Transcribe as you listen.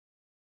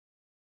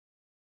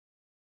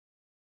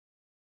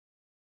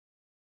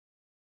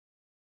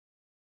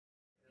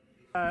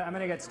I'm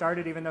going to get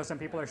started even though some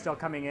people are still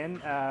coming in,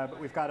 but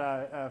we've got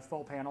a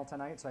full panel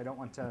tonight, so I don't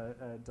want to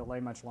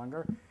delay much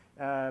longer.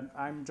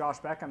 I'm Josh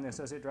Beck. I'm the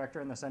Associate Director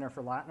in the Center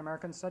for Latin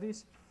American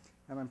Studies.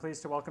 I'm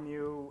pleased to welcome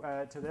you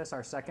to this,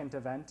 our second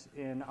event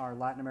in our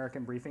Latin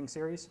American Briefing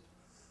Series.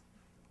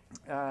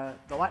 The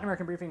Latin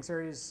American Briefing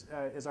Series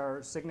is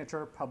our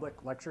signature public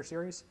lecture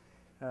series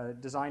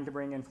designed to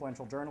bring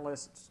influential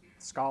journalists,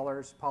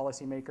 scholars,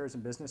 policymakers,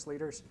 and business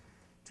leaders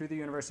to the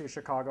University of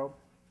Chicago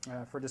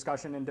for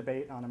discussion and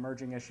debate on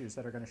emerging issues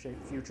that are going to shape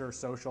future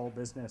social,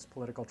 business,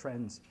 political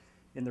trends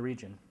in the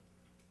region.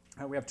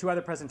 We have two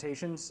other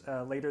presentations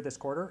later this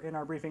quarter in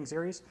our briefing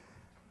series.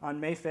 On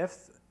May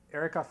 5th,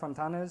 Erica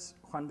Fontanes,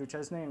 Juan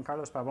Duchesne, and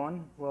Carlos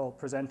Pavon will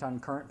present on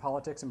current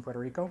politics in Puerto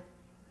Rico.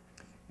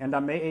 And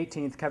on May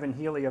 18th, Kevin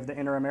Healy of the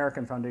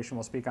Inter-American Foundation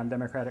will speak on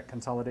democratic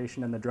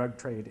consolidation and the drug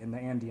trade in the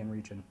Andean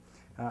region.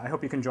 I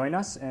hope you can join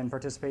us and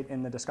participate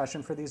in the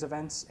discussion for these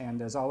events.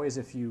 And as always,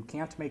 if you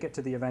can't make it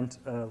to the event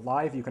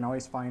live, you can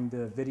always find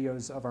the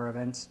videos of our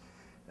events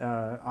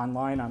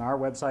online on our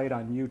website,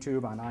 on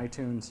YouTube, on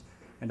iTunes,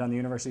 and on the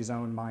University's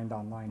own Mind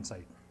Online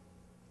site.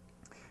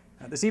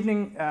 This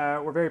evening,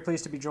 we're very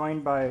pleased to be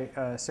joined by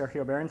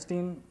Sergio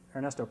Berensztein,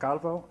 Ernesto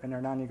Calvo, and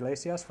Hernan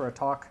Iglesias for a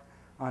talk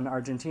on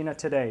Argentina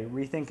Today,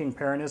 Rethinking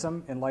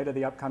Peronism in Light of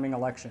the Upcoming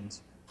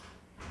Elections.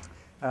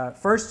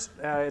 First,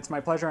 it's my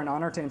pleasure and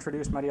honor to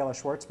introduce Mariela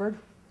Schwartzberg.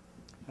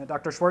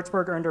 Dr.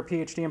 Schwartzberg earned her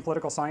PhD in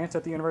political science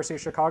at the University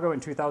of Chicago in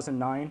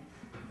 2009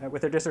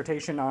 with her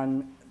dissertation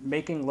on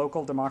making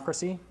local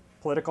democracy,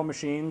 political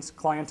machines,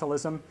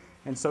 clientelism,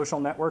 and social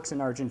networks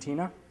in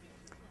Argentina,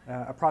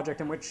 a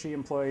project in which she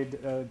employed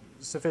a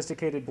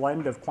sophisticated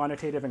blend of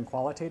quantitative and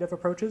qualitative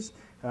approaches,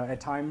 at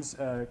times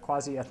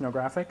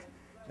quasi-ethnographic,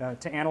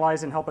 to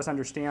analyze and help us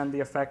understand the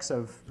effects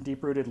of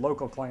deep-rooted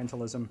local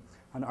clientelism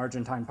on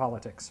Argentine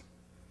politics.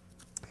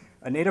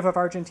 A native of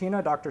Argentina,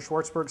 Dr.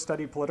 Schwartzberg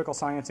studied political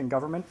science and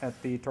government at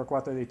the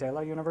Torcuato de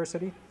Itela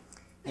University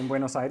in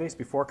Buenos Aires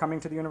before coming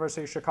to the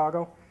University of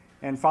Chicago.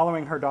 And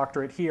following her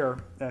doctorate here,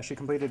 she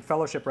completed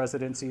fellowship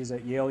residencies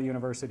at Yale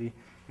University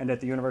and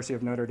at the University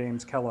of Notre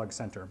Dame's Kellogg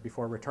Center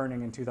before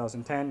returning in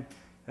 2010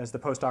 as the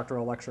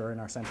postdoctoral lecturer in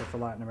our Center for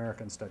Latin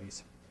American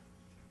Studies.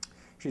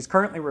 She's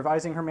currently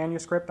revising her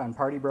manuscript on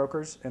party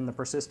brokers and the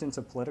persistence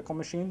of political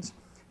machines,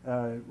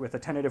 with a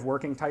tentative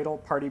working title,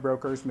 Party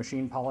Brokers,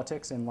 Machine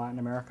Politics in Latin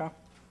America.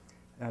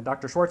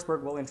 Dr.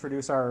 Schwartzberg will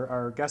introduce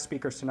our guest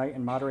speakers tonight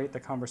and moderate the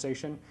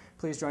conversation.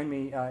 Please join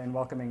me in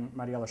welcoming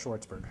Mariela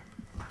Schwartzberg.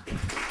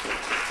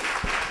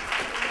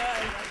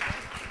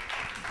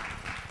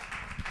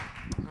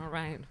 All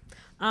right.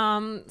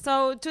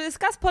 So to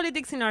discuss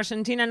politics in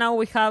Argentina now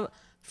we have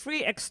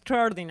three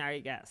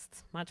extraordinary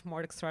guests, much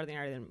more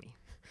extraordinary than me.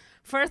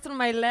 First on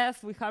my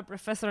left we have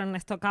Professor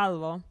Ernesto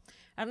Calvo.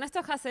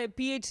 Ernesto has a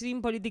PhD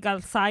in political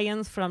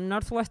science from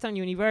Northwestern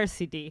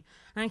University,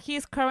 and he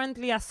is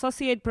currently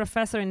associate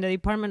professor in the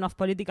Department of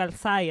Political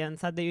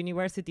Science at the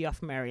University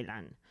of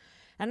Maryland.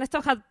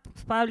 Ernesto has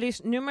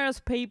published numerous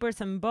papers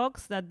and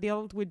books that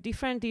dealt with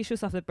different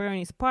issues of the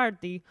Peronist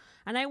Party,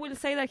 and I will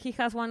say that he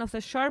has one of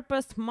the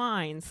sharpest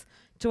minds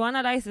to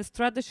analyze the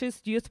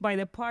strategies used by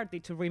the party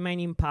to remain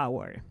in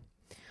power.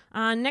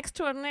 Next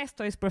to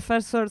Ernesto is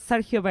Professor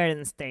Sergio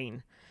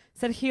Berensztein.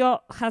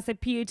 Sergio has a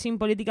PhD in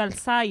political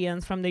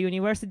science from the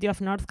University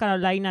of North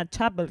Carolina,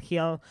 Chapel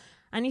Hill,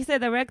 and is the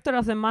director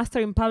of the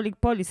Master in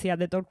Public Policy at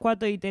the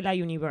Torcuato de Itela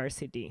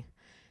University.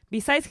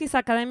 Besides his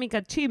academic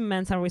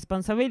achievements and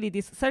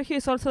responsibilities, Sergio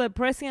is also the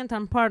president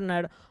and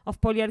partner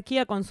of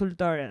Poliarquía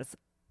Consultores,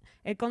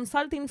 a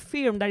consulting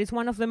firm that is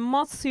one of the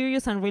most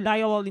serious and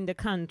reliable in the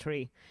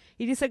country.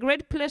 It is a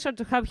great pleasure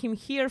to have him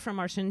here from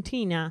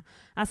Argentina,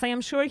 as I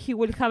am sure he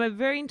will have a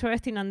very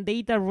interesting and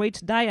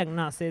data-rich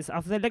diagnosis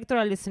of the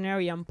electoral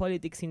scenario and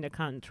politics in the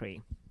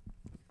country.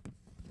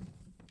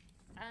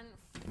 And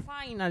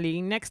finally,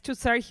 next to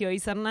Sergio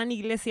is Hernan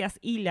Iglesias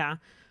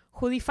Ila,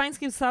 who defines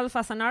himself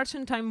as an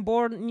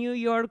Argentine-born, New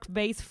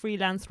York-based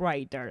freelance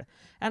writer.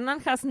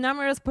 Hernan has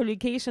numerous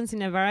publications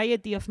in a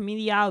variety of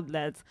media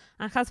outlets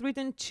and has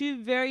written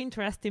two very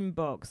interesting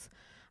books.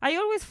 I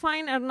always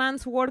find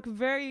Hernan's work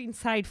very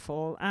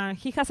insightful.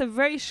 He has a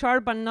very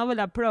sharp and novel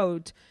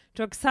approach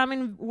to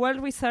examine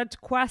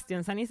well-researched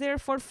questions, and is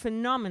therefore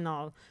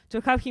phenomenal to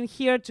have him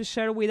here to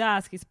share with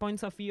us his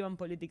points of view on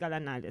political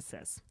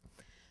analysis.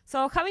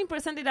 So having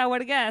presented our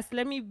guests,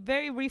 let me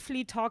very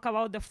briefly talk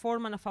about the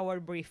format of our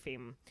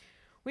briefing.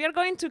 We are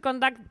going to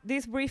conduct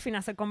this briefing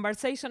as a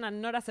conversation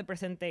and not as a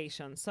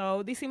presentation.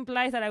 So this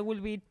implies that I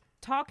will be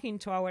talking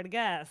to our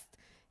guests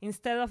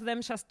instead of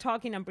them just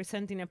talking and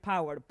presenting a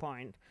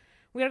PowerPoint.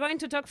 We are going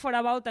to talk for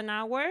about an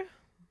hour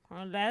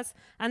or less,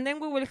 and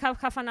then we will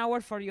have half an hour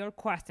for your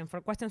questions,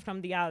 for questions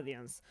from the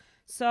audience.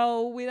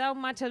 So without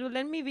much ado,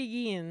 let me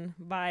begin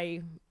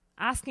by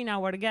asking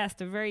our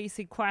guest a very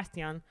easy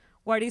question.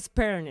 What is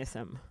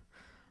Peronism?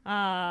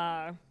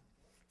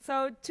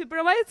 So to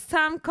provide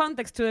some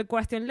context to the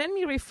question, let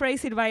me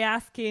rephrase it by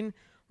asking,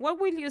 what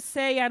will you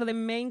say are the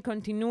main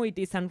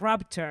continuities and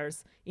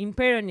ruptures in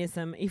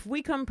Peronism if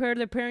we compare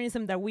the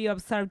Peronism that we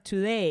observe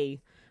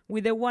today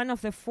with the one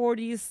of the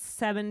 40s,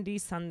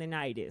 70s, and the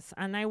 90s.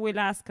 And I will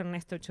ask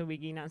Ernesto to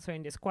begin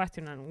answering this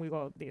question, and we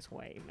go this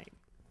way, maybe.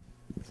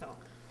 So.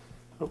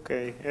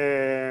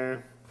 Okay,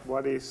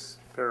 what is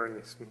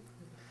peronism?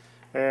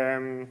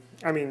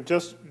 I mean,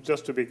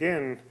 just to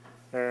begin,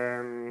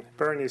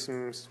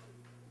 peronism is,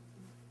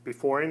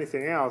 before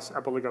anything else,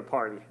 a political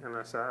party. And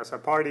as a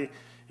party,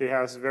 it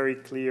has very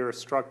clear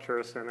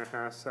structures, and it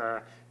has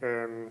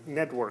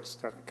networks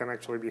that can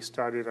actually be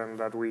studied and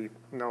that we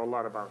know a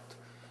lot about.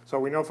 So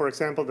we know, for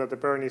example, that the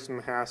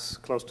peronism has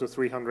close to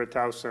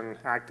 300,000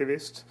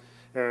 activists.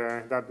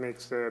 That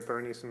makes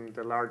peronism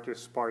the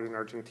largest party in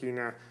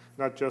Argentina,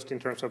 not just in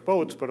terms of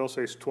votes, but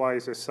also is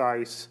twice the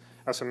size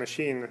as a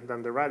machine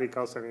than the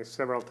radicals, and is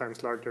several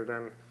times larger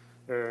than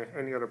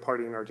any other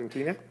party in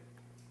Argentina.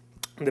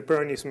 The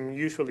peronism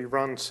usually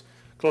runs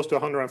close to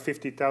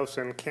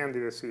 150,000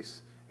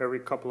 candidacies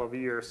every couple of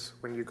years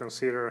when you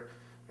consider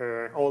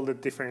all the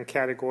different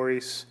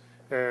categories,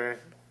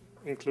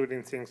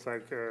 including things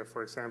like,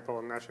 for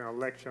example, national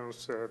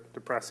elections,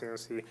 the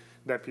presidency,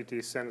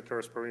 deputies,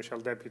 senators, provincial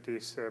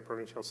deputies,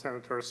 provincial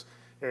senators,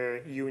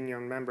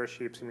 union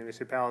memberships,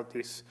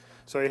 municipalities.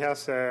 So it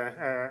has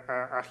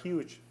a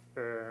huge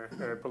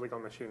political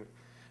machine.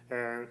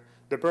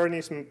 The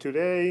peronism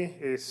today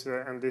is,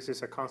 and this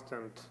is a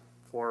constant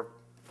for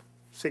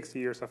 60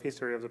 years of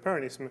history of the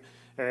peronism,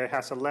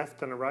 has a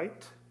left and a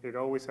right. It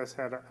always has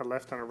had a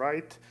left and a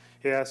right.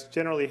 It has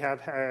generally had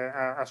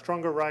a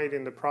stronger right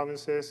in the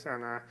provinces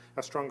and a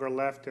stronger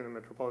left in the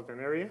metropolitan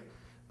area.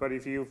 But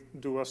if you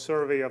do a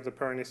survey of the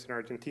Peronists in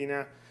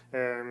Argentina,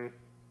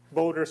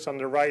 voters on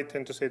the right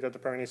tend to say that the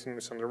Peronism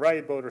is on the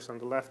right. Voters on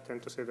the left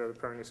tend to say that the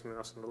Peronism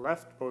is on the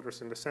left.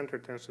 Voters in the center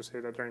tend to say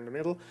that they're in the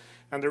middle.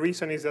 And the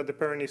reason is that the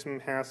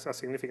Peronism has a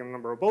significant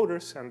number of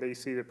voters, and they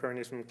see the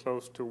Peronism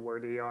close to where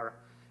they are,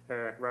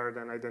 rather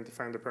than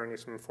identifying the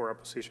Peronism for a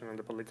position in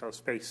the political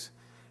space.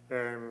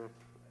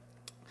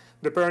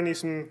 The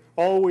Peronism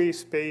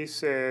always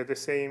pays the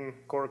same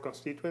core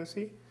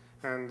constituency,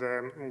 and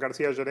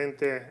Garcia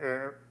Llorente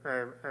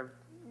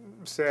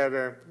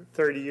said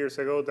 30 years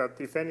ago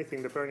that if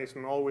anything, the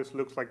Peronism always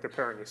looks like the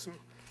Peronism.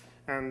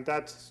 And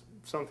that's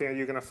something that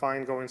you're going to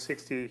find going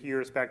 60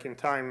 years back in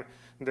time.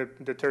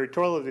 The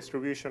territorial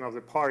distribution of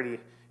the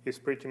party is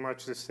pretty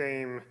much the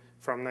same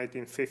from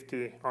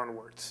 1950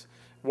 onwards.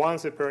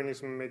 Once the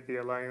Peronism made the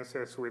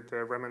alliances with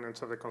the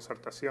remnants of the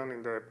Concertación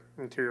in the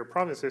interior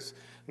provinces,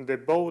 the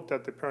vote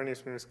that the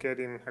Peronism is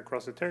getting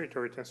across the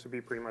territory tends to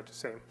be pretty much the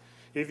same.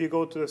 If you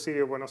go to the city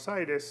of Buenos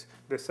Aires,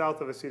 the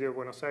south of the city of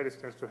Buenos Aires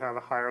tends to have a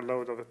higher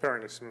load of the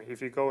Peronism.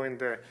 If you go in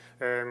the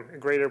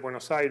greater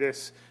Buenos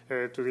Aires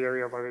to the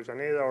area of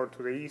Avellaneda or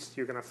to the east,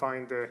 you're going to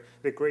find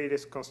the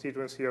greatest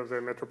constituency of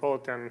the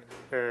metropolitan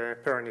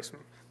Peronism.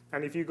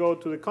 And if you go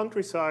to the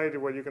countryside,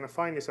 what you're going to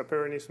find is a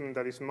Peronism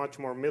that is much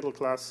more middle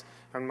class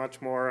and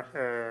much more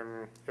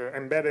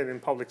embedded in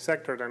public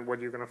sector than what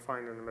you're going to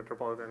find in the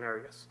metropolitan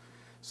areas.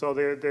 So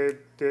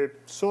the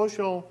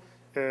social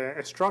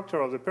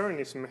structure of the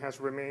Peronism has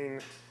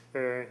remained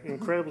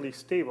incredibly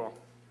stable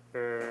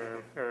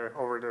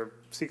over the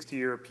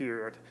 60-year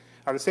period.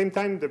 At the same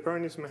time, the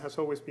Peronism has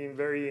always been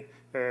very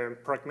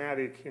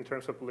pragmatic in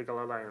terms of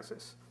political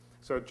alliances.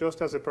 So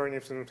just as the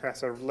Peronism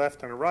has a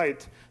left and a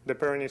right, the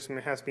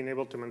Peronism has been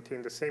able to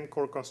maintain the same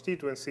core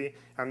constituency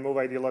and move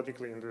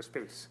ideologically into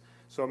space.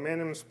 So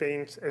Menem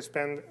spent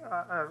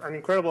an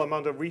incredible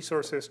amount of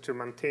resources to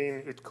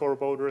maintain its core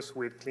voters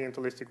with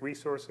clientelistic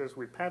resources,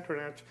 with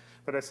patronage,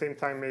 but at the same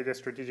time made a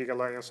strategic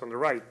alliance on the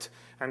right.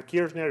 And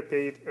Kirchner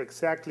paid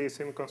exactly the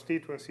same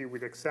constituency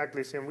with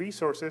exactly the same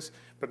resources,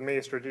 but made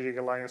a strategic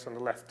alliance on the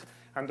left.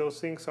 And those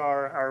things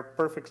are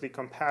perfectly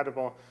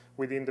compatible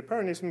within the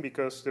Peronism,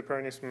 because the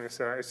Peronism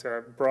is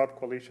a broad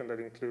coalition that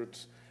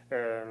includes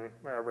a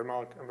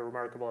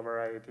remarkable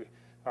variety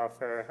of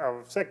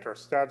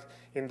sectors. That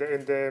in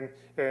the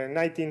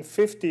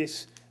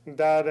 1950s,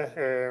 that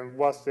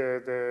was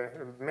the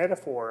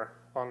metaphor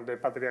on the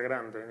Patria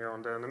Grande,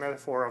 the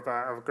metaphor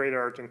of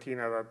greater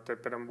Argentina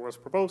that Perón was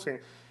proposing.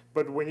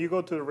 But when you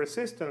go to the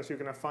resistance, you're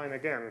going to find,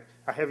 again,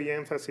 a heavy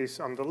emphasis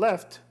on the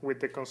left,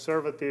 with the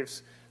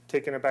conservatives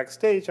taking a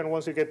backstage. And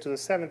once you get to the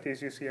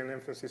 70s, you see an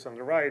emphasis on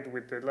the right,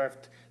 with the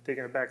left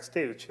taking a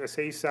backstage.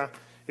 Ezeiza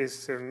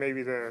is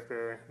maybe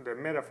the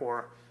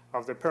metaphor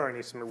of the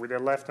Peronism, with the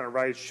left and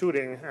right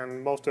shooting,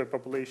 and most of the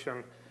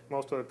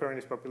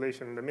Peronist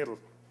population in the middle.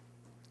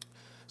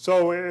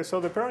 So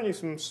the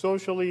Peronism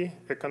socially,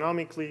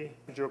 economically,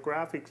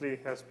 geographically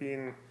has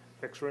been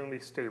extremely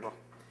stable.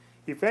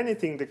 If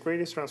anything, the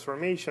greatest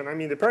transformation, I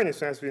mean, the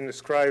Peronism has been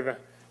described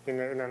in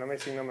an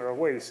amazing number of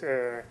ways.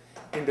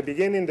 In the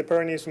beginning, the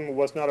Peronism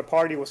was not a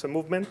party, it was a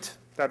movement.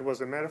 That was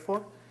the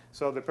metaphor.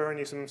 So the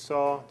Peronism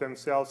saw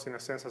themselves, in a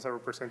sense, as a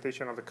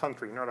representation of the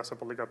country, not as a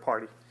political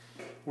party.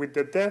 With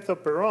the death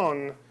of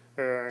Perón,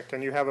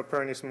 can you have a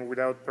Peronism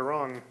without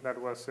Perón? That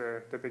was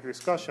the big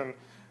discussion,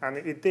 and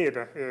it did.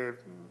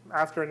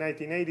 After the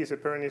 1980s, the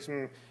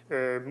Peronism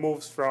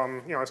moves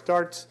from,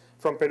 starts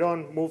from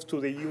Perón moved to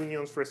the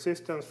union's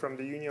resistance, from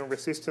the union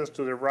resistance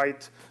to the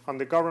right on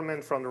the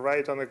government, from the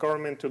right on the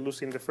government to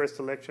losing the first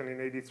election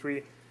in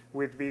 '83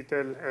 with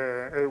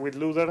with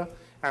Luther,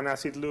 and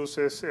as it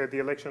loses the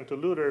election to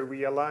Luther,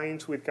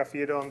 realigns with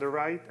Cafiero on the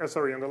right,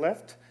 on the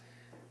left.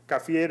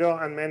 Cafiero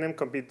and Menem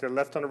compete the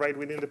left and the right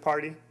within the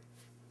party.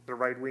 The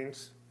right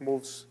wins,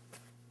 moves,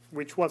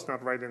 which was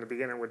not right in the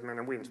beginning with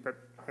Menem wins, but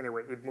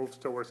anyway, it moves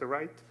towards the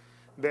right.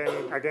 Then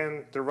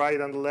again, the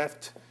right and the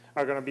left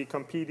are going to be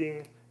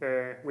competing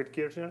with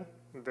Kirchner.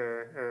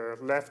 The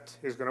left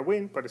is going to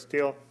win, but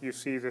still you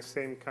see the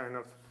same kind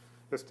of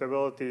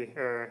stability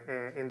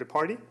in the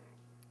party.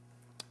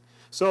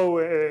 So,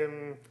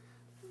 in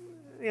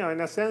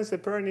a sense, the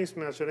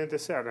Peronism, as Llorente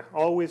said,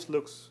 always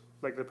looks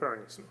like the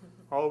Peronism,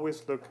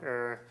 always look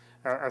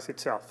as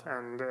itself.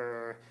 And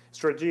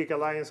strategic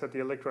alliance at the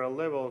electoral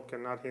level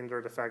cannot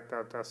hinder the fact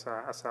that as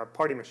a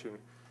party machine,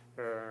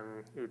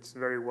 it's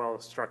very well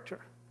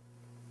structured.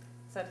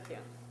 Sergio.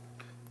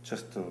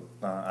 Just to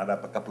add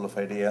up a couple of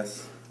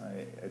ideas,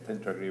 I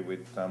tend to agree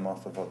with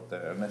most of what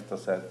Ernesto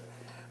said.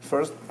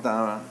 First,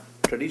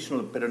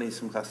 traditional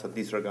Peronism has a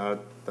disregard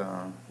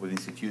with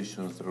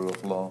institutions, the rule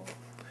of law.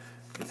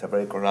 It's a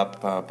very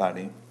corrupt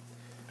party.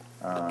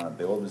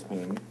 They've always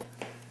been.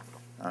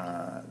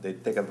 They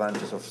take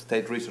advantage of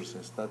state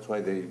resources. That's why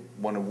they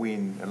want to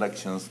win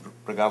elections,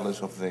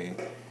 regardless of the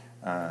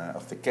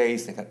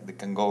case. They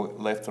can go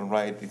left and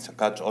right. It's a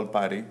catch-all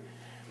party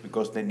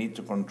because they need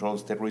to control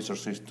state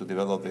resources to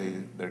develop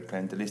their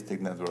clientelistic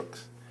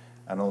networks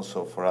and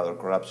also for other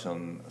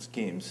corruption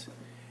schemes.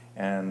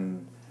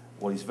 And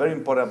what is very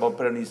important about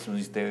Peronism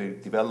is they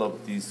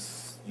develop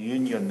these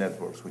union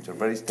networks, which are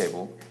very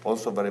stable,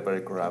 also very,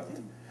 very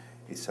corrupt.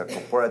 It's a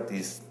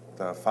corporatist,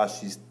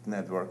 fascist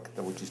network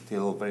which is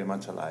still very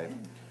much alive.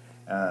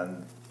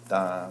 And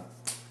 18%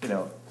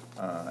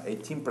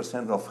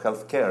 of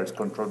healthcare is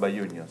controlled by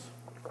unions.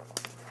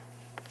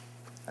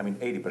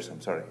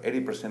 80%, sorry,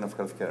 80% of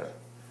healthcare.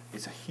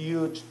 It's a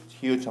huge,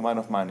 huge amount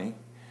of money,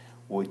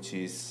 which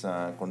is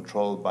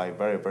controlled by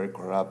very, very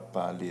corrupt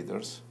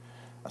leaders.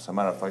 As a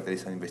matter of fact, there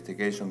is an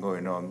investigation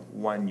going on.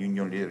 One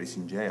union leader is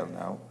in jail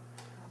now,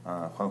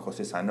 Juan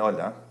José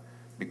Zanola,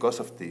 because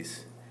of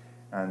this.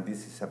 And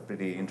this is a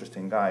pretty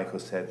interesting guy who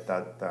said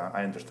that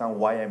I understand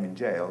why I'm in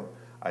jail.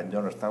 I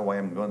don't understand why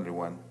I'm the only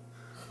one.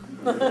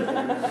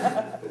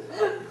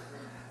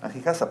 And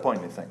he has a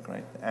point, I think,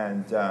 right?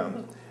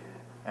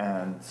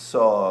 And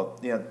so,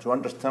 to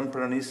understand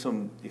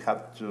Peronism, you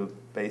have to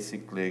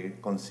basically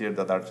consider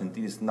that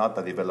Argentina is not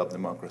a developed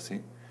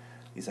democracy.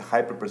 It's a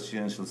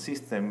hyper-presidential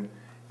system,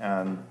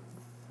 and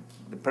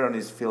the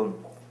Peronists feel,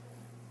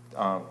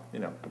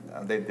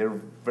 they're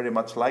very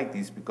much like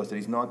this because there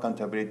is no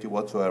accountability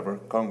whatsoever.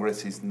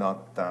 Congress is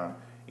not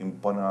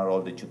imposing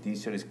all the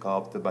judiciary is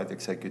co-opted by the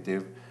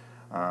executive.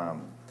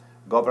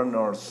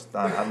 Governors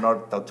are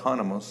not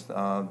autonomous.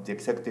 The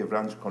executive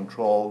branch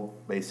control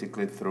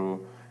basically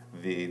through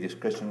the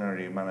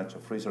discretionary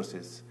management of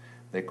resources.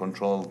 They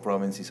control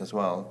provinces as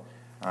well.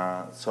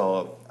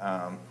 So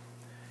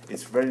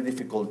it's very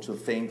difficult to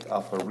think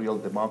of a real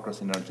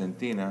democracy in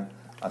Argentina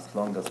as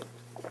long as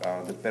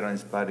the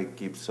Peronist party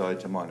keeps so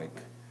hegemonic.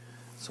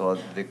 So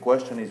the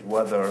question is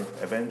whether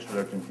eventually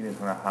Argentina is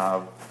going to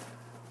have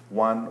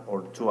one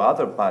or two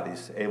other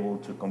parties able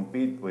to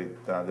compete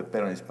with the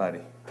Peronist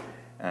party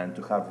and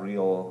to have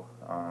real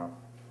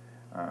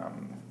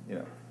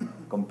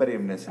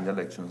competitiveness in the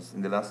elections.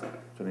 In the last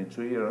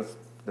 22 years,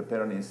 the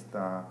Peronists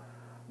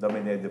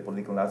dominated the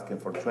political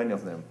landscape for 20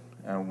 of them.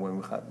 And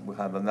when we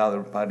had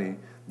another party,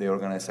 they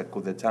organized a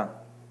coup d'etat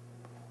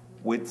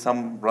with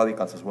some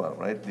radicals as well,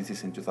 right? This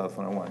is in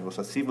 2001. It was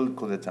a civil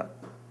coup d'etat.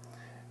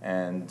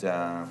 And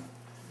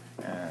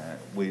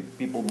with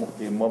people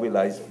being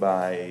mobilized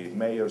by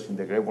mayors in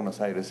the Great Buenos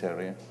Aires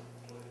area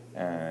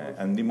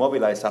and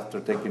demobilized after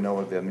taking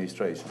over the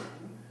administration.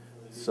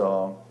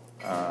 So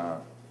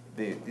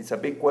it's a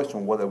big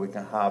question whether we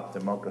can have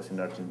democracy in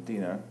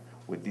Argentina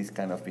with this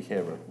kind of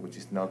behavior, which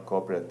is not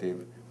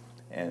cooperative.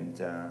 And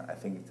I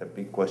think it's a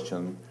big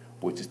question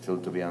which is still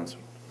to be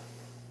answered.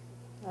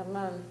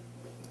 Hernan.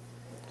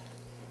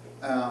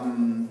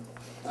 I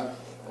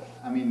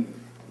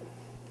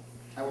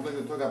would like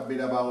to talk a bit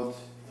about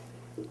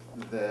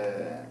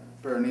the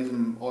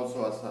Peronism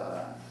also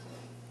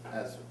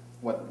as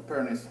what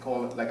Peronists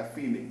call like a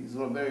feeling. It's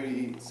a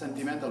very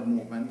sentimental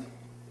movement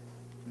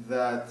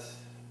that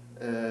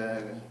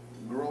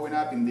growing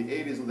up in the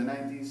 80s or the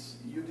 90s,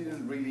 you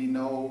didn't really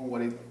know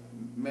what it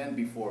meant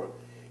before.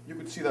 You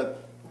could see that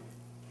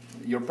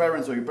your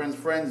parents or your parents'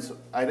 friends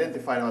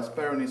identified as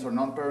Peronists or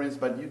non-Peronists,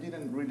 but you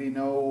didn't really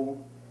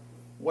know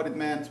what it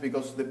meant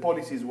because the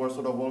policies were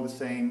sort of all the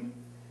same.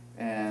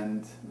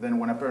 And then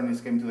when a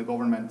Peronist came to the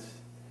government,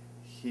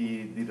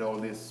 he did all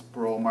these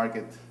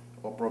pro-market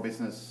or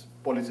pro-business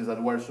policies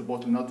that were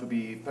supposed not to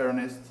be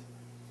Peronist.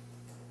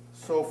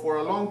 So for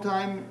a long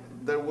time,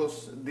 there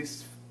was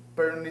this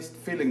Peronist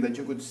feeling that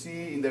you could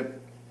see in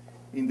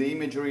the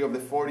imagery of the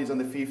 40s and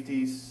the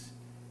 50s,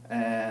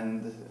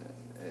 and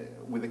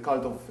with the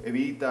cult of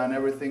Evita and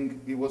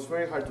everything. It was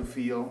very hard to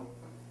feel.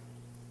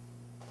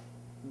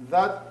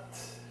 that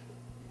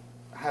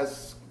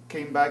has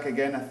came back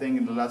again, I think,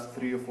 in the last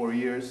 3 or 4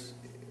 years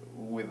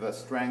with a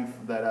strength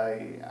that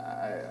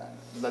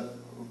that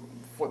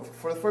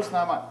for the first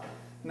time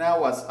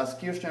now as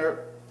Kirchner,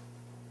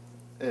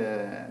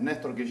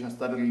 Nestor Kirchner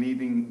started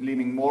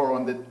leaning more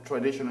on the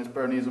traditionalist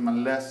Peronism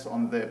and less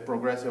on the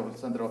progressive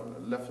center,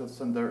 left of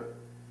center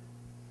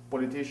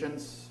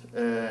politicians.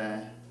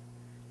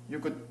 You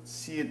could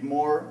see it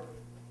more,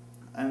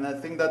 and I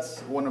think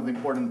that's one of the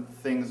important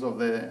things of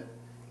the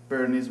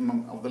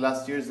Peronism of the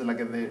last years, like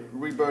the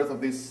rebirth of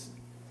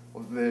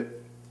the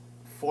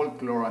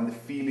folklore and the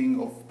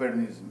feeling of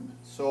Peronism.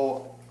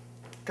 So,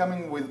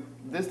 coming with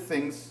these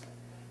things,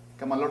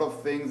 come a lot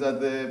of things that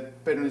the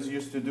Peronists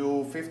used to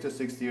do 50 or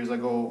 60 years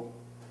ago,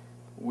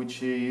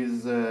 which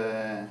is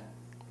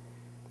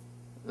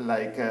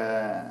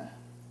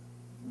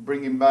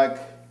bringing back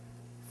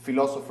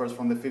philosophers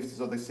from the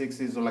 50s or the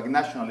 60s, or like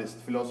nationalist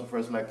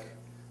philosophers like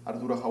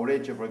Arturo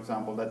Jauretche, for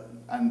example,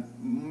 and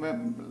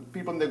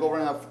people in the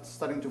government are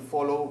starting to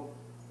follow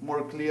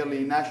more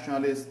clearly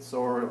nationalists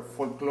or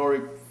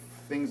folkloric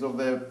things of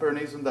the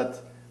Peronism that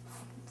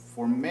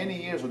for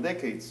many years or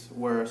decades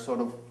were sort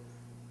of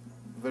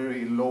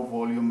very low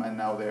volume, and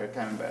now they're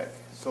coming back.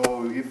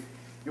 So if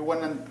you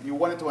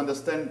wanted to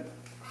understand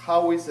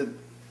how is it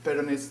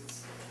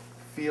Peronists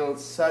feel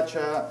such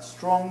a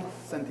strong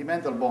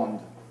sentimental bond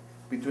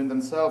between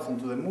themselves and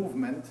to the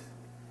movement,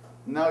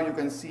 now you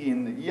can see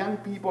in young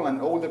people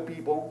and older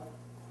people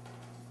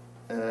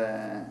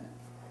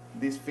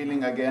this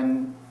feeling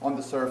again on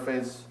the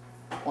surface,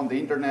 on the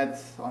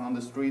internet, on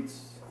the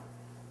streets,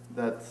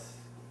 that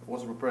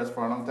was repressed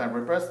for a long time.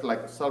 Repressed,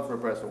 like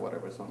self-repressed or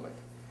whatever, something like.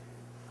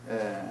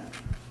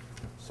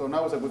 So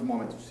now is a good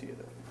moment to see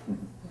it.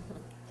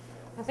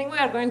 I think we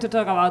are going to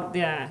talk about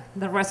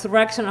the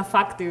resurrection of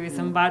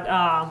activism, but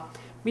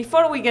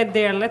before we get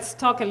there, let's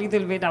talk a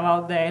little bit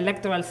about the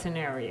electoral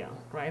scenario,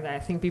 right? I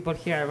think people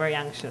here are very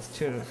anxious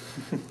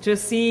to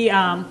see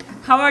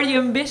how are you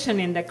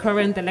envisioning the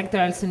current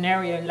electoral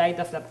scenario in light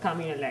of the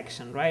upcoming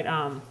election, right?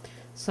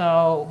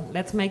 So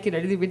let's make it a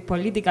little bit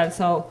political.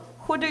 So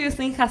who do you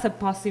think has a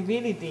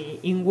possibility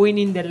in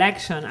winning the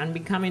election and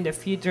becoming the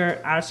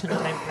future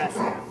Argentine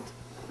president?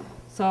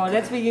 So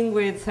let's begin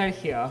with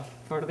Sergio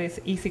for this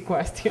easy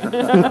question.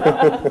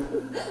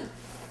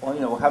 Well,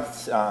 we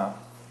have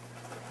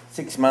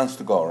 6 months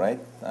to go, right,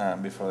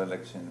 before the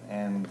election.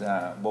 And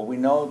what we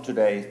know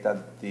today is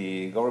that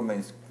the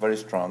government is very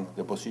strong.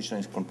 The opposition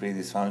is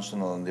completely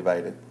dysfunctional and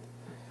divided.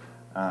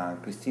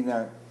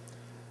 Cristina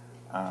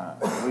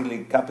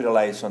really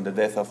capitalized on the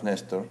death of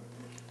Nestor.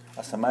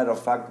 As a matter of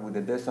fact, with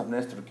the death of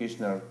Nestor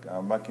Kirchner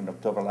back in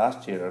October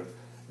last year,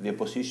 the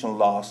opposition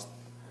lost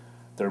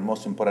their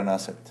most important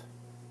asset.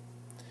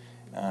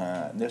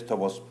 Nestor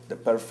was the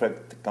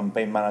perfect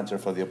campaign manager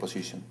for the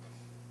opposition.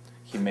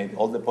 He made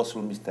all the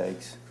possible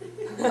mistakes.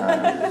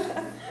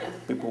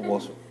 People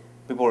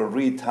were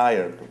really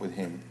tired with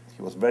him.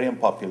 He was very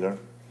unpopular,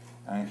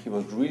 and he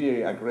was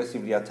really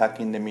aggressively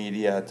attacking the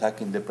media,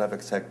 attacking the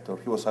private sector.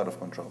 He was out of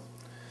control.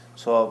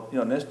 So,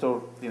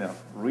 Nestor,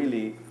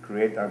 really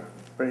created a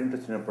very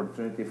interesting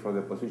opportunity for the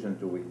opposition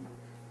to win.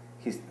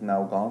 He's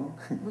now gone,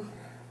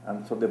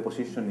 and so the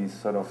opposition is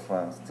sort of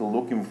still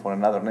looking for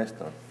another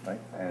Nestor, right?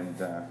 And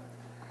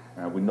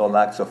with no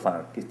luck so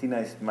far. Cristina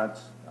is much,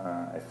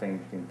 I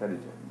think,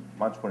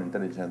 much more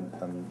intelligent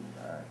than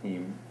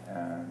him,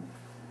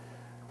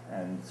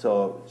 and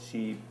so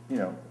she,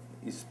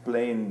 is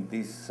playing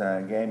this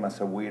game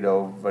as a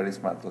widow very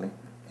smartly.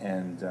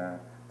 And the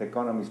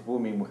economy is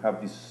booming. We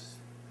have this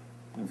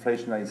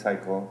inflationary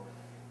cycle,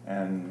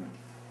 and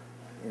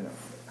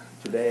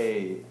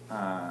today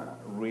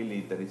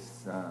really there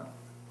is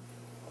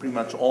pretty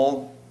much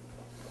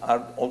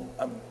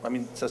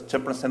just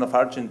 10% of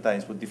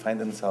Argentines would define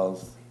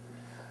themselves,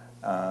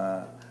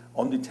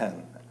 only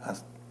 10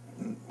 as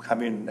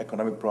having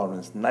economic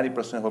problems. 90%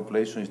 of the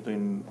population is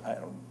doing,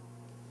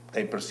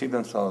 they perceive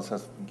themselves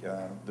as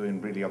doing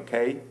really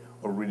okay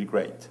or really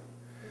great.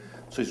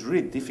 So it's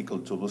really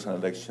difficult to lose an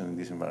election in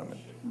this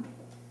environment.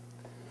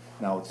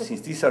 Now,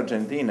 since this is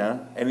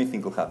Argentina,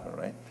 anything could happen,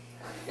 right?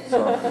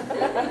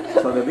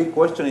 So the big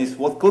question is,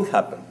 what could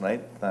happen,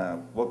 right?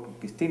 What could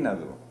Cristina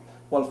do?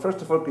 Well,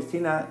 first of all,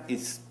 Cristina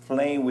is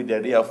playing with the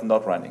idea of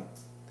not running.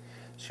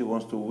 She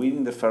wants to win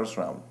in the first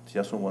round. She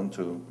doesn't want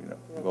to,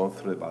 go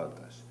through the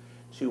ballotage.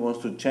 She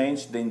wants to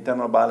change the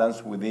internal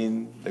balance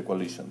within the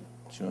coalition.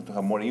 She wants to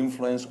have more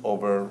influence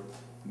over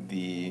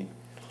the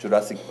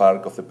Jurassic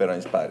Park of the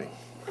Peronist Party.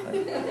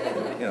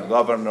 Right?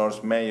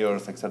 Governors,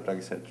 mayors, etc.,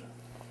 etc.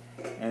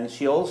 And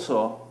she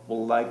also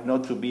would like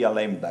not to be a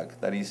lame duck.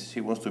 That is,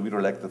 she wants to be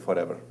reelected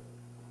forever.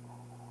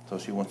 So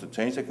she wants to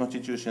change the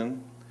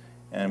constitution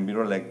and be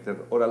reelected,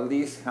 or at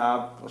least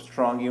have a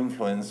strong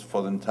influence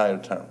for the entire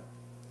term.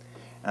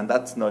 And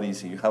that's not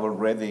easy. You have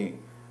already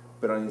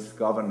Peronist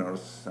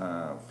governors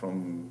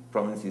from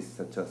provinces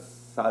such as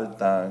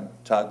Salta,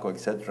 Chaco,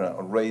 etc.,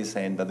 already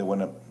saying that they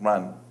want to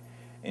run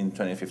in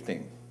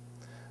 2015.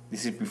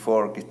 This is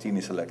before Cristina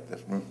is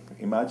elected.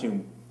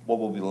 Imagine what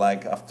will be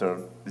like after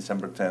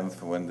December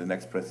 10th when the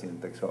next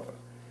president takes over.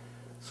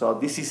 So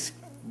this is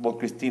what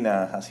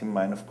Cristina has in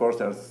mind. Of course,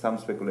 there's some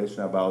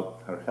speculation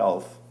about her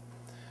health.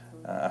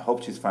 I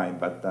hope she's fine,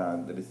 but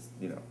there is,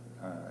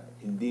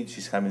 indeed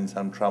she's having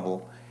some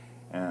trouble.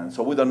 And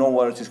so we don't know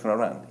whether she's going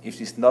to run. If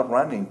she's not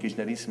running,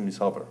 Kirchnerism is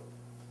over.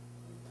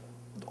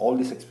 All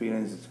this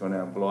experience is going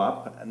to blow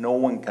up. No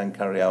one can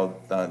carry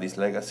out this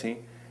legacy.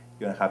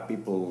 You're going to have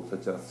people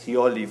such as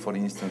Scioli, for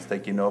instance,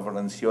 taking over,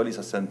 and Scioli is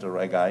a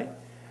center-right guy.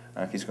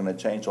 He's going to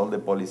change all the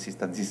policies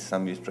that this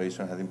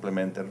administration has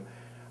implemented.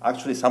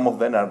 Actually, some of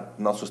them are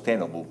not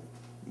sustainable.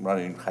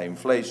 Running high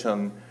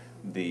inflation,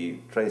 the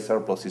trade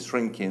surplus is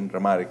shrinking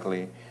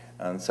dramatically,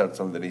 and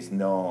certainly there is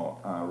no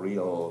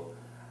real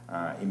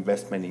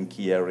investment in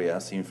key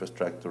areas,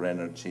 infrastructure,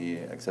 energy,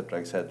 et cetera,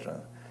 et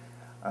cetera.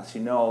 As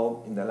you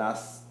know, in the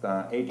last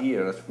 8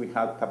 years, we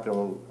had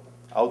capital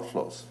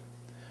outflows,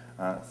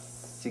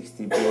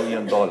 $60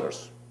 billion.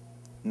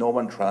 No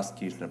one trusts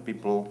Kirchner.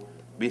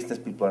 Business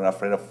people are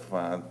afraid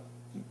of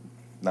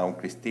now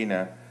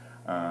Cristina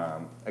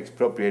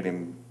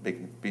expropriating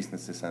big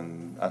businesses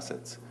and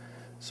assets.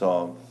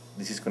 So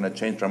this is going to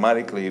change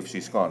dramatically if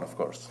she's gone, of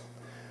course.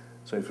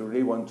 So if you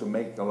really want to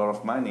make a lot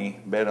of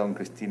money, bet on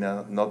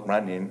Cristina not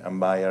running and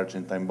buy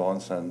Argentine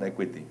bonds and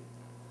equity,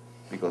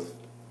 because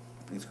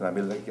it's going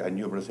to be like a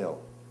new Brazil.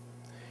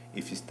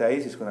 If she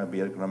stays, it's going to be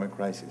an economic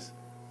crisis.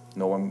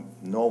 No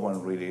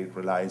one really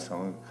relies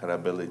on her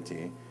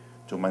ability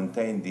to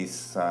maintain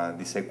this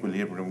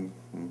equilibrium.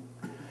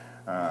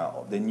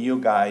 The new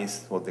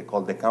guys, what they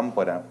call the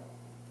Cámpora,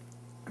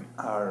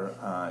 are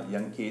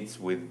young kids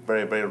with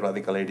very, very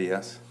radical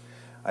ideas.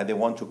 They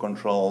want to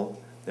control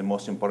the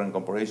most important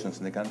corporations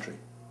in the country.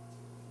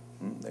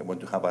 They want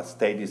to have a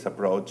statist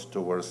approach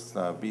towards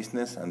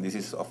business, and this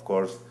is, of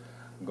course,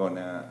 going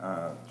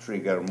to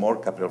trigger more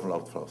capital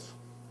outflows.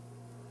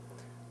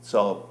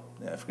 So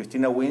if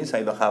Cristina wins,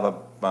 I don't have a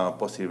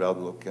positive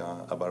outlook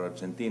about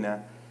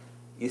Argentina.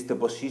 Is the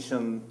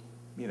opposition,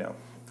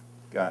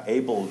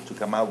 able to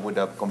come out with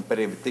a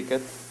competitive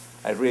ticket?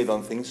 I really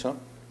don't think so.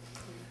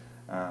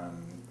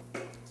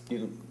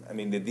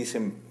 The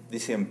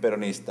decent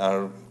Peronists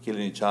are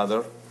killing each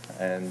other,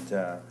 and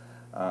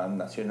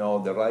as you know,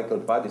 the radical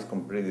party is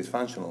completely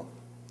dysfunctional.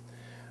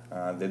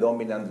 The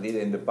dominant leader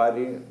in the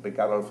party,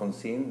 Ricardo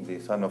Alfonsín, the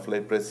son of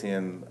late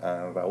President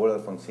Raúl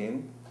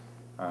Alfonsín,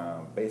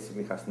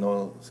 basically has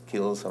no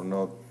skills or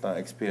no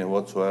experience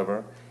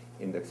whatsoever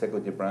in the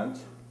executive branch.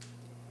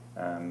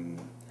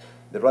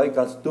 The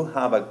radicals do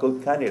have a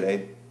good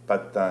candidate,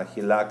 but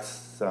he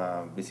lacks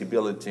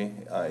visibility.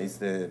 He's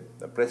the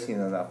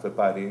president of the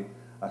party,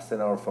 a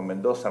senator from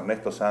Mendoza,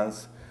 Ernesto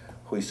Sanz,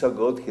 who is so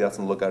good he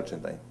doesn't look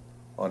Argentine,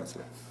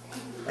 honestly.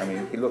 I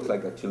mean, he looks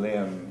like a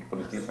Chilean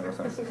politician or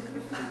something.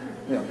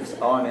 He's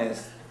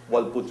honest,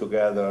 well put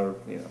together,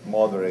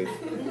 moderate.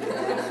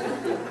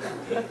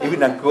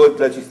 Even a good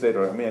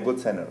legislator, a good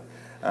senator.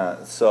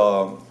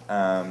 So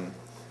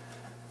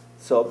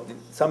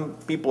some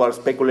people are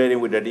speculating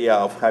with the idea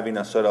of having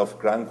a sort of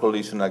grand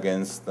coalition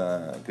against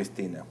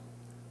Cristina,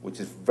 which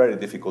is very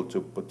difficult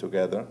to put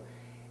together.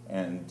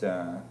 And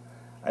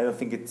I don't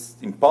think it's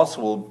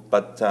impossible,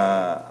 but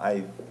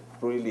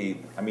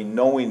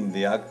knowing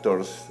the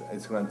actors,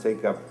 it's going to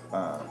take a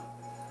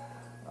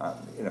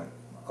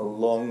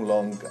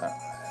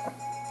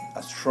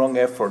strong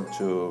effort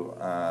to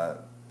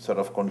sort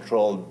of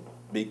control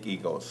big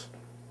egos,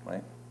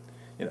 right?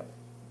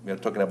 We are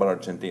talking about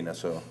Argentina,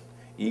 so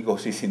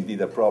egos is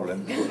indeed a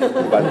problem.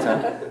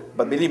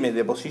 But believe me,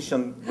 the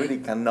opposition really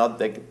cannot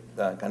get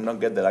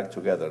their act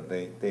together.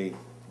 They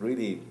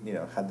really,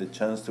 had the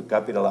chance to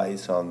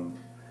capitalize on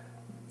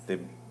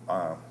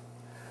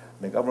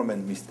the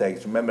government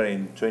mistakes. Remember,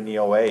 in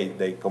 2008,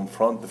 they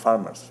confront the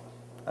farmers.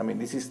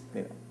 This is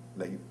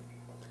like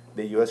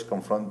the U.S.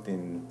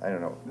 confronting,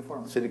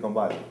 Silicon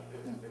Valley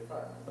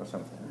or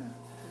something.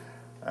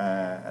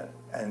 Yeah.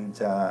 And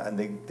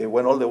they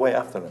went all the way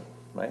after them,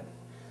 right?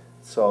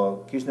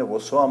 So Kirchner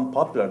was so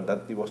unpopular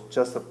that it was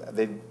just,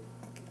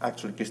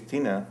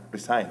 Cristina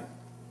resigned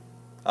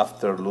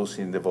after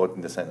losing the vote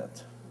in the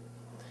Senate.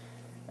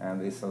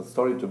 And it's a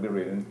story to be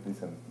written,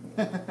 listen,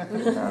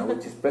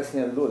 which is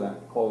President Lula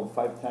called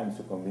 5 times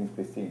to convince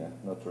Cristina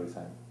not to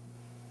resign.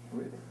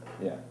 Really?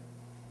 Yeah.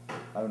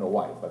 I don't know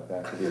why, but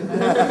he did.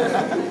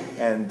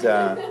 And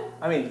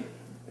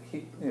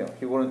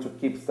he wanted to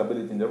keep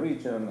stability in the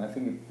region. I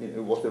think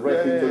it was the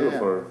right thing to do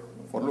for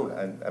Lula,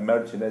 an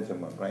emerging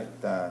hegemon, right?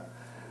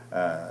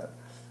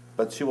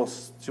 But she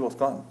was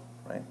gone,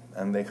 right?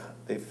 And they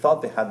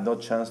thought they had no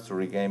chance to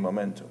regain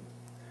momentum.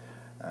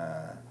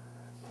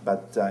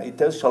 But it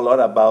tells you a lot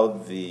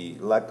about the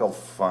lack of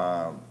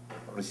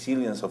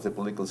resilience of the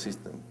political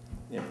system.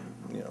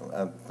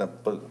 A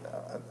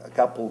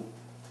couple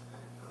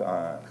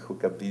who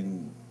have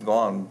been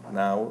gone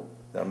now,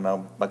 they're now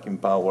back in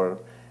power,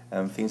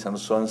 and things are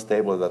so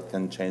unstable that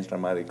can change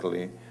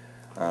dramatically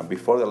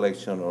before the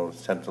election or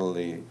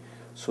certainly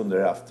soon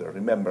thereafter.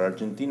 Remember,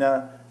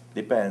 Argentina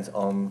depends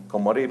on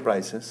commodity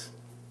prices,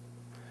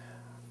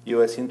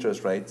 U.S.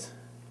 interest rates,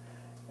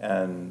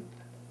 and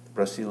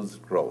Brazil's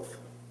growth.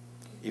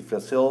 If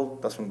Brazil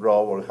doesn't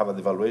grow or have a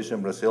devaluation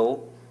in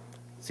Brazil,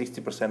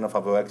 60% of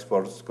our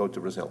exports go to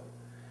Brazil,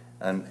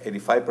 and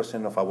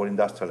 85% of our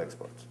industrial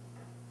exports.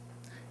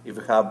 If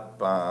we have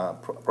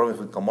problems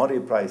with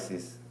commodity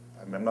prices,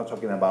 I'm not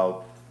talking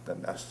about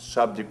a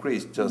sharp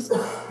decrease, just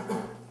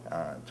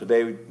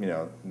today,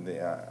 the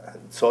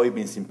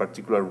soybeans in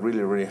particular are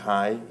really, really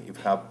high. If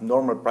you have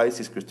normal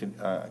prices,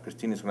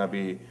 Christine is going to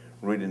be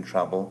really in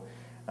trouble.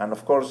 And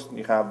of course,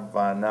 you have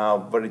now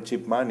very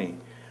cheap money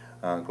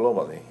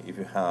globally. If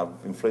you have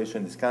inflation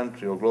in this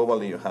country or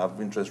globally, you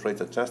have interest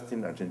rates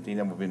adjusting,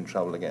 Argentina will be in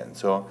trouble again.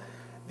 So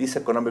this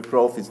economic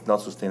growth is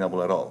not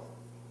sustainable at all.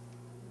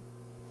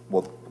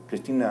 What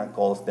Cristina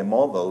calls the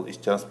model is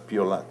just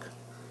pure luck.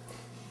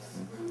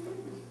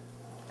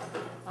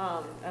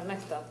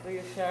 Ernesto, do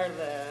you share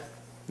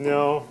the...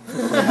 No.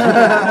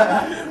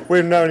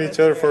 We've known each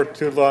other for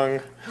too long.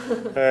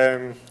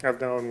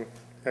 I've known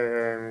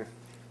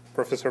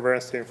Professor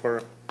Berensztein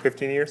for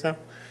 15 years now.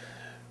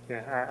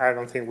 Yeah, I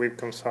don't think we've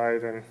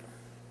coincided on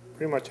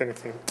pretty much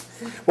anything.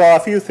 Well, a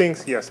few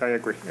things, yes, I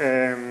agree.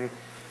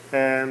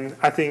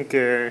 I think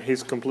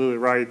he's completely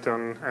right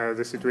on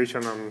the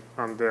situation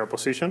on the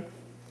opposition.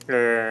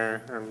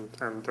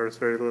 And there's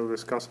very little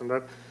discussion.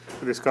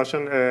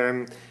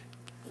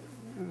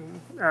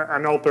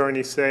 An old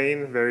Peronist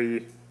saying,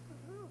 very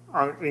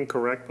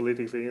incorrect,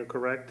 politically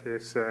incorrect,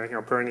 is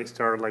Peronists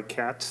are like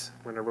cats.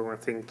 When everyone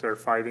thinks they're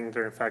fighting,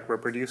 they're in fact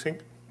reproducing.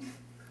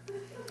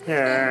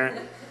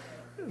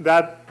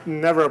 That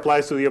never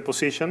applies to the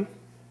opposition.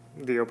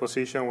 The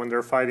opposition, when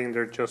they're fighting,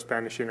 they're just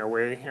vanishing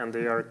away, and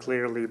they are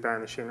clearly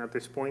vanishing at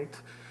this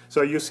point.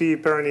 So you see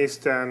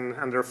Peronists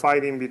and they're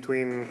fighting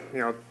between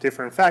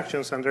different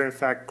factions, and they're in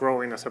fact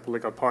growing as a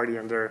political party,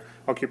 and they're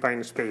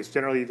occupying space.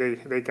 Generally,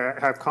 they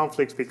have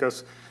conflicts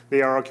because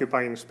they are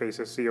occupying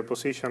spaces. The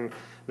opposition,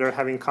 they're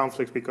having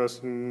conflicts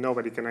because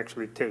nobody can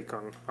actually take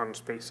on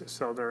spaces.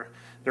 So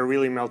they're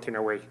really melting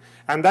away.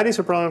 And that is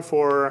a problem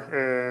for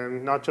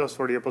not just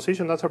for the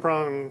opposition, that's a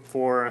problem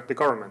for the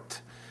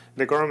government.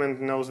 The government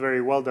knows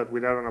very well that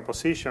without an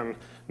opposition,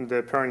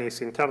 the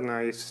Peronist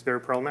interna is very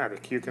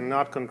problematic. You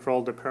cannot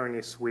control the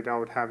Peronists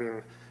without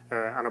having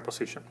an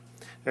opposition.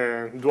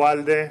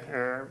 Dualde,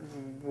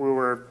 we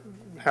were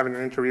having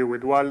an interview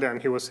with Dualde,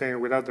 and he was saying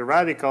without the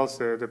radicals,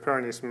 the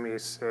Peronism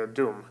is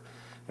doomed.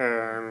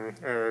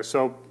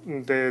 So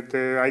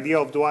the idea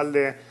of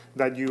Dualde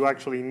that you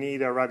actually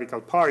need a radical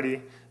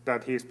party,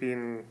 that he's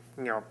been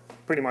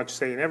pretty much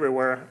saying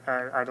everywhere,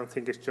 I don't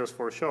think it's just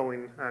for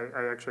showing.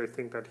 I actually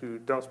think that he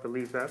does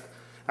believe that.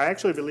 I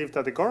actually believe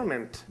that the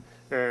government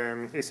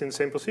is in the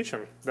same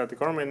position, that the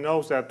government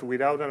knows that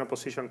without an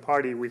opposition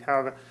party,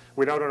 without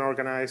an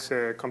organized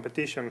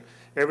competition,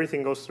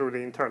 everything goes through the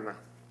interna.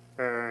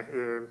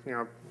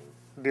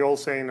 The old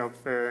saying of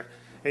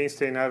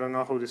Einstein, I don't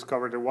know who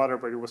discovered the water,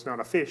 but it was not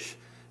a fish.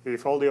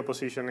 If all the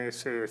opposition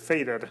is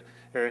faded,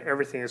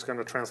 everything is going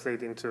to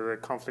translate into a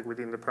conflict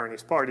within the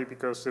Peronist party,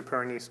 because the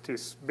Peronist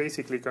is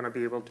basically going to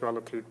be able to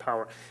allocate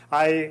power.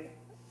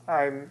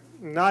 I'm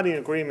not in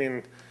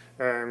agreement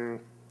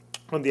on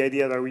the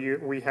idea that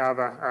we have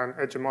an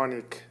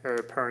hegemonic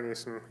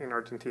Peronism in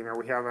Argentina.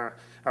 We have a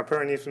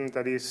Peronism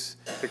that is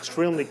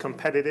extremely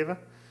competitive.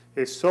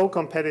 It's so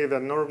competitive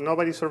that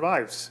nobody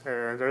survives.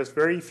 There's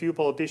very few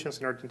politicians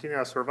in Argentina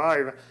that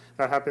survive.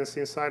 That happens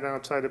inside and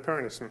outside the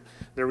Peronism.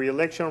 The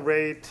re-election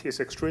rate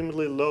is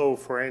extremely low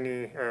for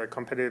any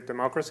competitive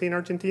democracy in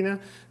Argentina.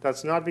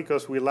 That's not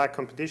because we lack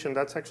competition.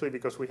 That's actually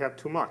because we have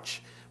too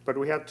much. But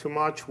we have too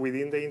much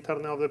within the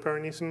interna of the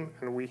Peronism,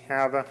 and we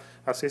have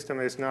a system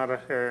that is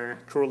not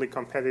truly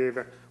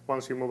competitive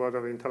once you move out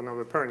of the interna of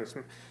the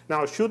Peronism.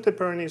 Now, should the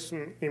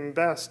Peronism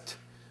invest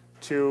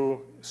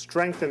to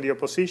strengthen the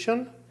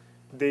opposition?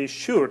 They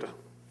should.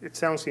 It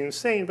sounds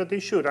insane, but they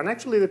should. And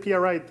actually, the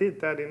PRI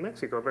did that in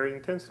Mexico very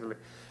intensively.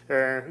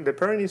 The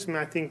Peronism,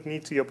 I think,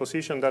 needs the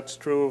opposition. That's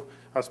true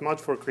as much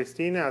for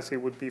Cristina as it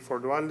would be for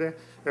Dualde.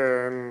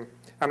 And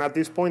at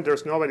this point,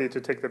 there's nobody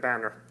to take the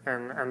banner,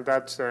 and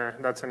that's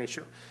an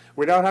issue.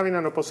 Without having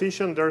an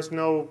opposition, there's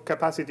no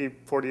capacity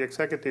for the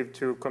executive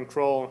to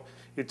control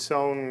its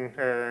own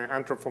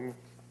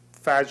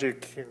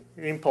anthropophagic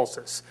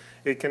impulses.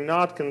 It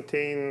cannot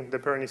contain the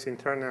Peronist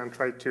interna and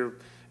try to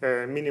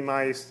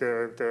minimize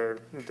the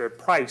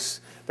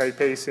price that it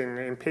pays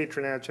in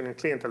patronage and in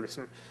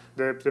clientelism.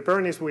 The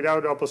Peronist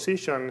without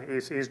opposition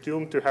is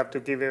doomed to have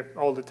to give it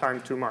all the time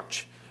too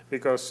much,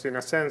 because in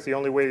a sense the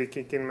only way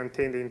it can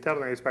maintain the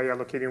interna is by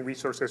allocating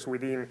resources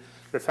within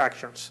the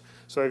factions.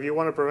 So if you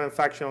want to prevent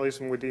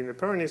factionalism within the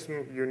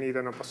Peronism, you need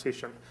an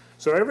opposition.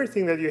 So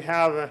everything that you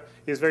have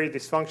is very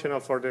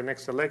dysfunctional for the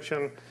next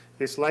election.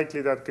 It's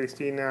likely that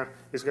Cristina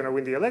is going to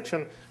win the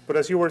election, but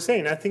as you were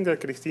saying, I think that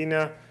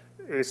Cristina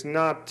is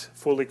not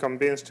fully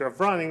convinced of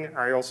running.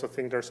 I also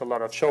think there's a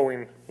lot of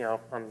showing,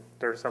 and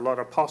there's a lot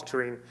of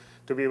posturing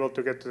to be able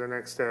to get to the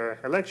next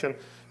election.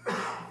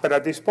 But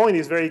at this point,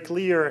 it's very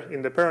clear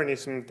in the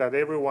Peronism that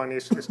everyone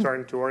is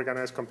starting to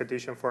organize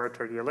competition for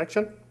after the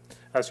election.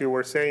 As you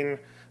were saying,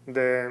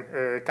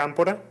 the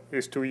Cámpora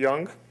is too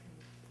young.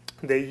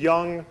 the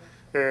young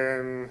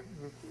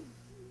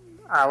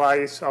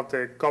allies of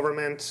the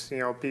government,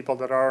 people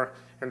that are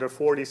in their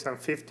 40s and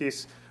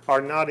 50s,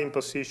 are not in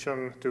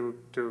position to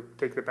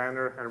take the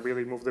banner and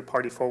really move the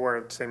party forward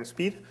at the same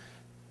speed.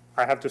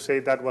 I have to say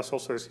that was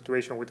also a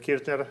situation with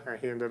Kirchner, and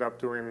he ended up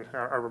doing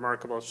a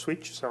remarkable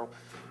switch, so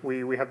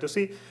we have to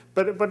see.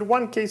 But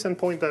one case in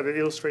point that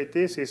illustrates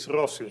this is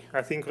Rossi.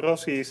 I think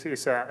Rossi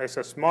is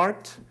a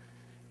smart,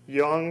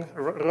 young,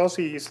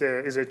 Rossi is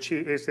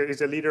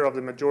the leader of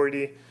the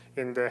majority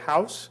in the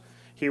House.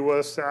 He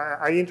was,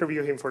 I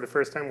interviewed him for the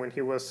first time when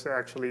he was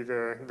actually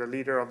the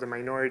leader of the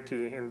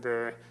minority in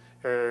the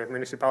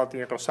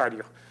municipality in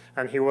Rosario.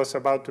 And he was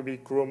about to be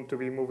groomed to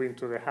be moving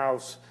to the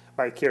House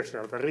by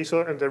Kirchner.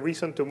 The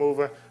reason to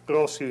move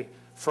Rossi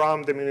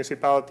from the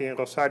municipality in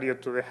Rosario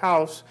to the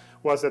House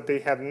was that they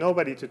had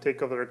nobody to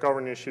take over the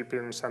governorship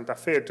in Santa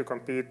Fe to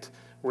compete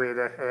with,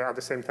 at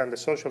the same time, the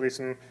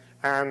socialism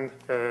and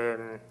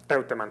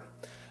Reutemann.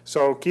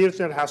 So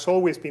Kirchner has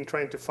always been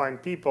trying to find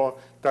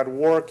people that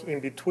work in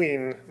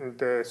between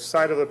the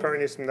side of the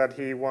peronism that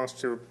he wants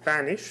to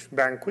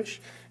vanquish,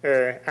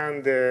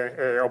 and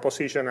the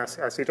opposition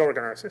as it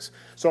organizes.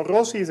 So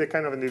Rossi is the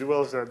kind of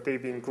individuals that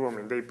they've been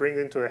grooming. They bring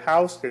into the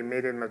House, they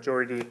made a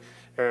majority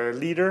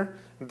leader,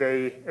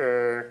 they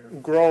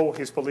grow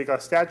his political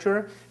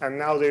stature, and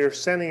now they're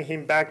sending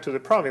him back to the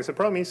province. The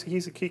problem is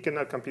he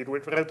cannot compete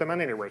with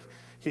Reutemann anyway.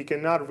 He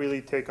cannot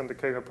really take on the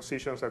kind of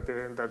positions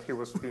that he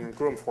was being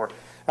groomed for.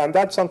 And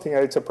that's something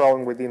that it's a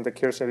problem within the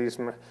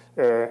Kirchnerism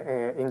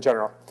in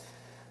general.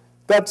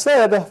 That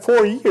said,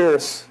 4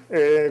 years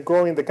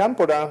growing the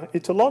Cámpora,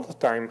 it's a lot of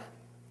time.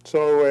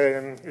 So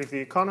if the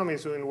economy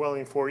is doing well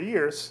in 4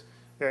 years,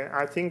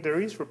 I think there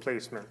is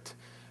replacement.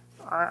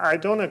 I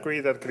don't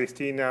agree that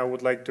Cristina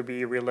would like to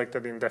be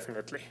reelected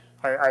indefinitely.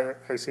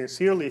 I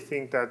sincerely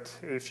think that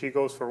if she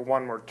goes for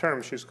one more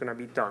term, she's going to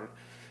be done.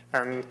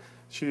 And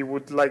she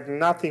would like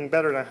nothing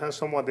better than have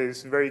someone that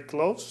is very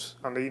close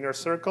on the inner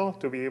circle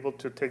to be able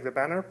to take the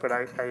banner. But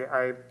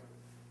I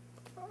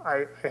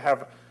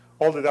have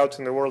all the doubts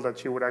in the world that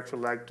she would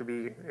actually like to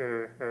be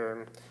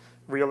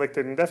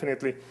reelected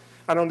indefinitely.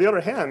 And on the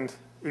other hand,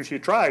 if she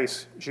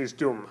tries, she's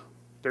doomed.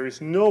 There is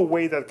no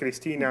way that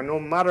Cristina, no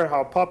matter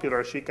how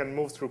popular, she can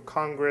move through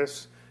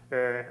Congress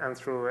and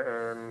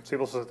through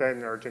civil society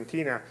in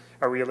Argentina,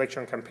 a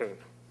re-election campaign.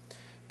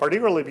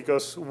 Particularly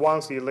because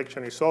once the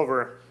election is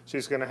over,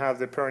 she's going to have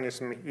the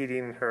peronism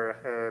eating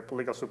her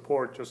political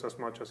support just as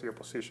much as the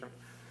opposition.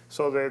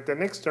 So the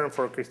next term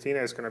for Cristina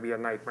is going to be a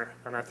nightmare,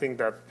 and I think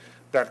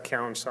that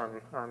counts on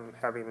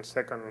having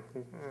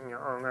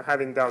on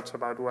having doubts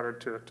about whether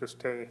to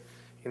stay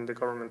in the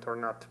government or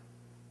not.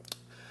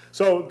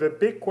 So the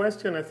big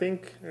question, I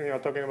think,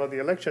 talking about the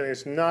election,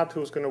 is not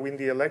who's going to win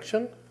the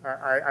election.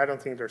 I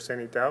don't think there's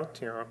any doubt.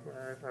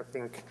 I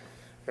think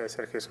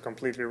Sergio is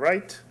completely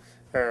right.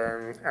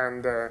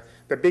 And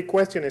the big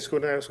question is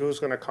who's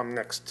going to come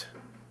next.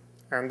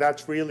 And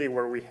that's really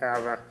where we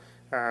have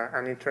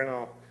an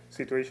internal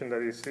situation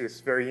that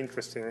is very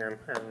interesting and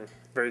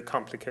very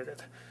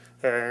complicated.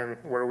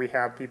 Where we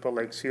have people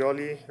like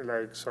Scioli,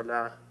 like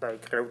Solá,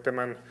 like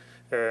Reutemann,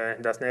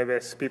 Das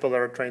Neves, people that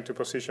are trying to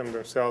position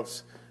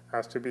themselves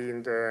as to be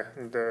in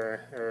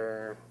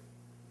the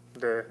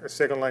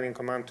second line in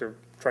command to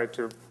try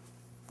to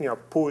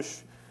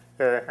push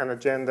an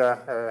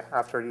agenda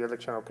after the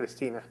election of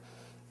Cristina.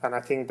 And I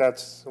think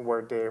that's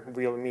where the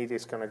real meat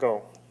is going to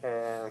go.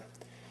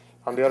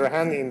 On the other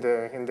hand,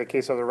 in the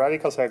case of the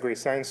radicals, I agree.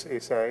 Sanz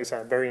is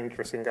a very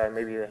interesting guy,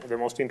 maybe the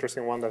most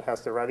interesting one that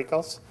has the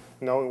radicals.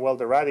 Knowing well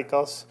the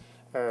radicals,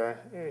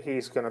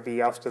 he's going to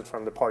be ousted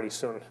from the party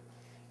soon.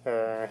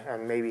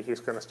 And maybe he's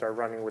going to start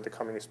running with the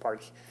Communist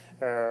Party.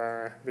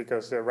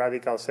 Because the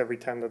radicals, every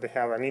time that they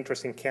have an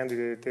interesting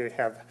candidate, they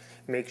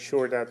make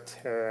sure that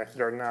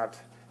they're not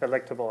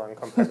electable and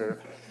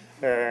competitive.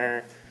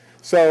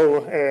 So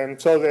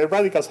the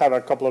radicals have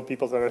a couple of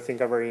people that I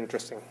think are very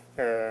interesting.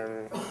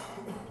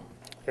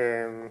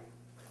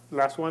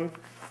 Last one,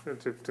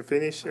 to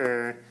finish,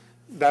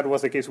 that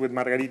was the case with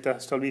Margarita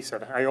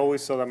Stolbizer. I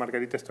always thought that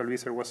Margarita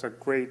Stolbizer was a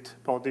great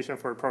politician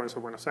for the province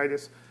of Buenos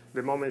Aires.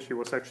 The moment she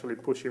was actually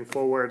pushing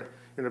forward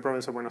in the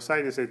province of Buenos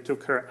Aires, they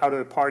took her out of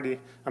the party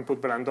and put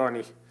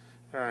Brandoni,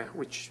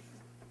 which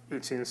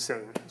it's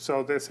insane.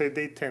 So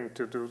they tend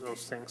to do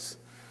those things.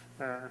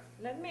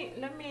 Let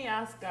me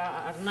ask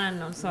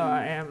Hernan also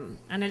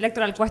an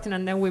electoral question,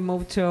 and then we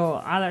move to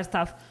other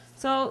stuff.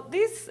 So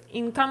this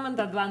incumbent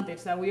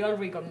advantage that we all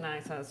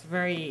recognize as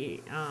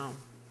very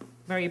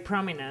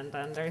prominent,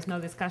 and there is no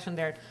discussion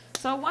there.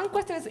 So one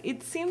question is,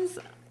 it seems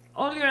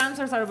all your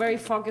answers are very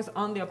focused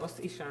on the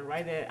opposition,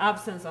 right? The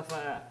absence of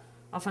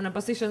an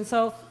opposition.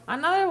 So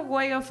another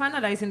way of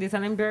analyzing this,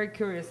 and I'm very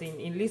curious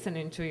in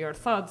listening to your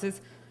thoughts,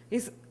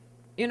 is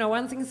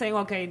one thing is saying,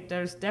 okay,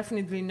 there's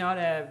definitely not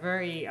a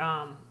very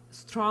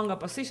strong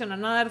opposition.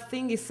 Another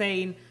thing is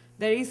saying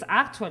there is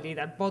actually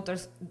that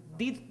voters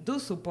do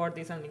support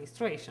this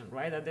administration,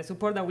 right? That the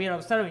support that we are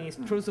observing is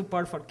true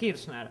support for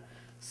Kirchner.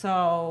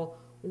 So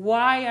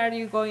why are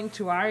you going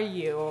to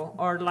argue,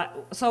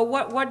 so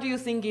what do you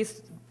think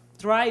is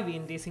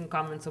driving this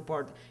incumbent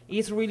support?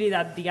 Is really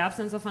that the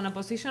absence of an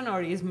opposition,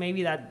 or is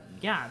maybe that,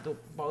 yeah, the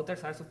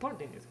voters are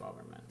supporting this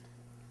government?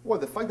 Well,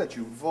 the fact that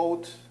you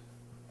vote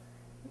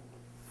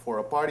for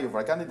a party or for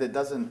a candidate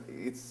doesn't,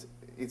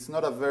 it's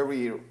not a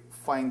very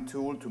fine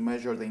tool to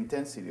measure the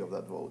intensity of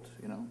that vote,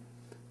 you know?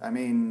 I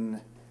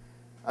mean,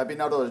 I've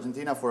been out of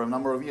Argentina for a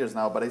number of years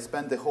now, but I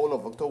spent the whole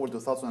of October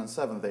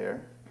 2007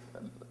 there,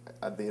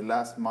 at the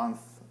last month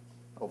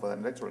of an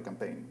electoral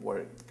campaign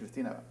where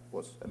Cristina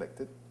was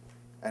elected.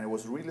 And I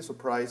was really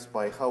surprised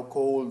by how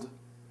cold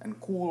and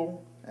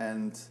cool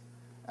and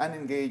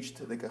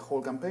unengaged the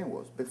whole campaign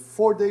was.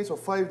 4 days or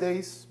 5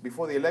 days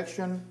before the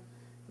election,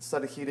 it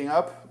started heating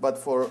up, but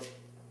for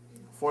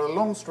a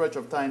long stretch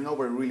of time,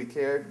 nobody really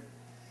cared.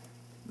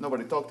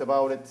 Nobody talked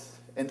about it.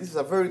 And this is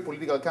a very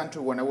political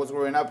country. When I was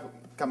growing up,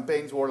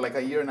 campaigns were like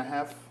a year and a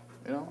half,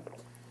 you know?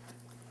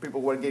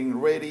 People were getting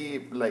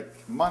ready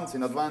like months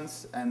in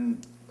advance,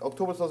 and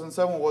October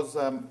 2007 was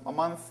a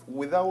month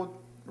without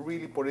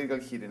really political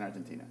heat in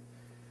Argentina.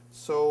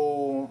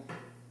 So,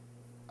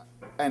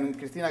 and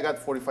Cristina got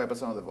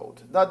 45% of the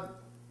vote. That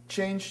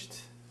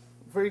changed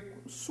very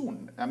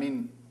soon. I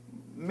mean,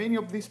 many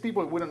of these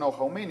people, we don't know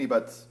how many,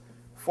 but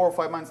 4 or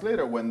 5 months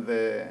later, when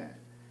the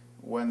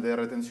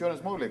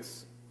Retenciones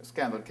Móviles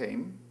scandal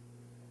came,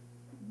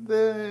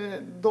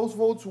 those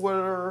votes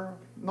were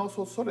not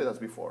so solid as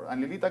before.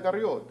 And Lilita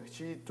Carrió,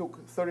 she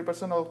took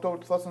 30% of October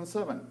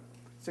 2007.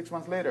 6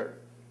 months later,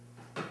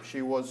 she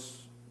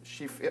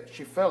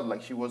felt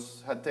like she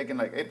had taken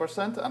like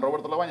 8%, and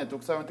Roberto Lavagna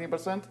took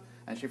 17%,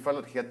 and she felt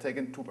that he had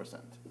taken 2%.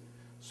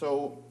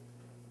 So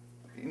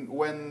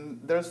when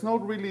there's no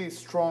really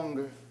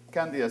strong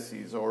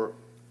candidacies or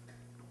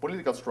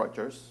political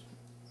structures,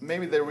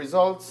 maybe the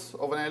results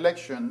of an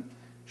election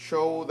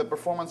show the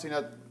performance in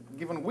a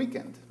given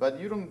weekend, but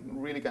you don't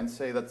really can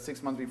say that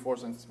 6 months before,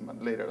 6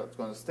 months later that's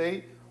going to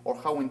stay, or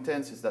how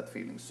intense is that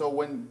feeling. So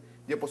when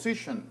the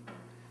opposition,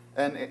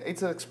 and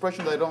it's an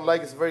expression that I don't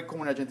like, it's very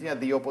common in Argentina,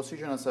 the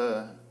opposition as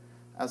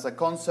a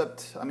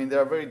concept. I mean, there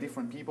are very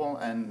different people,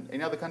 and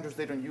in other countries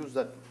they don't use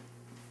that.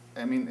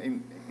 I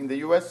mean, in the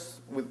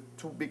US, with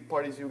 2 big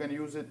parties, you can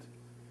use it.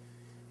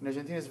 In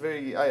Argentina, it's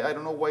very, I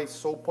don't know why it's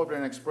so popular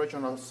an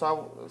expression, or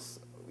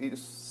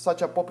it's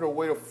such a popular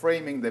way of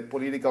framing the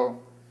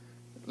political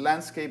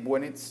landscape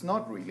when it's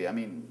not really. I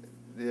mean,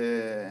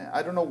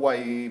 I don't know why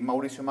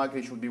Mauricio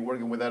Macri should be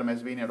working with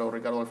Hermes Wiener or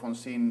Ricardo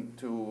Alfonsín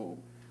to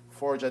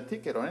forge a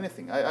ticket or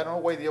anything. I don't know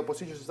why the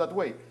opposition is that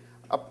way.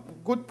 A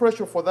good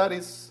pressure for that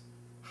is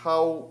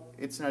how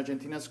it's in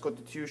Argentina's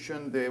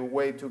constitution, the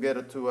way to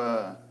get to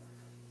a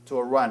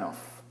runoff.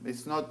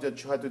 It's not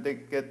that you have to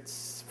get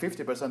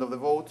 50% of the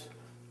vote,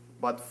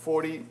 but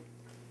 40,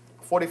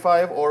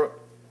 45, or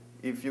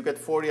if you get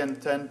 40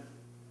 and 10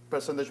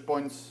 percentage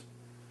points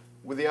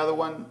with the other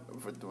one,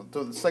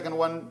 to the second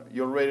one,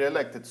 you're already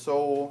elected.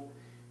 So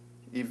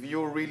if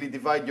you really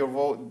divide your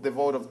vote, the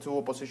vote of 2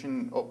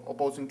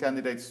 opposing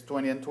candidates,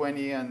 20 and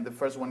 20, and the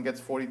first one gets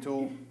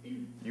 42,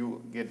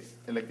 you get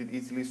elected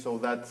easily. So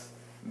that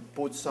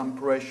puts some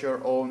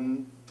pressure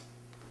on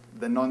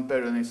the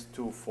non-Peronists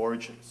to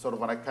forge sort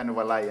of a kind of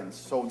alliance.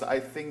 So I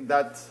think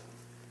that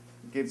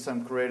gives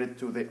some credit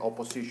to the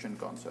opposition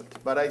concept.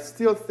 But I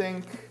still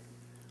think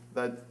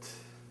that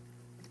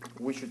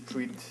we should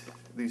treat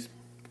these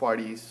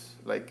parties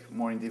like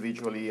more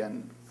individually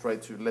and try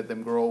to let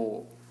them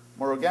grow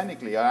more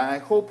organically. And I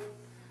hope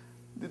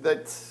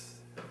that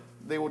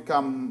they would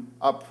come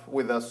up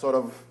with a sort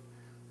of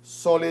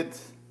solid,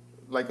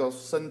 like a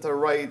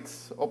center-right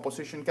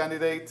opposition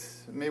candidate,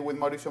 maybe with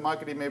Mauricio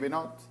Macri, maybe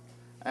not,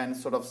 and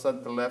sort of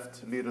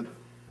center-left led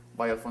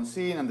by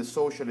Alfonsín and the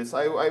socialists.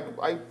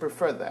 I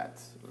prefer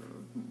that.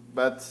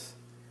 But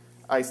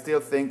I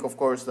still think, of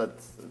course, that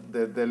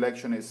the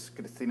election is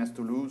Cristina's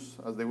to lose,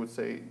 as they would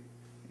say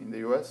in the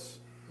US,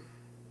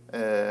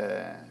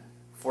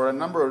 for a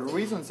number of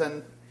reasons.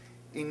 And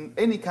in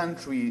any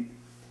country,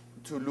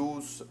 to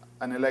lose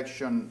an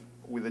election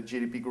with a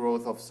GDP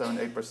growth of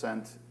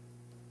 7-8%,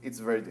 it's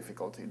very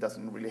difficult. It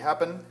doesn't really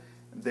happen.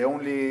 The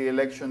only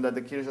election that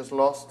the Kirchers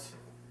lost,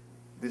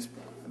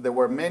 there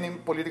were many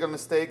political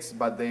mistakes,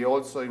 but it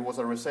was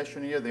a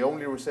recession year. The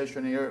only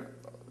recession year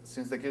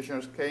since the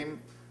Kirchers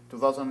came,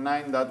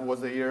 2009, that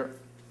was the year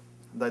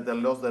that they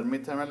lost their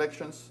midterm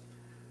elections.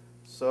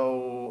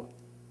 So,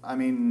 I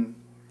mean,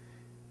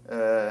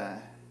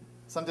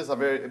 sometimes a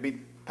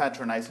bit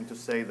patronizing to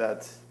say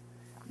that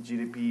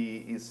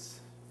GDP is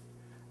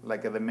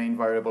like the main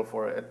variable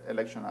for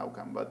election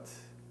outcome, but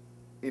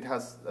it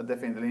has a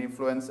definitely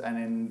influence.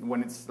 And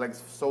when it's like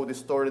so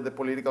distorted, the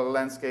political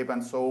landscape,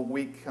 and so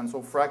weak and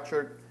so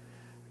fractured,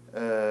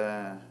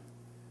 I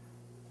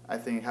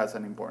think it has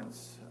an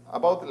importance.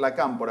 About La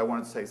Cámpora, I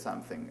want to say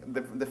something.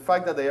 The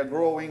fact that they are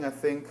growing, I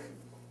think,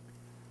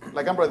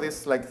 La Cámpora,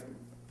 this like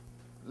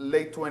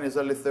late 20s,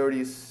 early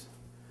 30s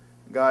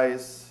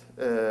guys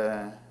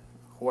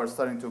who are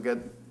starting to get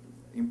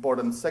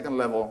important second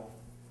level,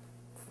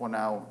 for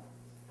now,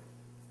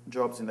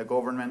 jobs in the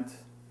government,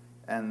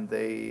 and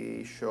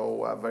they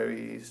show a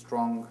very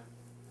strong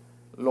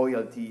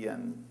loyalty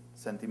and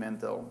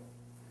sentimental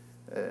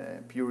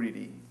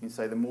purity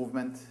inside the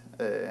movement.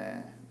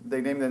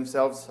 They named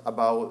themselves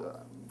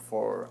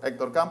for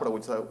Hector Cámpora,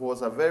 which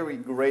was a very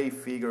gray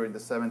figure in the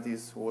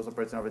 70s, who was a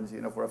president of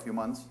Argentina for a few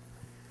months.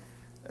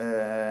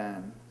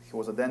 He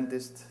was a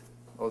dentist,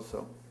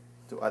 also,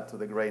 to add to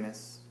the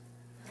grayness.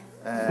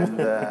 And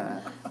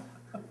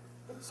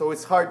so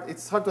it's hard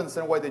to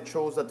understand why they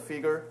chose that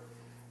figure,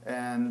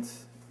 and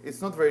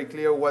it's not very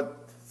clear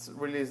what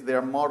really is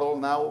their model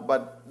now,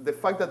 but the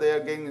fact that they are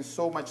gaining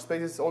so much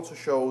space also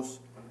shows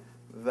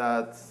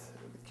that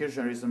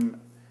Kirchnerism,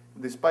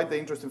 despite the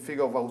interesting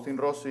figure of Agustín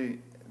Rossi,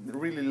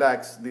 really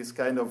lacks this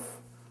kind of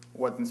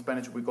what in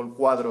Spanish we call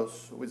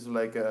cuadros, which is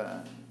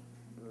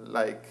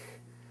like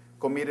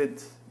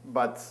committed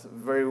but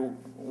very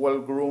well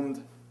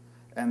groomed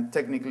and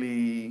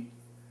technically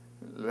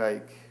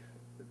like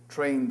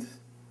trained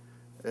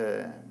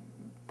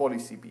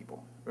policy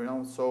people.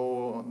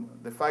 So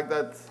the fact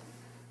that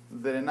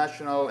the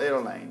national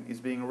airline is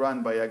being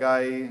run by a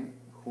guy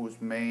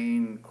whose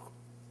main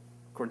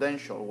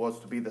credential was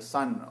to be the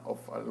son of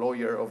a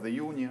lawyer of the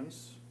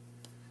unions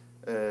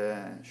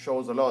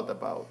shows a lot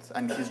about.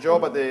 And his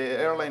job at the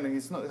airline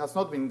has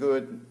not been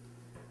good,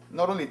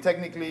 not only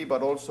technically,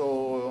 but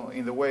also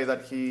in the way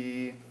that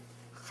he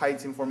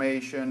hides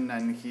information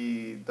and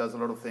he does a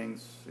lot of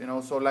things.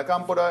 So La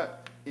Cámpora,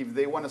 if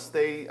they want to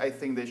stay, I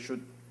think they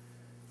should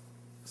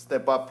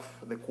step up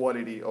the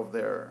quality of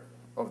their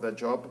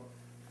job.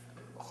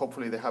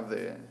 Hopefully they have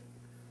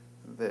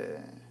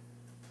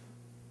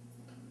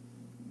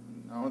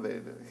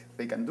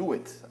they can do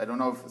it. I don't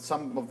know if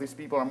some of these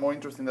people are more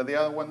interesting than the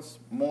other ones.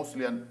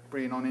 Mostly are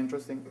pretty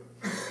non-interesting.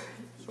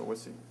 So we'll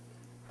see.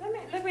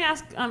 Let me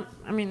ask,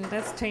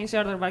 let's change the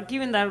order, but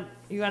given that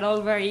you are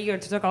all very eager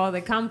to talk about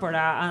the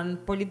Cámpora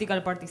and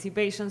political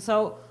participation,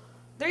 so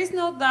there is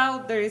no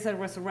doubt there is a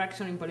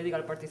resurrection in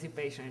political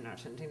participation in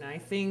Argentina. I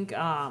think,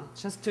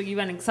 just to give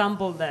an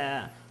example,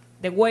 the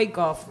wake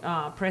of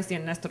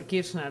President Néstor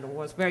Kirchner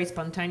was very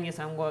spontaneous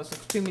and was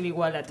extremely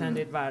well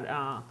attended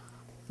by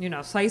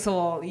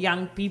sizable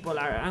young people,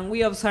 and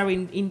we observe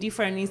in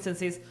different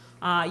instances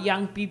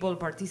young people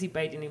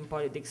participating in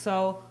politics.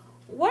 So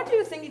what do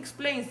you think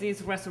explains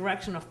this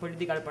resurrection of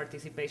political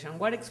participation?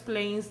 What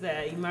explains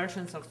the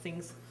emergence of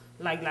things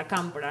like La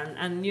Cámpora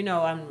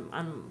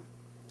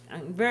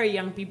and very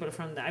young people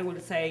I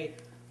would say,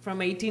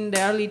 from 18,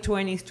 the early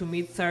 20s to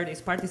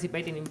mid-30s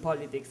participating in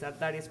politics?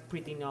 That is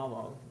pretty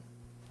novel.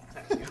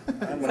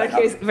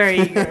 Sergio is very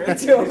eager to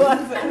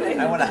answer.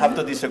 I'm going to have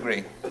to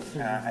disagree.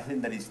 I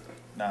think that is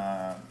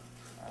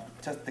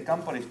just the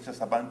Cámpora is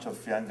just a bunch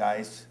of young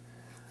guys,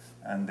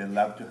 and they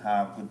love to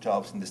have good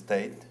jobs in the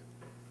state,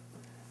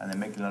 and they're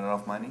making a lot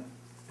of money.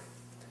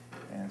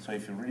 And so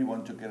if you really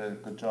want to get a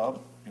good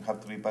job, you have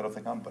to be part of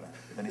the Cámpora.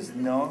 There is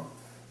no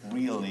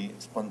really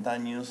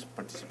spontaneous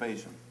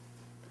participation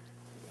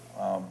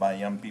by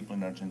young people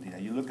in Argentina.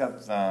 You look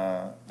at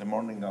the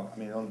morning of,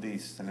 all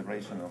these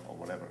celebration or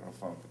whatever,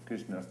 of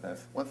Kirchner's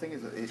death. One thing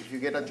is that if you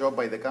get a job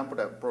by the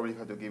Cámpora, probably you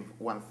have to give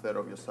 1/3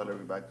 of your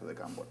salary back to the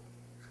Cámpora.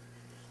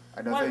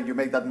 I don't think you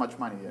make that much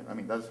money.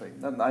 That's like...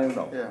 I don't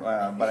know.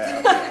 Yeah.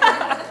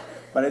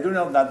 But I do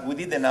know that we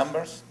did the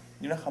numbers.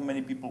 You know how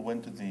many people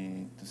went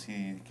to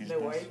see Kirchner?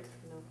 The wait?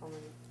 No, how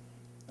many?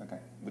 Okay,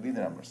 we did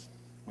the numbers.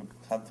 We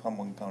had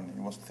someone counting.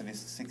 It was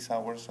 36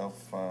 hours of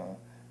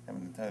the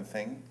entire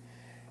thing.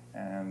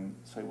 And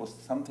so it was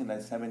something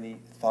like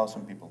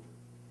 70,000 people.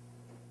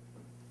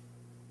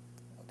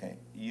 Okay,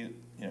 you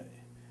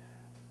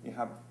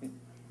have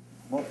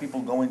more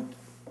people going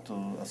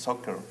to a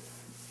soccer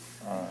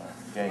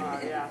game,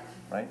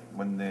 right?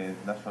 When the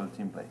national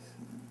team plays,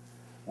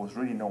 was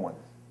really no one.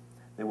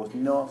 There was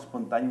no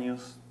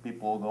spontaneous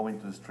people going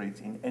to the streets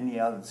in any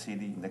other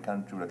city in the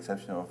country, with the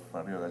exception of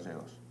Rio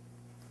Gallegos.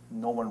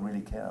 No one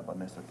really cared about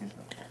Néstor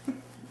Kirchner.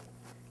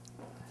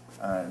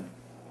 And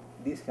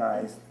these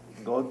guys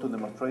go to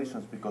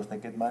demonstrations because they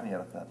get money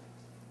out of that.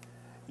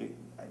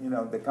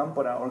 The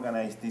Cámpora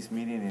organized this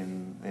meeting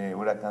in the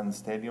Huracán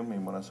Stadium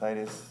in Buenos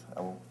Aires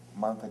a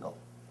month ago.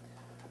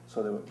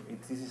 So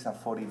this is a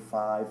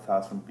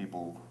 45,000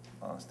 people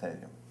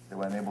stadium. They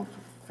weren't able to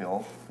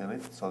fill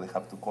it, so they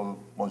have to call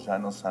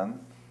Moyano's son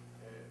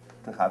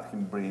to have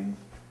him bring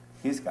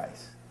his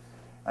guys.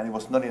 And it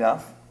was not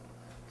enough,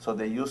 so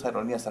they used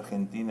Aerolíneas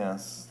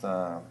Argentina's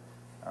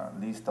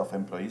list of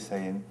employees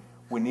saying,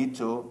 we need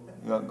to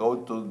go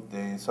to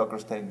the soccer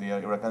stadium,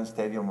 the Huracán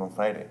Stadium on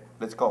Friday.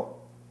 Let's go.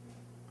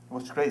 It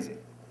was crazy.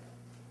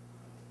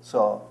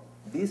 So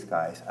these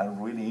guys are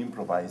really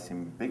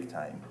improvising big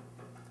time.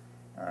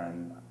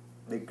 And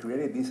they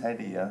created this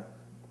idea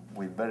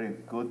with very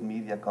good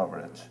media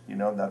coverage.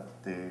 That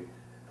the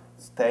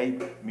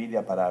state media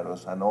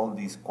apparatus and all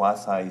these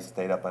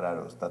quasi-state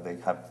apparatus that they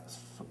have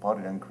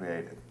supported and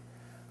created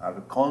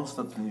are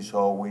constantly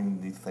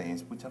showing these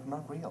things which are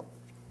not real.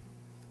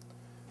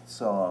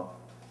 So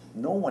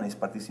no one is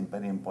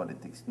participating in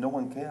politics. No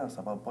one cares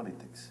about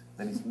politics.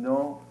 There is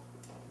no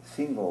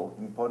single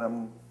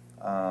important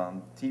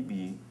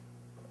TV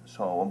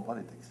show on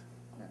politics.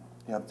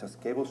 You have just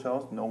cable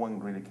shows. No one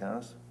really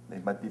cares. They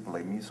invite people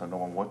like me, so no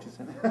one watches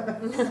it.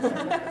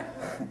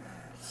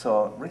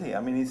 So really, I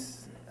mean,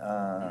 it's.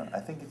 I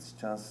think it's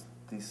just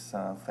this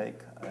fake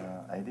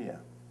idea.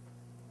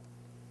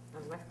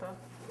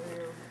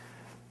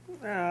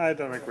 I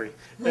don't agree.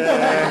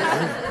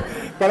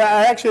 But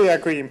I actually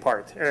agree in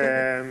part.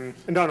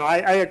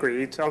 I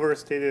agree. It's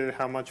overstated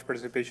how much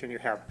participation you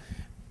have.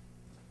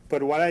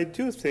 But what I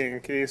do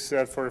think is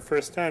that for the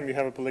first time you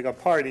have a political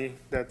party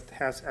that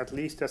has at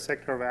least a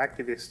sector of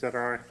activists that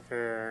are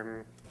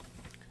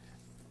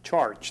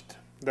charged,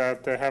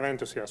 that have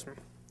enthusiasm.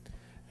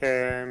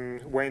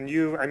 When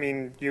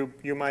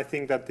you might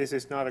think that this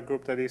is not a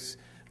group that is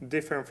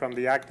different from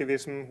the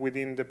activism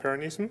within the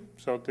peronism.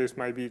 So this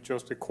might be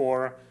just a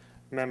core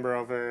member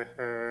of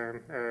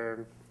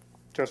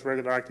just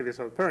regular activists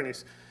of the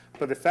Peronists.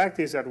 But the fact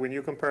is that when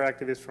you compare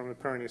activists from the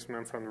peronism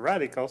and from the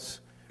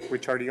radicals,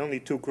 which are the only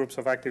two groups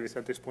of activists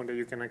at this point that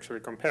you can actually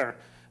compare,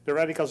 the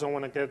radicals don't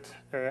want to get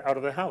out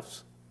of the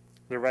house.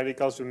 The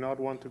radicals do not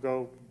want to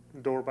go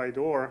door by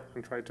door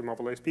and try to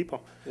mobilize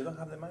people. They don't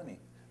have the money.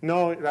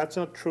 No, that's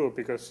not true,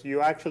 because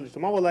you actually, to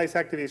mobilize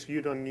activists,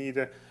 you don't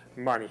need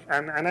money.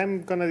 And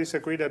I'm going to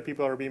disagree that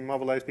people are being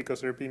mobilized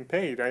because they're being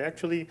paid. I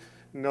actually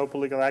know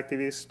political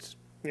activists,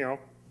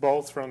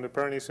 both from the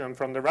Peronism and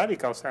from the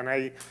radicals. And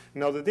I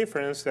know the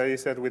difference. That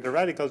is that with the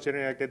radicals,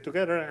 generally get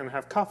together and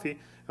have coffee.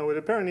 And with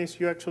the Peronists,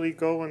 you actually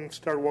go and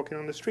start walking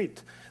on the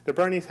street. The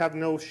Peronists have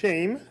no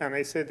shame, and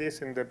I say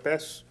this in the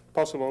best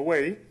possible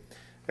way,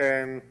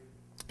 in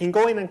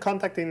going and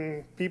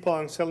contacting people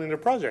and selling their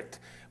project.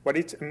 But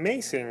it's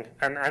amazing.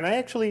 And I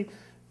actually,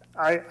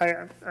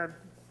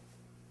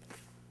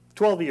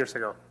 12 years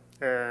ago,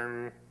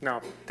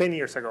 no, 10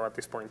 years ago at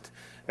this point,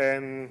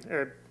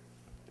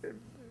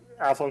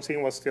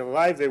 Alfonsín was still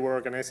alive. They were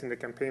organizing the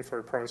campaign for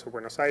the province of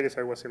Buenos Aires.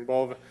 I was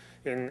involved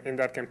in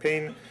that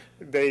campaign.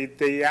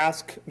 They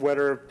asked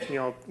whether,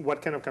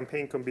 what kind of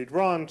campaign could be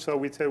run. So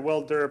we said,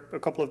 well, there are a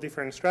couple of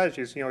different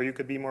strategies. You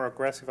could be more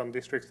aggressive on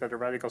districts that the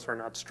radicals are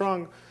not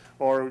strong,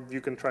 or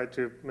you can try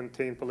to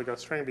maintain political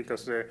strength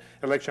because the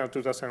election of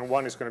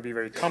 2001 is going to be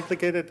very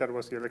complicated. That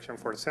was the election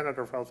for the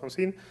senator of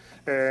Alfonsín.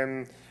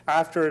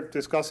 After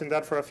discussing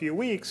that for a few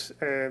weeks,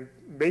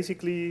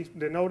 basically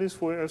the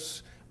notice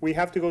was, we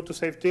have to go to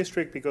safe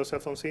district because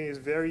Alfonsín is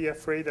very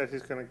afraid that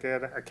he's going to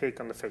get a cake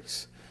on the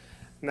face.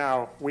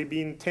 Now, we've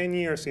been 10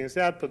 years since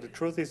that, but the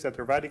truth is that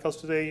the radicals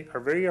today are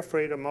very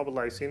afraid of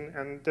mobilizing,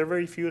 and there are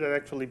very few that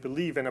actually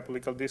believe in a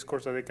political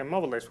discourse that they can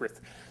mobilize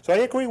with. So I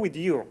agree with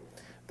you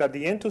that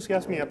the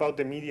enthusiasm about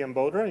the median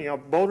voter,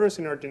 voters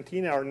in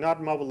Argentina are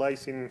not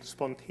mobilizing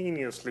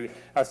spontaneously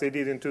as they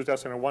did in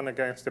 2001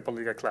 against the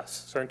political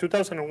class. So in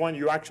 2001,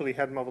 you actually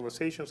had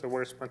mobilizations that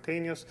were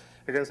spontaneous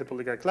against the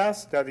political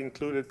class. That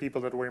included people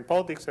that were in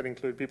politics, that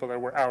included people that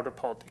were out of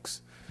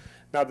politics.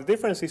 Now, the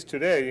difference is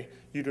today,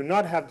 you do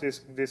not have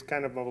this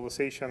kind of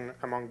mobilization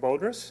among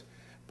voters,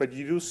 but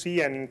you do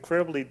see an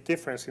incredibly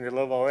difference in the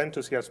level of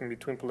enthusiasm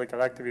between political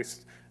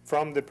activists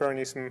from the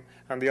Peronism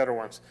and the other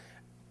ones.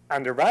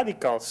 And the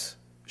radicals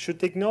should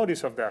take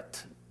notice of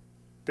that.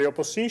 The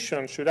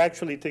opposition should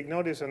actually take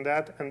notice of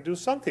that and do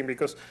something,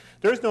 because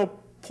there is no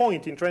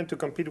point in trying to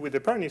compete with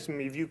the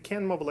Peronism if you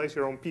can mobilize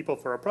your own people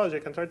for a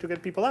project and try to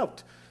get people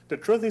out. The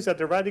truth is that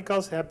the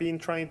radicals have been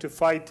trying to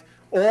fight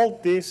all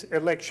this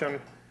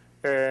election,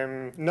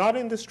 not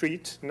in the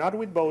street, not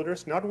with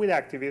voters, not with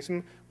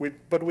activism,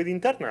 but with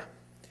interna.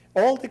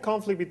 All the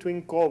conflict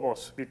between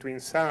Cobos, between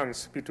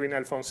Sanz, between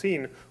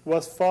Alfonsín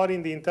was fought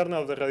in the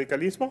interna of the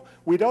radicalismo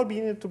without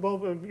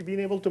being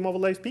able to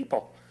mobilize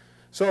people.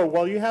 So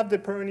while you have the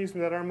Peronism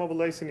that are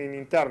mobilizing in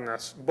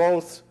internas,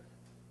 both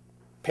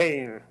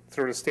paying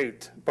through the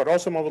state, but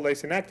also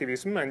mobilizing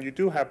activism, and you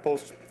do have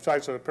both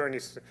sides of the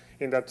Peronism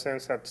in that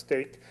sense at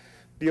stake,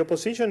 the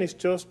opposition is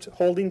just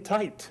holding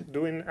tight,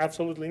 doing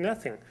absolutely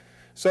nothing.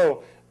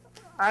 So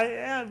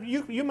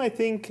you might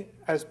think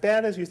as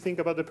bad as you think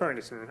about the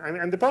Peronism.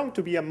 And the problem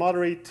to be a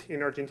moderate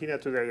in Argentina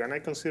today, and I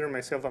consider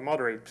myself a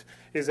moderate,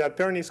 is that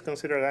Peronists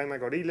consider that I'm a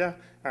gorilla,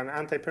 and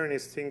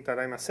anti-Peronists think that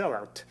I'm a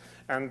sellout.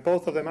 And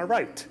both of them are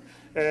right.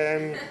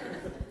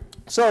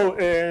 So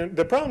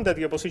the problem that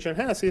the opposition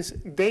has is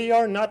they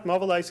are not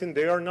mobilizing,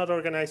 they are not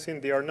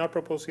organizing, they are not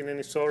proposing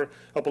any sort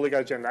of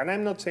political agenda. And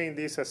I'm not saying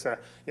this as a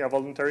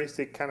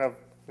voluntaristic kind of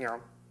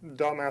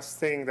dumbass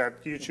thing that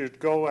you should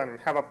go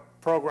and have a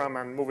program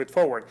and move it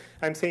forward.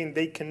 I'm saying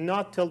they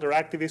cannot tell their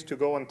activists to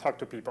go and talk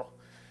to people.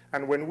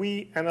 And when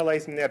we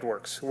analyze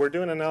networks, we're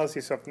doing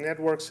analysis of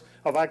networks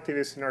of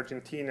activists in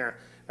Argentina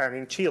and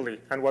in Chile.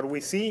 And what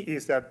we see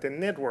is that the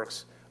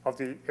networks of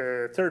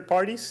the third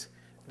parties,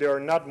 they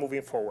are not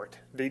moving forward.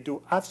 They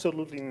do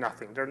absolutely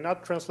nothing. They're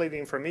not translating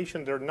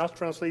information. They're not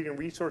translating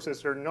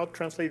resources. They're not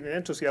translating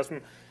enthusiasm.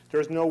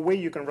 There's no way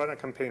you can run a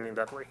campaign in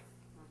that way.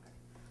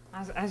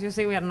 As you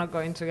see, we are not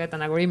going to get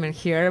an agreement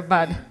here,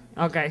 but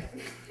okay.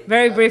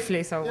 Very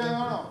briefly, so.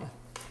 Yeah,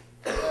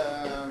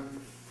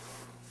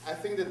 I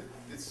think that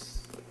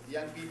these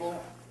young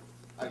people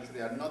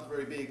actually are not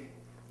very big,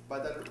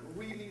 but are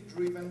really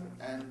driven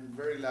and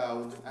very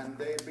loud, and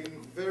they've been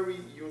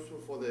very useful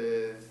for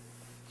the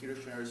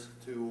Kirchners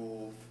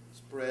to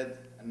spread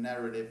a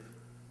narrative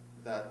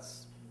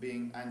that's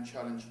being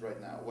unchallenged right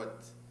now.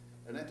 What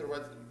Ernesto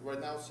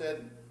right now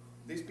said,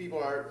 these people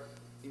are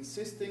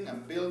insisting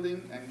and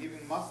building and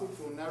giving muscle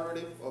to a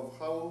narrative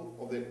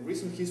of the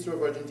recent history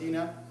of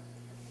Argentina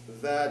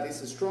that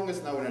is the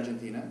strongest now in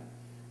Argentina.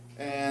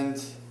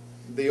 And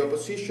the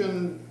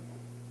opposition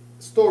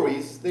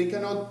stories, they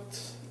cannot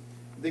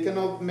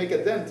make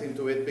a dent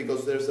into it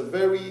because there's a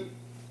very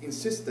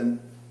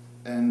insistent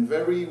and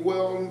very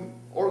well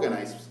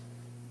organized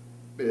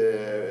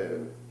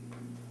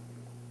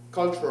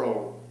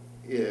cultural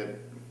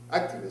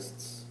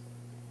activists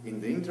in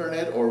the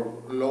internet, or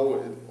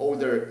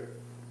older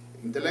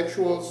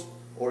intellectuals,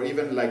 or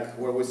even like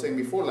what we were saying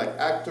before, like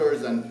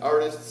actors and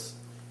artists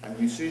and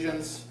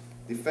musicians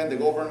defend the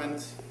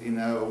government in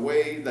a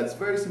way that's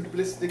very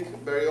simplistic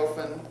very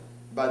often,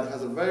 but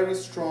has a very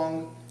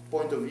strong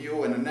point of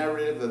view and a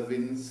narrative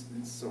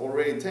it's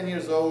already 10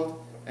 years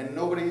old, and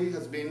nobody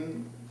has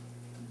been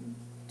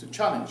to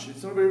challenge.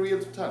 It's not very real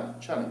to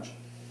challenge.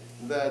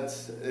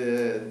 That's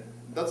the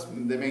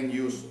main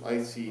news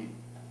I see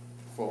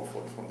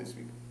from this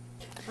week.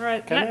 All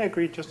right. Can I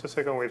agree just a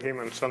second with him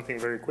on something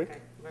very quick? Okay,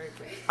 very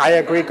quick. I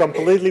agree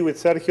completely with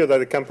Sergio that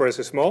the campo is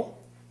small.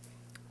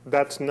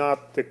 That's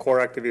not the core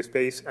activist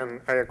base,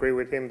 and I agree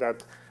with him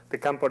that the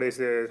campo is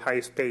the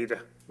highest paid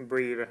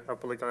breed of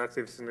political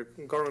activists in the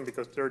government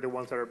because they're the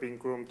ones that are being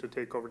groomed to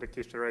take over the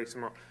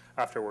kirchnerismo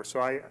afterwards.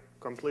 So I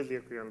completely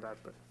agree on that.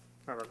 But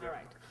I don't know. All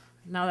right.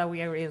 Now that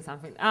we agree on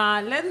something,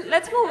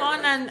 let's move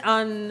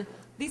on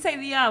this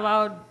idea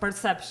about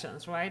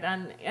perceptions, right?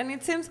 And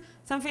it seems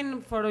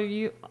something for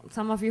you,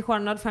 some of you who are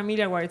not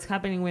familiar what is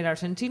happening with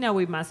Argentina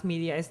with mass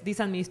media is this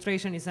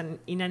administration is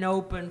in an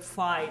open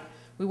fight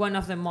with one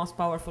of the most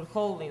powerful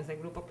holdings, the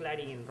Grupo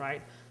Clarín,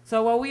 right?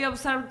 So what we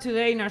observe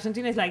today in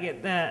Argentina is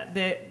like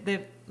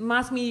the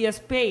mass media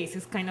space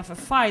is kind of a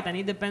fight, and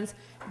it depends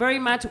very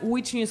much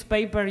which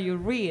newspaper you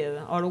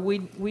read or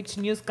which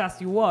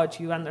newscast you watch,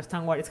 you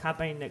understand what is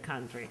happening in the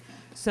country.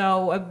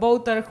 So a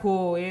voter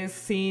who is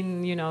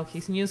seeing,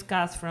 his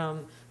newscast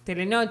from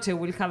Telenoche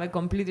will have a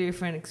completely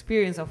different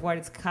experience of what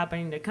is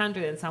happening in the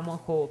country than someone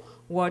who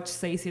watched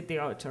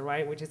 678,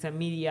 right, which is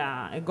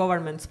a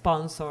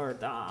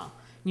government-sponsored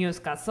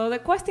newscast. So the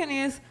question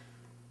is,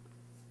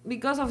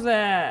 because of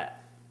the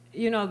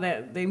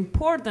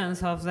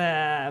importance of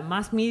the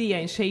mass media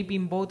in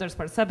shaping voters'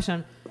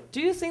 perception, do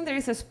you think there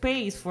is a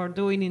space for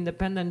doing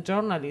independent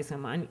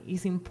journalism, and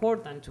is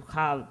important to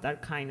have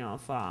that kind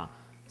of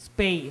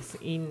space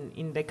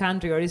in the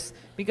country? Or is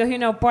because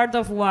part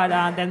of what the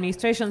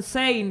administration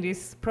say in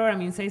this program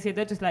in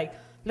 678 is like,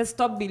 let's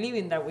stop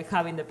believing that we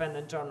have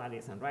independent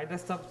journalism, right?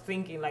 Let's stop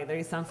thinking like there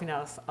is something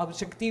else,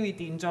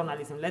 objectivity in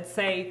journalism. Let's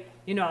say,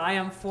 I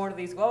am for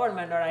this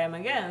government or I am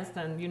against,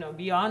 and,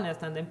 be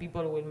honest, and then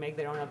people will make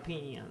their own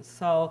opinions.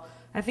 So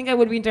I think I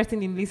would be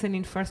interested in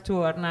listening first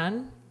to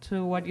Hernan,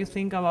 to what you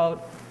think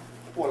about.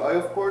 Well,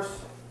 of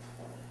course,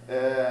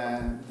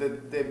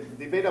 the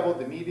debate about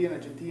the media in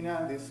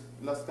Argentina these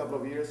last couple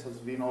of years has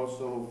been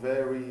also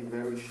very,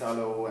 very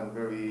shallow and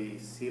very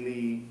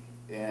silly,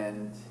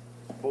 and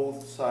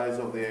both sides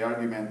of the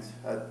argument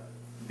have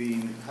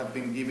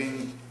been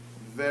giving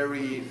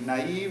very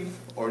naive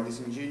or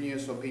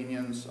disingenuous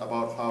opinions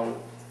about how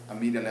a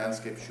media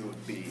landscape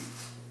should be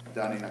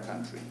done in a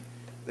country.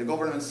 The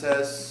government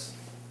says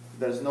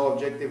there's no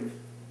objective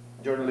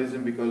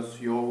journalism because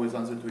you always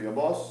answer to your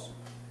boss.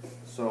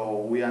 So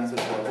we answer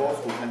to our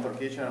boss, who's Néstor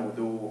Kirchner,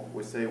 and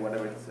we say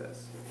whatever he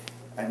says.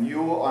 And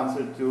you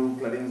answer to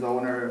Clarin's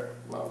owner,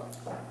 blah,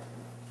 blah.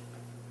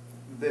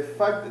 The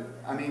fact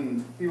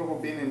that, people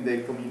who've been in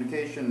the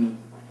communication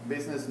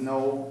business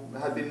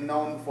have been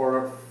known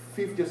for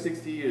 50 or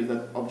 60 years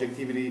that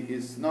objectivity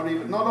is not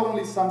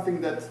only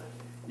something that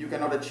you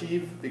cannot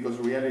achieve because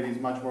reality is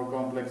much more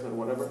complex or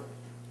whatever.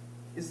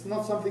 It's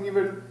not something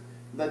even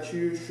that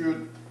you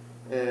should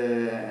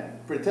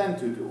pretend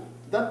to do.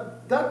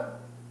 That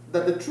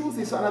the truth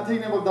is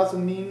unattainable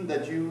doesn't mean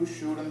that you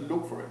shouldn't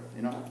look for it.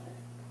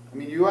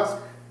 You ask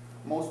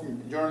most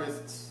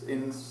journalists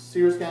in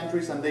serious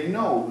countries, and they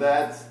know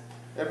that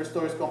every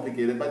story is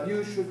complicated, but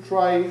you should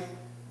try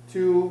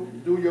to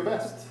do your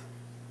best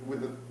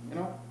with it,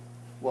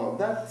 Well,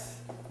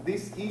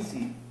 this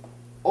easy,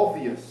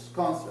 obvious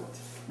concept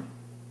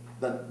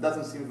that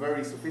doesn't seem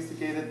very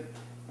sophisticated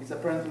is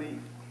apparently,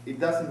 it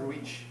doesn't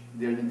reach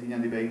the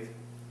Argentinian debate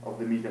of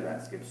the media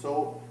landscape.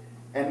 So,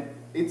 and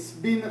it's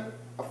been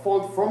a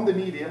fault from the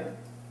media,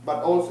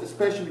 but also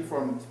especially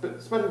from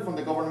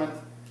the government,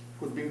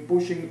 who's been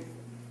pushing,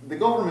 the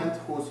government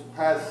who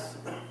has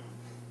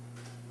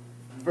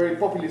very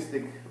populist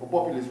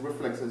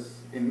reflexes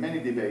in many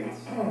debates,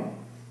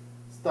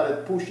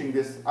 started pushing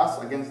this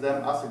us against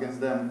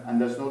them,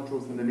 and there's no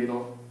truth in the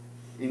middle,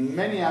 in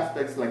many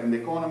aspects, like in the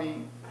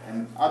economy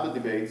and other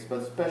debates, but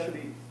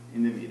especially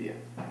in the media.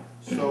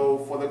 So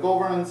for the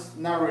government's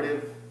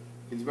narrative,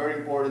 it's very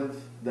important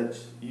that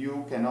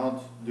you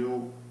cannot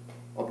do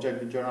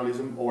objective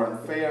journalism or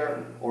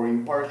unfair or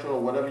impartial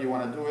or whatever you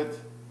want to do it,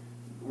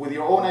 with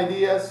your own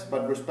ideas,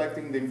 but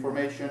respecting the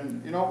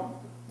information,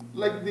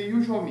 like the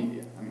usual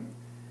media. I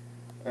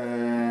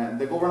mean,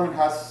 the government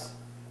has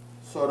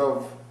sort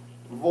of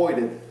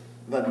voided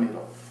that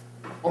middle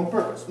on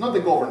purpose. Not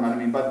the government, I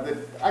mean, but the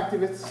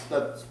activists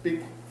that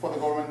speak for the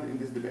government in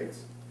these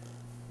debates.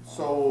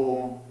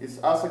 So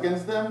it's us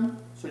against them,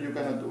 so you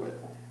cannot do it.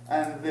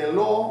 And the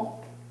law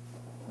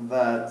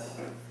that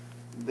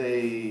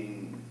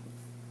in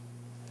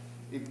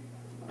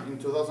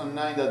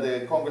 2009 that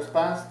the Congress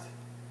passed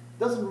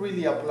doesn't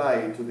really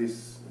apply to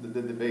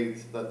the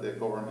debate that the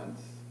government.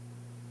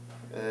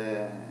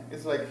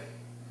 It's like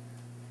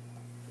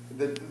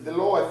the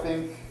law. I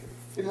think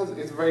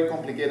it's very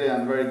complicated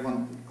and very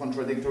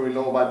contradictory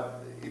law.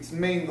 But its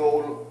main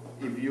goal,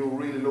 if you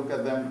really look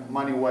at them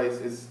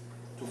money-wise, is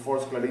to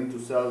force Clarín to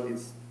sell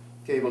its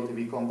cable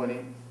TV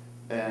company.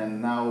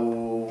 And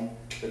now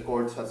the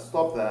courts have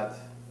stopped that.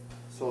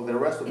 So the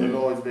rest of the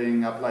law is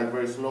being applied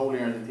very slowly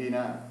in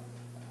Argentina.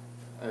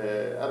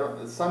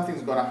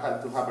 Something's gonna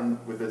have to happen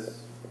with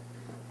this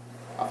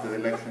after the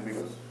election,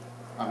 because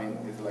I mean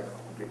it's like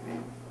completely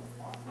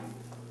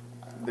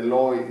the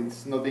law.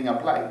 It's not being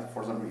applied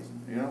for some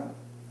reason. You know,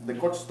 the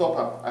court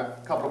stopped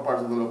a couple of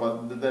parts of the law,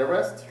 but the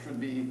rest should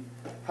be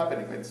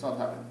happening. But it's not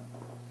happening.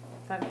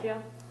 Thank you.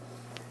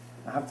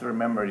 I have to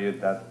remember you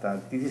that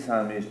this is an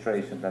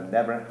administration that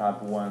never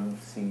had one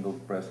single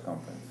press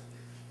conference.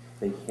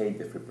 They hate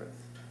the free press.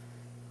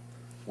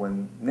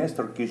 When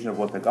Nestor Kirchner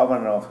was the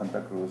governor of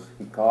Santa Cruz,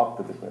 he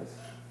co-opted the press.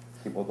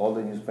 He bought all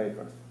the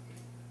newspapers.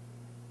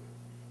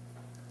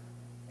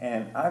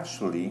 And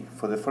actually,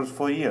 for the first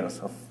 4 years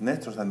of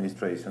Nestor's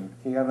administration,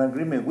 he had an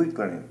agreement with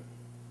Clarín.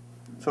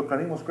 So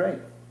Clarín was great.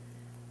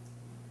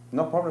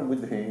 No problem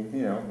with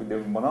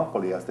the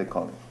monopoly, as they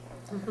call it.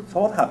 So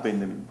what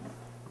happened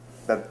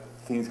that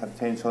things have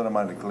changed so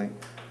dramatically?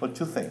 Well,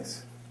 two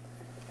things.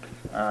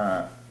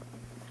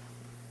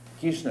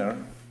 Kirchner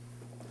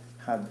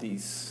had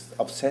this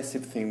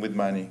obsessive thing with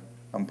money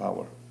and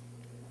power.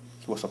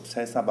 He was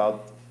obsessed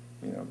about,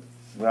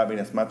 grabbing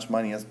as much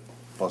money as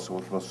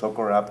possible. He was so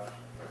corrupt,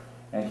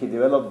 and he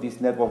developed this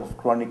network of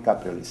chronic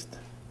capitalists.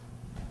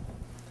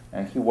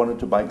 And he wanted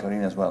to buy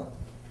Clarín as well.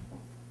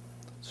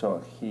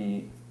 So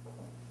he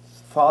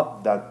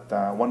thought that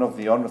one of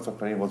the owners of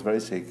Clarín was very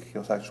sick. He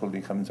was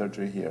actually having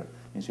surgery here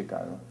in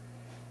Chicago,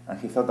 and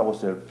he thought that was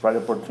the right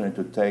opportunity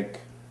to take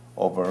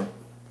over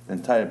the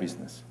entire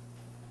business.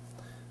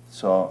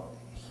 So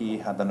he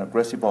had an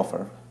aggressive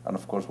offer, and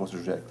of course was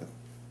rejected.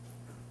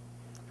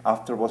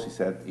 Afterwards, he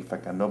said, if I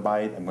cannot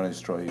buy it, I'm going to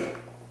destroy you.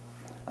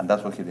 And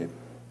that's what he did.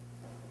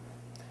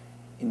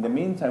 In the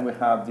meantime, we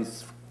have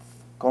this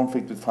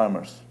conflict with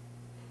farmers.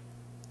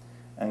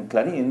 And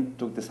Clarín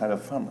took the side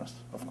of farmers,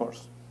 of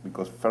course,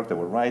 because first they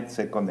were right,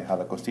 second they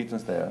had a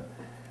constituents there,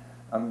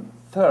 and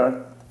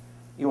third,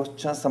 it was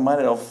just a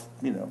matter of,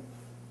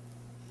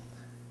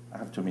 I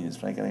have 2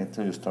 minutes, right? Can I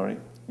tell you a story?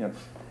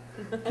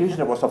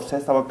 Kirchner was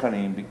obsessed about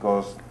Clarín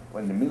because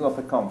in the middle of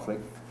the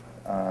conflict,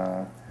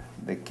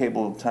 the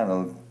cable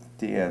channel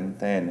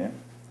TN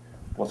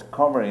was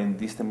covering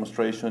this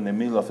demonstration in the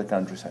middle of the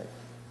countryside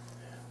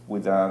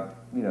with a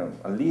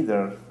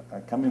leader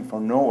coming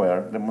from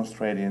nowhere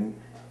demonstrating,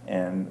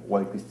 and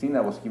while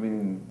Cristina was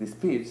giving the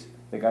speech,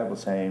 the guy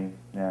was saying,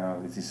 no,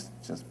 this is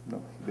just,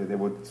 they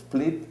would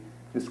split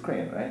the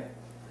screen, right?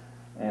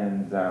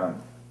 And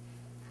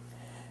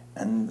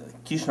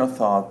Kirchner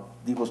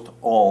thought this was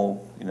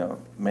all,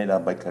 made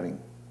up by Clarín.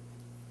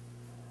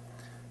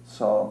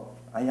 So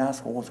I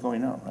asked what was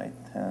going on, right?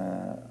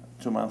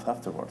 2 months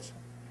afterwards.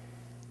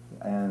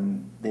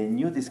 And they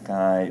knew this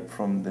guy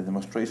from the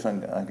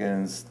demonstration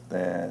against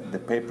the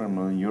paper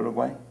mill in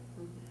Uruguay.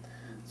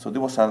 So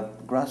there was a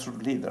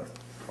grassroots leader,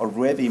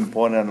 already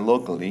important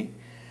locally.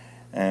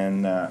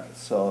 And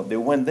so they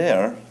went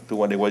there to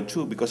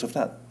Gualeguaychú because of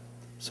that.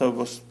 So it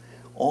was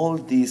all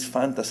this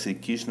fantasy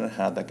Kirchner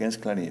had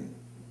against Clarín,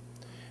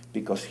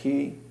 because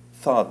he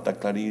thought that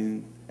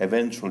Clarín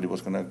eventually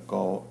was going to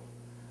go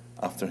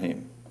after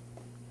him.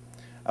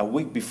 A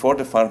week before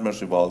the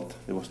farmers' revolt,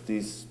 there was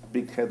this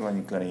big headline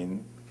in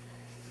Clarín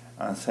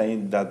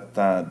saying that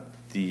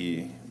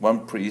the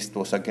one priest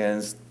was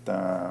against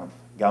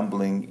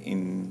gambling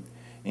in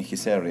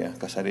his area,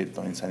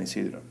 Casarito, in San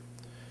Isidro.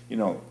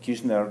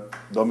 Kirchner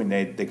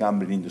dominated the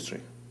gambling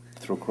industry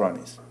through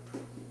cronies,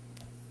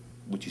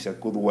 which is a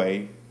good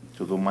way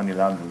to do money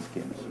laundering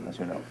schemes, as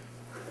you know.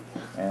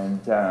 And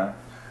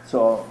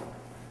so,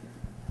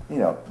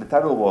 the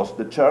title was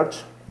 "The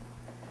Church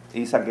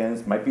is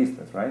Against My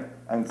Business," right?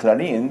 And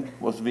Clarín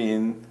was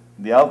being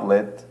the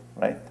outlet,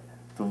 right,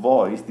 to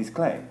voice this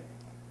claim.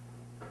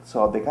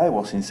 So the guy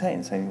was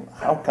insane, saying,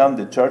 how come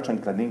the church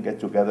and Clarín get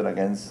together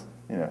against,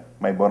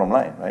 my bottom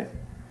line, right?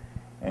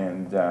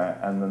 And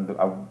then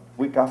a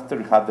week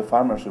after, he had the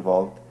farmers'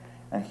 revolt,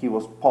 and he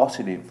was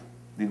positive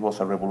this was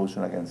a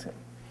revolution against him.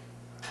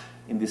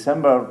 In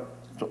December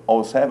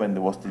 2007,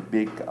 there was the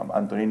big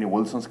Antonini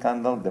Wilson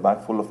scandal, the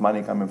bag full of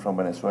money coming from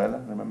Venezuela,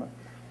 remember?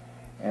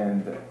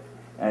 And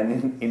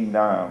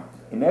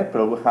in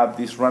April, we have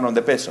this run on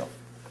the peso.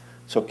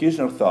 So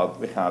Kirchner thought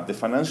we have the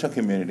financial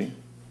community,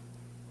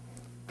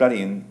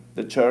 Clarín,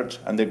 the church,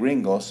 and the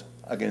gringos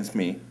against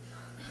me.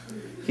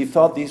 He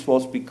thought this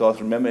was because,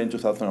 remember in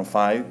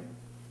 2005,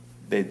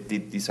 they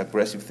did this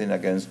aggressive thing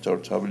against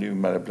George W.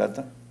 in Mar del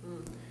Plata?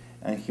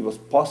 And he was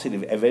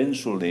positive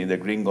eventually the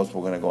gringos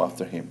were going to go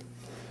after him.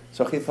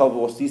 So he thought it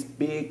was this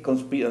big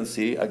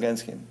conspiracy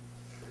against him.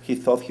 He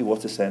thought he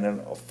was the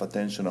center of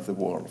attention of the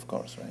world, of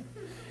course, right?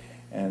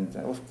 And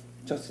it was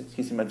just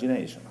his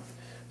imagination.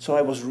 So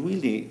I was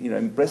really,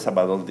 impressed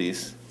about all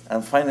this.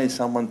 And finally,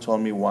 someone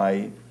told me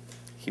why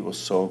he was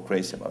so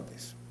crazy about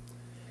this.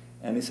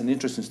 And it's an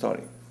interesting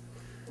story.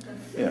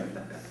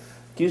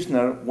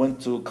 Kirchner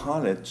went to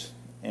college,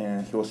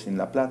 and he was in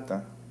La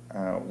Plata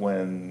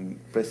when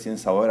President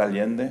Salvador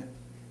Allende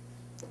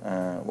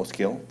was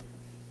killed.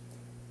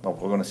 Well,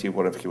 we're going to see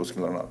whether he was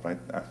killed or not, right?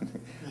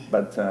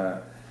 But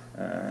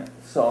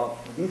so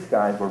these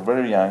guys were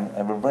very young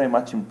and were very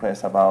much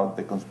impressed about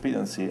the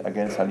conspiracy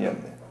against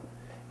Allende,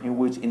 in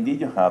which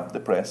indeed you have the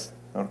press,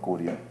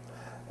 Mercurio,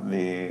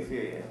 the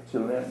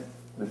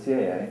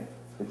CIA,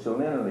 the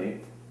Chilean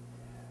elite,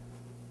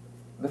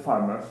 the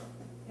farmers,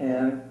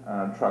 and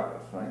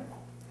truckers, right?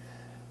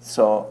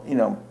 So,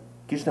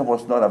 Kirchner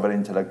was not a very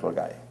intellectual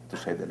guy, to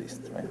say the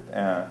least,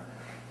 right?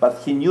 But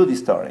he knew the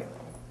story.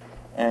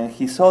 And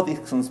he saw this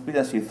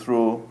conspiracy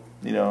through,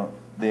 the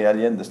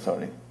Allende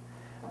story.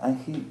 And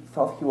he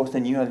thought he was the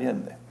new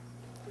Allende.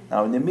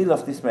 Now, in the middle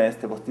of this mess,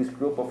 there was this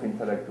group of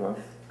intellectuals,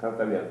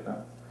 Carta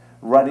Abierta,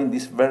 writing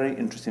this very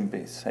interesting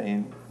piece,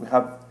 saying, we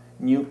have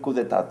new coup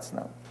d'etats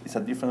now. It's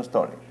a different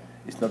story.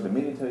 It's not the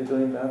military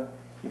doing that.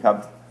 You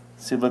have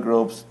civil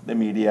groups, the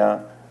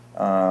media,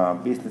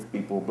 business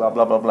people, blah,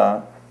 blah, blah,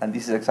 blah. And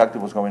this is exactly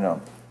what's going on.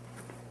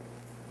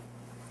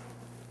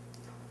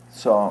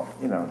 So,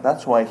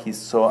 that's why he's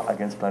so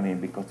against Clarín,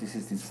 because this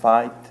is this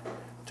fight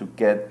to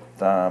get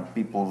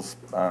people's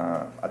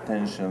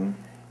attention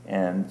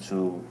and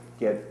to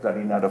get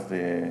Clarín out of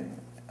they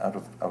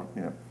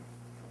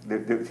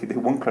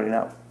won't Clarín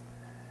out.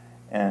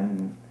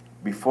 And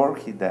before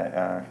his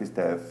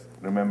death,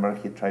 remember,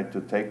 he tried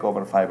to take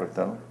over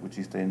Fibertel, which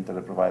is the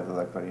internet provider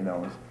that Clarín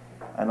owns.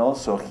 And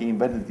also, he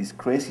invented this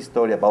crazy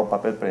story about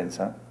Papel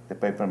Prensa, the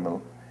paper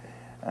mill,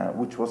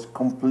 which was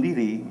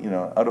completely,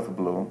 out of the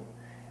blue.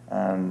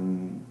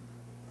 And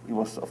it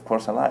was, of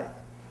course, a lie.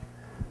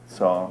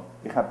 So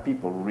you have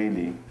people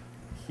really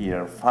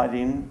here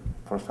fighting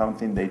for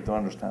something they don't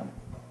understand.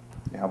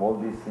 You have all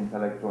these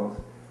intellectuals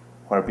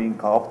who are being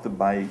co-opted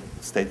by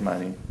state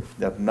money.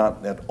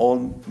 They're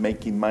all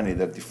making money.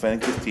 They're defending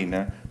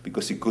Cristina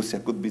because it's a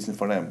good business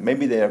for them.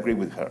 Maybe they agree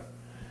with her,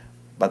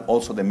 but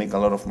also they make a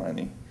lot of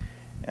money.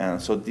 And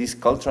so this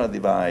cultural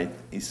divide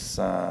is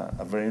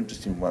a very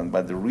interesting one,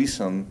 but the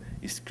reason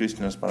is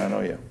Kirchner's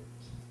paranoia.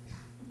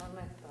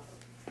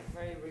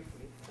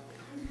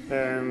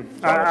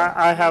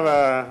 I have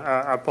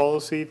a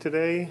policy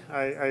today.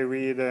 I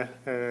read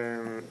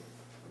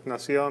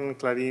Nación,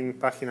 Clarín,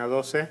 Página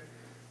 12.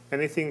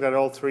 Anything that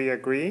all three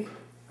agree,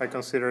 I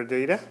consider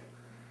data.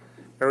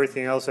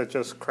 Everything else is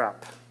just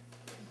crap.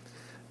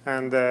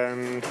 And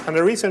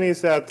the reason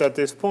is that at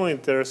this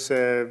point there's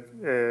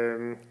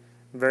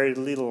very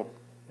little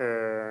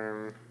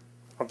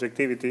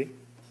objectivity,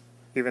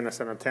 even as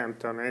an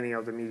attempt on any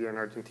of the media in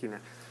Argentina.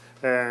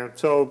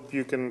 So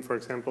you can, for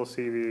example,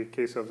 see the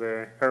case of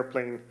the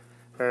airplane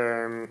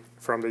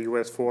from the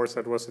US force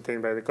that was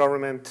detained by the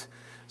government.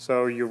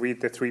 So you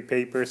read the three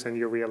papers and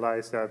you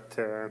realize that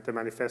the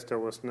manifesto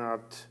was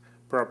not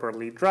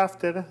properly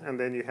drafted, and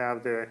then you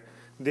have the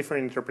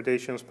different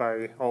interpretations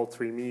by all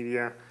three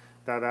media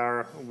that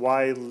are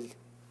wild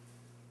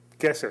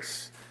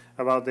guesses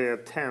about the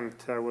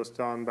attempt that was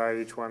done by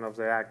each one of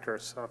the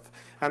actors.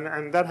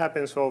 And that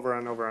happens over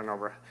and over and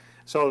over.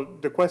 So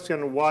the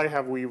question, why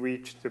have we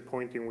reached the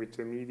point in which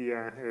the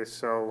media is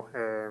so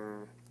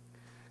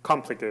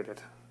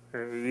complicated,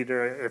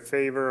 either a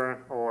favor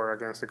or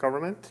against the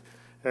government?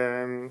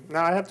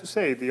 Now I have to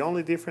say, the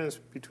only difference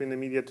between the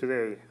media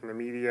today and the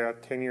media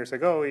 10 years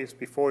ago is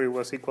before it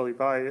was equally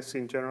biased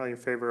in general in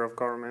favor of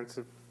governments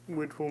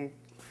with whom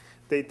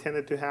they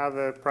tended to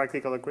have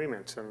practical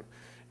agreements. And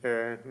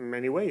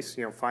many ways,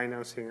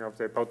 financing of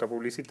the pauta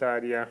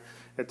publicitaria,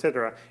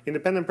 etc.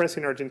 Independent press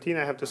in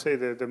Argentina, I have to say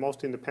that the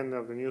most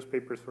independent of the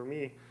newspapers for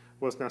me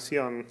was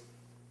Nación,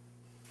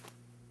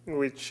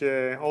 which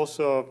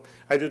also,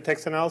 I do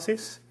text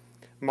analysis,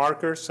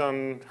 markers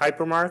on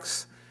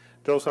hypermarks.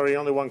 Those are the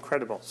only one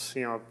credibles.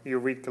 You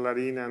read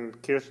Clarín and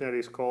Kirchner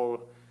is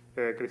called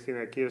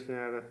Cristina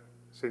Kirchner,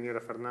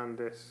 Señora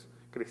Fernández,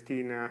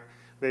 Cristina.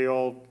 They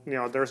all,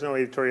 there's no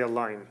editorial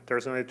line.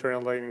 There's no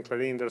editorial line in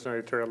Clarín, there's no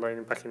editorial line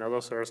in Página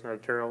 12, there's no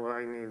editorial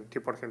line in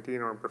Tipo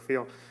Argentino or in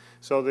Perfil.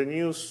 So the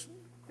news,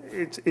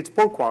 it's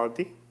poor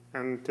quality,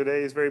 and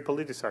today is very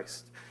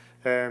politicized.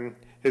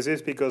 Is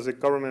this because the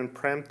government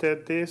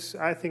preempted this?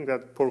 I think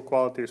that poor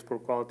quality is poor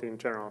quality in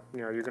general.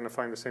 You're going to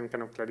find the same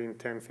kind of Clarín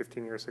 10,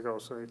 15 years ago,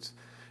 so it's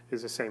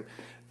the same.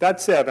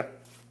 That said,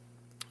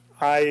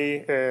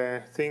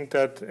 I think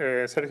that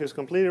Sergio is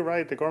completely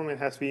right. The government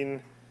has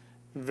been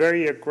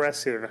very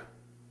aggressive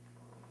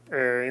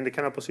in the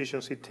kind of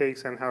positions it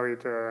takes and how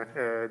it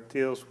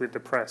deals with the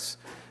press.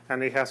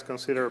 And it has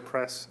considered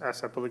press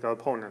as a political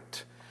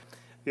opponent.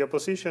 The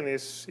opposition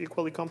is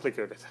equally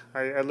complicated.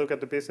 I look at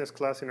the business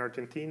class in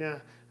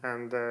Argentina,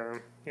 and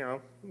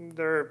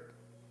they're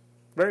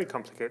very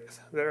complicated.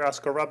 They're as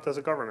corrupt as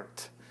the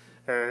government.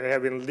 They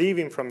have been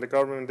living from the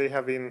government. They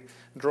have been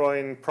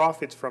drawing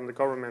profits from the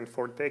government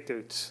for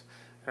decades.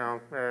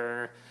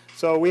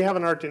 So we have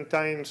an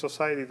Argentine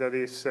society that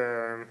is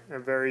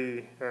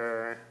very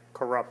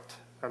corrupt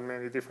at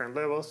many different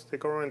levels. The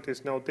government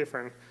is no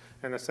different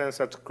in the sense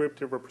that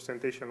scripted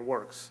representation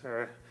works.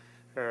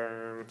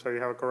 So you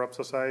have a corrupt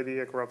society,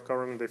 a corrupt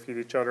government, they feed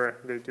each other,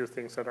 they do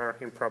things that are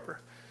improper.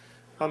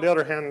 On the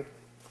other hand,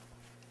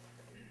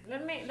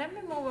 let me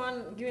move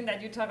on, given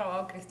that you talk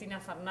about Cristina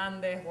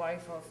Fernandez,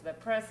 wife of the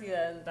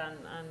president,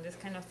 and this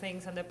kind of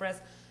things and the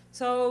press.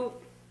 So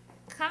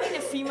having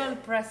a female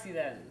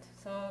president,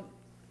 so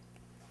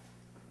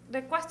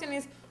the question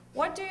is,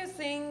 what do you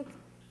think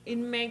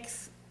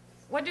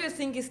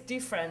is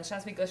different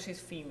just because she's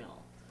female?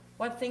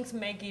 What things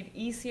make it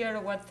easier,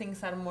 what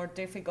things are more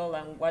difficult,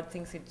 and what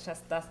things it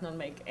just does not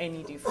make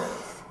any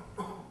difference?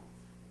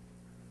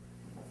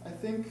 I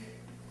think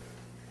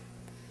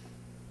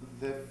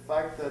the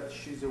fact that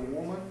she's a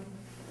woman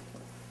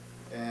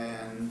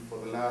and for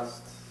the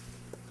last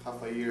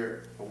half a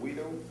year a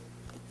widow,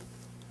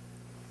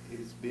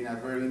 it's been a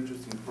very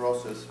interesting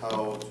process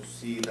how to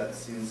see that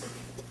since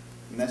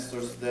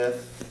Nestor's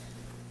death,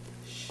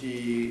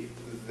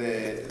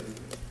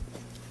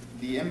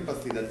 the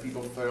empathy that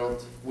people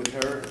felt with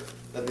her,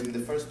 that in the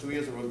first 2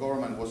 years of her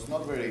government was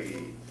not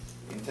very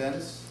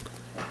intense,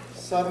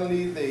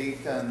 suddenly they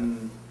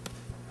can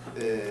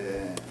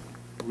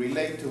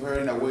relate to her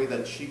in a way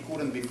that she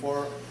couldn't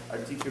before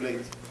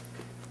articulate.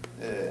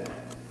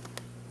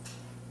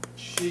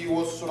 She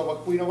was sort of a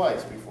queen of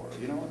ice before,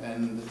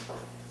 and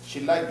she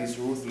liked this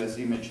ruthless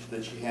image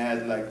that she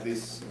had, like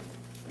this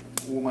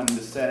woman in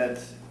the Senate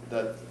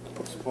that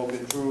spoke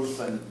the truth,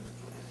 and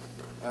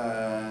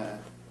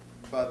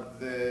but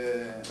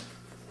the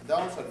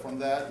downside from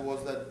that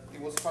was that it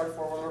was hard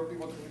for a lot of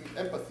people to feel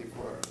empathy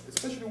for her,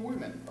 especially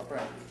women,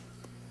 apparently.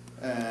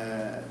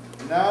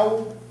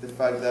 Now, the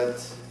fact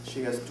that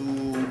she has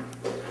two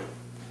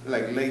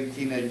late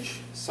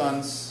teenage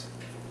sons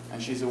and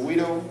she's a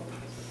widow,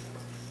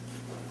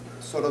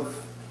 sort of,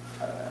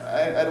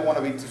 I don't want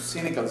to be too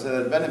cynical, say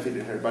that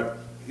benefited her, but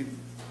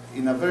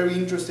in a very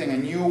interesting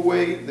and new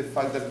way, the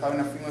fact that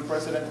having a female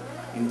president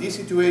in this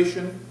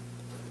situation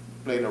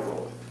played a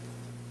role.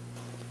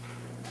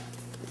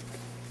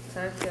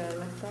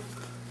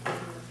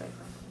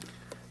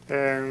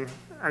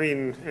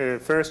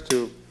 First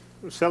to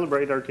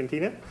celebrate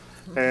Argentina.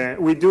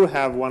 We do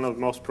have one of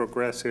the most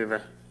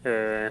progressive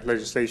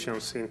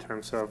legislations in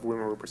terms of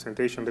women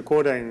representation. The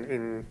quota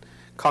in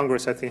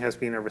Congress, I think, has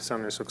been a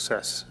resounding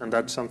success, and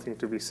that's something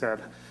to be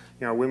said.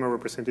 Women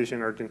representation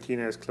in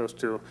Argentina is close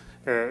to,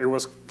 it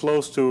was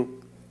close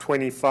to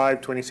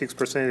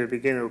 25-26% at the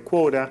beginning of the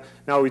quota.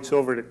 Now it's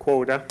over the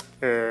quota.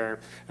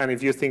 And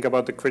if you think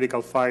about the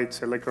critical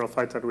fights, electoral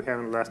fights that we have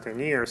in the last 10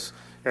 years,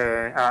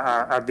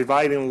 a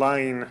dividing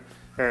line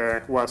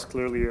was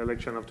clearly the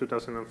election of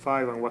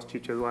 2005 and was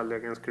Chiche Dualde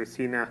against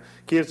Cristina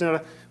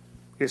Kirchner.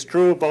 It's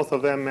true, both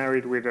of them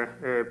married with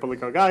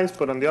political guys,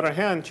 but on the other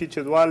hand,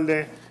 Chiche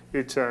Dualde,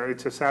 it's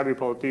a savvy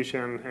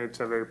politician, it's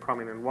a very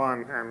prominent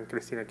one, and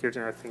Cristina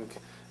Kirchner, I think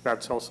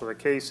that's also the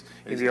case.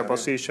 In the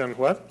opposition,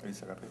 what?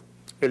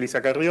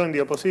 Elisa Carrillo in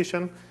the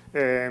opposition.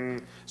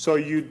 So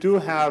you do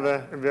have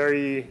a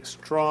very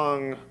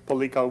strong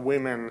political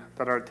women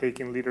that are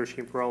taking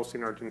leadership roles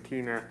in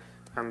Argentina,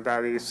 and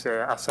that is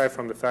aside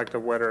from the fact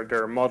of whether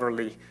they're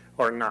motherly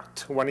or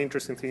not. One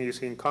interesting thing you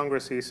see in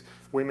Congress is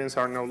women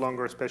are no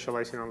longer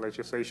specializing on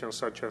legislation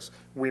such as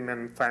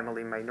women,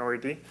 family,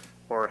 minority,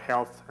 or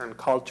health and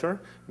culture.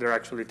 They're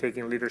actually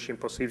taking leadership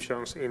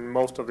positions in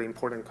most of the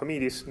important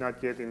committees,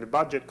 not yet in the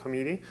budget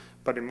committee,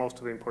 but in most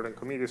of the important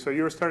committees. So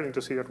you're starting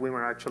to see that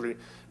women are actually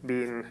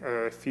being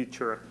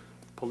featured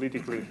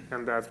politically,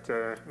 and that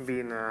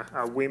being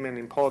a woman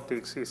in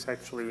politics is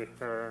actually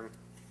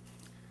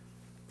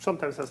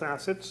sometimes as an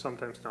asset,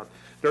 sometimes not.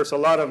 There's a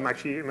lot of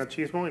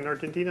machismo in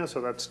Argentina, so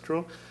that's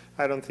true.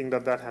 I don't think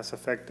that has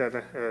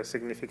affected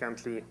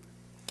significantly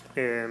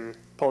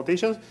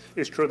politicians.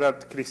 It's true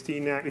that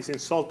Cristina is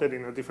insulted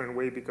in a different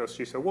way because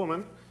she's a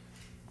woman,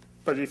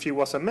 but if she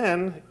was a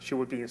man, she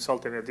would be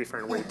insulted in a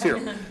different way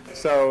too.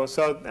 So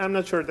I'm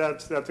not sure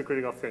that's a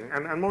critical thing.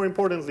 And more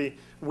importantly,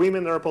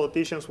 women that are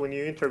politicians, when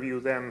you interview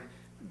them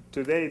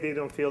today, they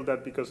don't feel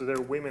that because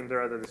they're women,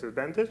 they're at a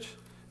disadvantage.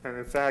 And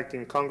in fact,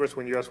 in Congress,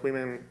 when you ask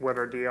women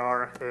whether they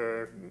are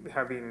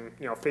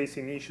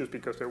facing issues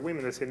because they're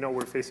women, they say, no,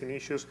 we're facing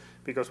issues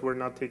because we're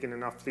not taking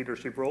enough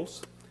leadership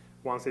roles.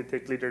 Once they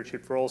take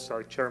leadership roles,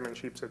 like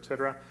chairmanships,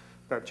 etc.,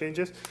 that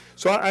changes.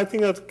 So I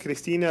think that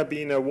Cristina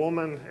being a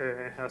woman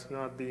has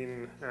not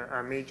been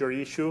a major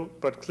issue,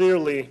 but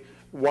clearly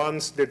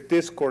once the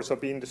discourse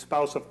of being the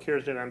spouse of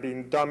Kirchner and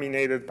being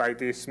dominated by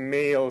this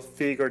male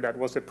figure that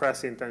was the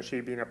president and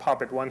she being a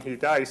puppet, when he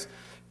dies,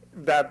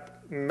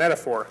 that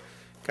metaphor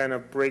kind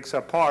of breaks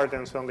apart,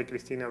 and suddenly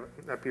Cristina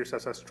appears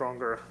as a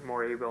stronger,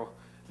 more able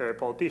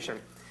politician.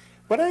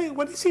 What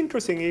is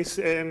interesting is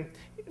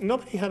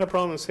nobody had a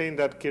problem saying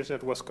that Kirchner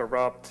was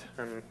corrupt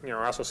and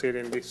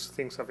associating these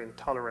things of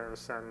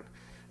intolerance and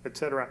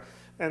etc.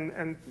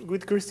 And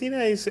with Cristina,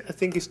 I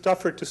think it's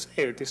tougher to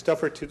say it. It's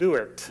tougher to do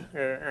it,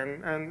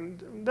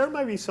 and there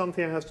might be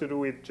something that has to do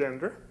with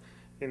gender,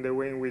 in the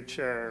way in which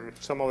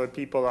some other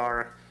people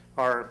are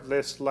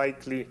less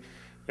likely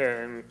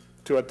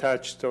to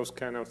attach those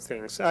kind of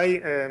things.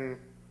 I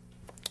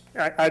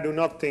do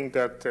not think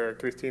that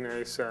Cristina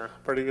is a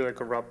particularly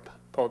corrupt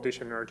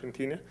politician in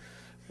Argentina,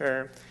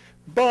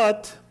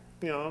 but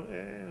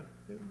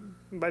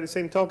by the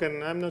same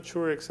token, I'm not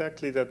sure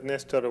exactly that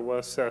Nestor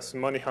was as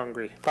money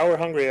hungry. Power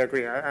hungry, I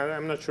agree.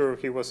 I'm not sure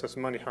he was as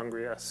money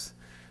hungry as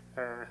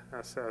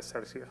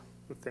Sergio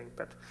would think,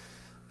 but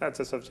that's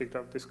a subject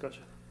of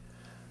discussion.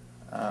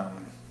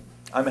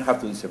 I may have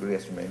to disagree,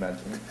 as you may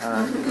imagine.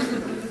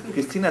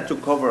 Cristina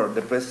took over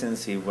the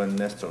presidency when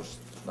Nestor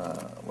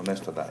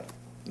died,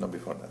 not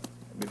before that.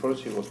 Before,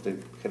 she was the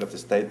head of the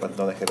state, but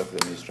not the head of the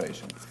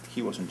administration.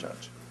 He was in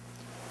charge.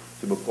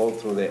 He would go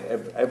through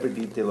every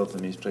detail of the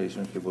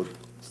administration. He would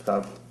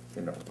start,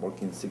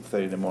 working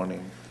 6:30 in the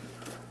morning,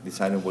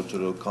 deciding what to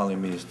do,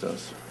 calling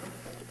ministers.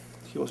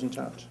 He was in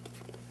charge.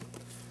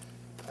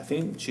 I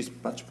think she's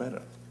much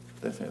better,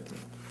 definitely.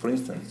 For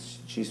instance,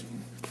 she's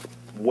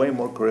way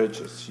more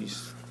courageous.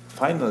 She's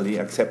finally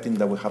accepting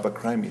that we have a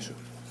crime issue.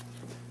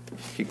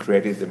 She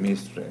created the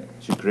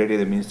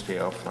ministry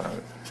of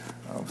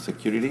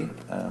security,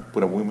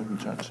 put a woman in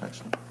charge,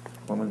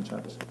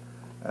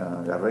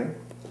 Garre.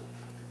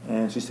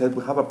 And she said,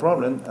 we have a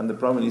problem, and the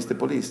problem is the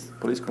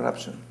police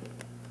corruption.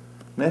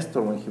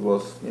 Nestor, when he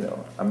was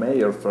a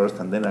mayor first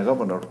and then a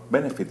governor,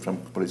 benefited from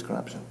police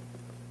corruption.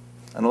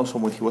 And also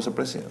when he was a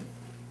president.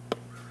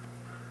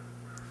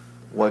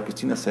 While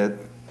Cristina said,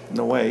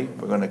 no way,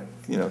 we're going to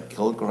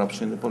kill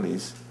corruption in the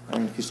police.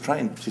 And she's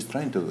trying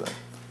to do that.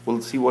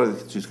 We'll see whether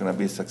she's going to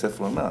be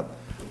successful or not.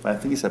 But I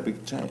think it's a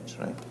big change,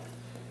 right?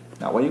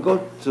 Now, when you go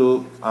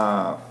to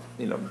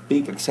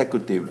big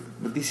executive,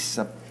 this is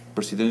a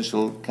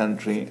presidential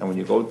country, and when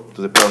you go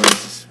to the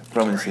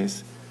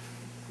provinces,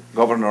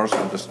 governors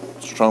are just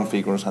strong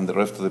figures, and the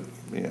rest of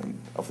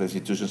the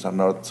institutions are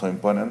not so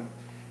important.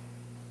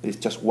 There's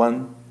just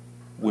one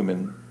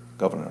woman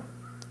governor,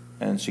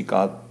 and she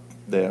got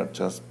there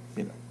just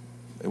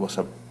it was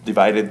a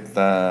divided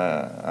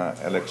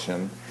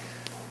election.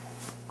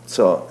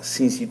 So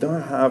since you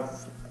don't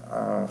have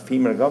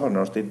female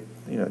governors,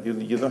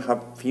 you don't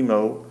have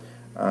female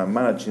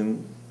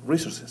managing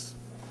resources,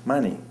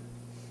 money,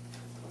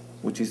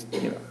 which is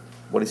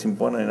what is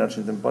important in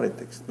Argentine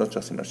politics, not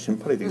just in Argentine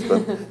politics,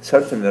 but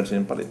certainly in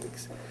Argentine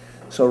politics.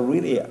 So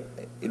really,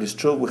 it is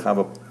true we have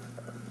a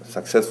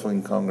successful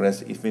in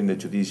Congress, even in the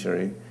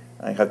judiciary.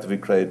 I have to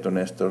give credit to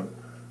Nestor.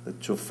 The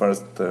two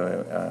first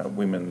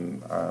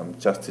women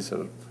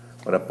justices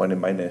were appointed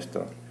by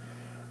Nestor.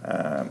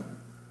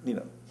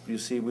 You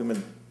see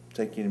women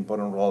taking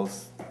important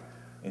roles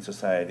in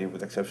society, with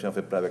the exception of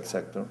the private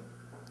sector.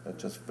 There are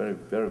just very,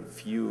 very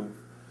few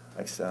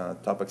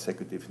top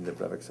executives in the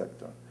private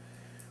sector.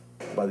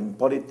 But in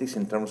politics,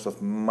 in terms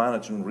of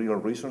managing real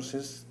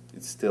resources,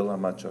 it's still a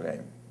macho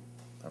game,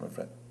 I'm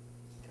afraid.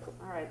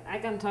 All right, I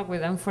can talk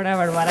with them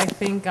forever, but I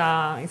think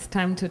it's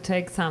time to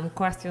take some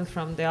questions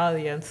from the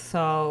audience.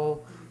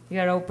 So we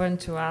are open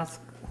to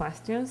ask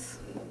questions.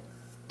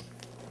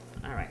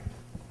 All right.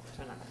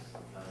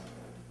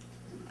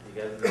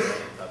 You guys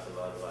have talked a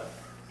lot about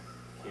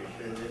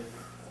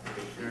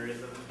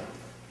Kirchnerism.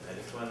 I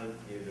just wanted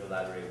you to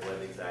elaborate what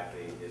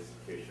exactly is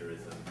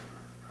Kirchnerism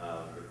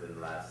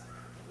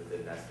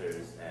within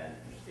Nestor's and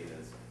Cristina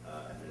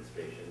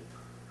administration,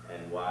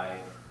 and why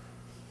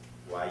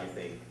you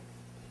think,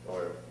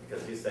 or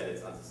because you said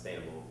it's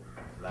unsustainable.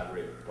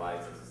 Elaborate why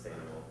it's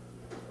unsustainable,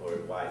 or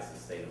why it's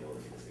sustainable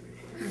if you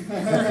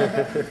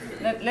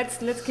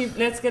disagree.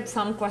 Let's get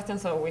some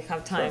questions so we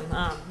have time.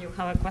 You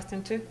have a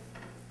question too?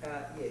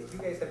 Yes, you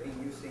guys have been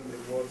using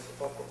the words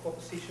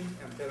opposition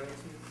and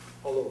peronism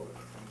all over,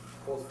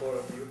 all four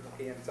of you.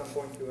 Okay, at some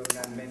point you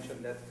have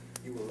mentioned that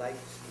you would like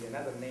to see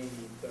another name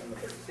in terms of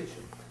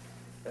opposition.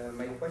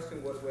 My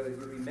question was whether you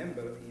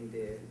remember in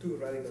the two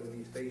radical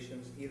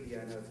administrations, Ilia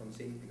and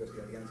Alfonsín, because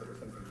the answer was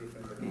something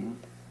different, okay,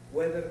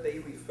 whether they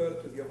refer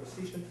to the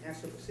opposition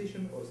as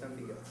opposition or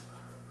something else.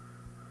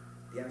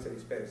 The answer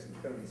is peronism.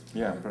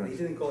 Yeah, they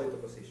didn't call it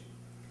opposition.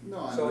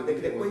 No, so the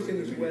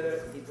question is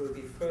whether it would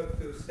be fair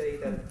to say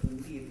that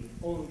indeed the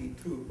only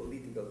true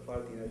political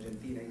party in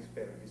Argentina is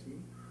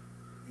peronism.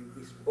 It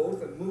is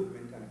both a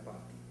movement and a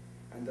party,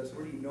 and there's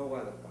really no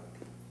other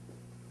party.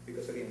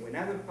 Because again, when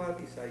other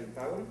parties are in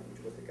power,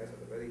 which was the case of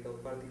the Radical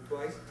Party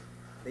twice,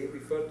 they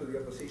refer to the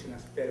opposition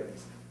as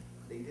peronism.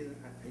 They didn't,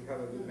 I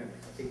have a good memory,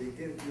 okay, they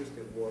didn't use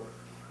the word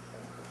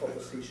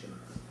opposition.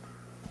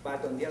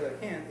 But on the other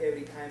hand,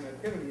 every time a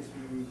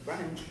peronism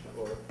branch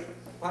or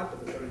part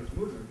of the peronist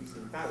movement is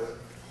in power,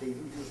 they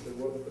do use the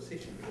word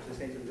opposition, because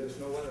essentially there's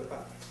no other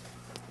party.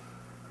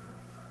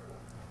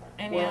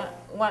 Any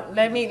what?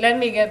 Let me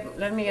get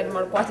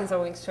more questions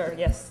so we sure.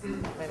 Yes.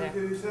 Right there.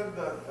 You said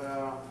that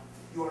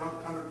you are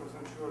not 100%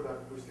 sure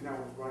that Cristina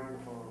was running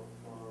for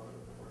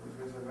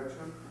presidential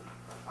election,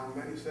 and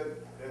then you said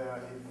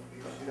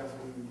if she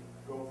doesn't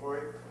go for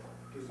it,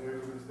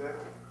 Kirchnerism is dead.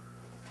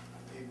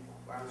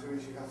 I'm assuming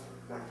she has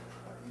like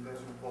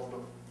intention poll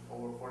of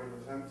over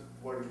 40%.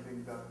 Where do you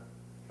think that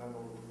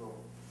vote would go?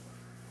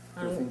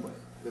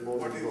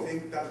 Where do you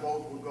think that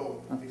vote would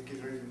go if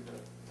Kirchnerism is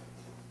dead?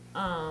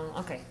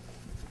 Okay.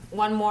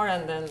 One more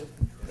and then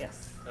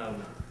yes.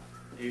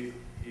 You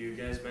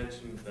guys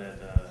mentioned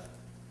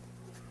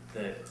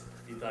that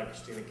you thought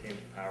Cristina came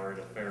to power in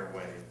a fair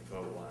way,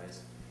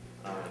 vote-wise,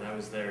 and I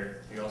was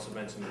there. You also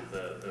mentioned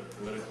the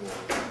political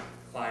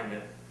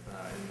climate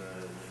in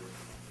the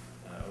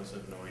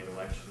 07-08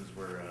 elections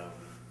were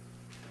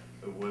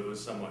it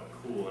was somewhat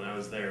cool, and I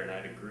was there, and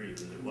I'd agree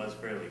that it was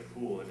fairly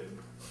cool, and it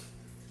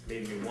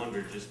made me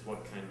wonder just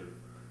what kind of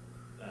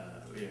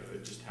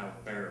just how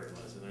fair it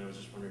was, and I was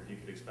just wondering if you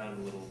could expound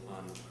a little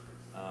on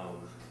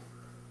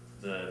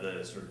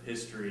the sort of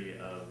history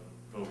of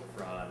vote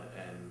fraud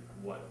and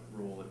what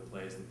role it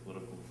plays in the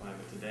political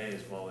climate today,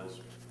 as well as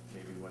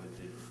maybe what it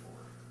did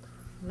before.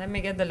 Let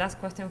me get the last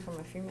question from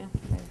a female.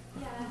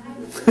 Yeah, I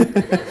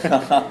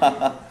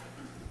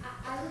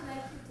would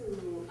like you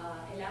to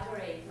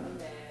elaborate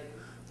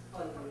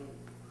on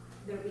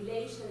the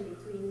relation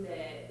between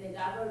the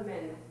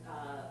government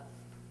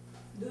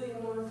doing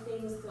more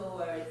things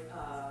towards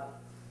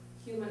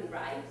human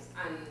rights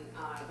and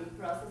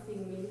reprocessing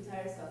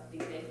militaries of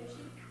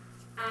dictatorship,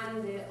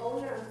 and the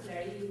owner of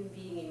Clarín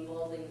being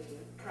involved in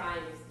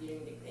crimes during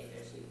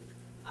dictatorship.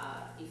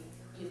 If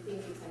you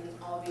think it's an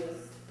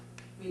obvious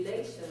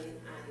relation,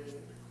 and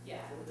yeah,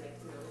 I would like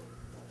to know.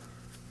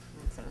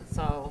 Excellent.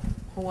 So,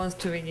 who wants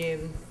to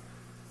begin?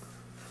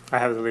 I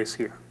have the list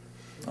here.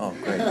 Oh,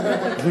 great.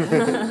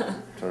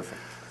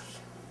 Perfect.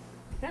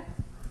 Yeah.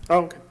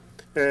 Okay.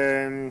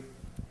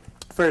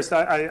 First,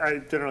 I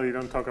generally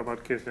don't talk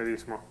about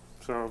Kirchnerismo,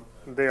 so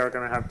they are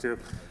going to have to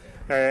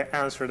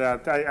answer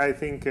that. I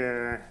think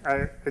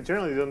I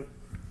generally don't.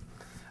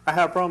 I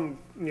have a problem,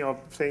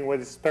 saying what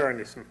is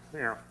peronism,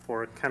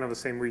 for kind of the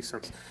same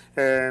reasons.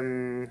 I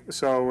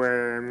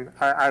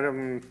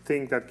don't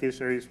think that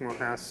Kirchnerismo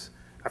has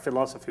a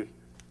philosophy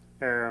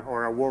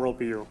or a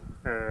worldview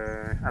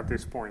at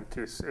this point.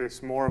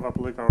 It's more of a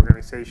political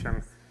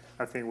organization,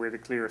 I think, with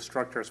clear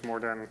structures more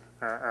than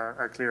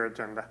a clear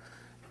agenda,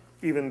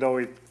 even though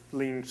it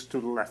leans to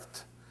the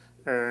left.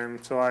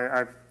 So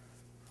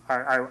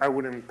I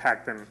wouldn't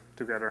pack them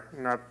together,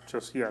 not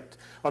just yet.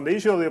 On the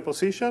issue of the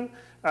opposition,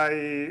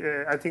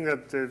 I think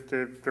that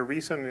the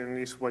reason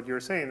is what you're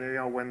saying.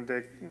 When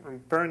the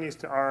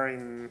Peronists are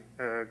in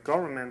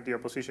government, the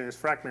opposition is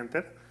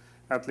fragmented.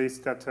 At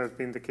least that has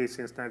been the case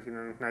since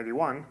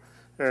 1991.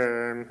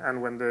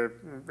 And when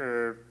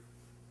the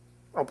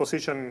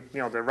opposition,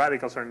 the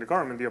radicals are in the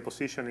government, the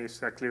opposition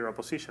is a clear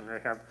opposition.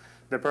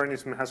 The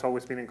Peronism has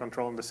always been in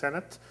control in the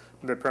Senate.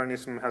 The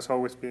Peronism has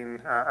always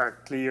been a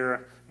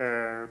clear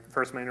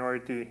first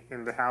minority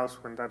in the House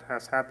when that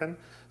has happened.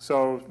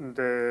 So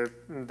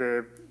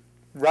the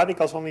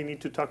radicals only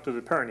need to talk to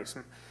the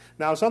Peronism.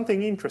 Now,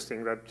 something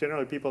interesting that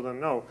generally people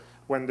don't know,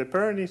 when the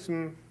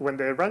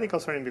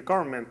radicals are in the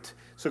government,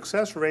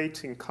 success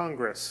rates in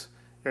Congress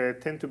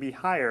tend to be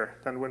higher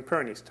than when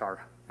Peronists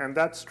are. And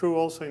that's true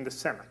also in the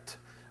Senate.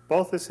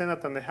 Both the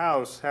Senate and the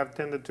House have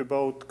tended to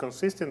vote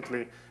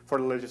consistently for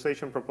the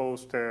legislation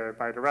proposed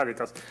by the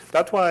radicals.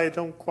 That's why I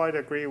don't quite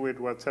agree with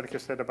what Sergio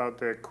said about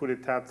the coup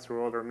d'etat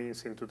through other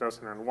means in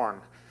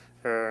 2001.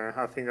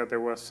 I think that there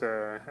was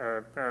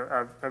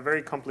a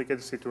very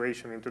complicated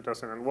situation in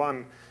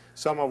 2001,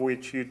 some of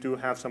which you do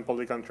have some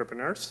political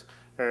entrepreneurs,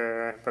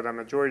 but a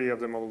majority of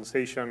the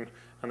mobilization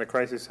and the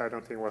crisis, I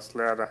don't think, was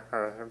led,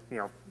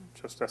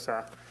 just as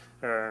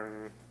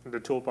the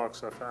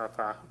toolbox of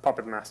a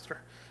puppet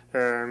master.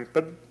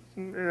 But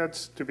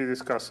that's to be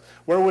discussed.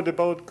 Where would the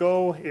vote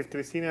go if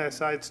Cristina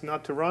decides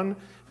not to run?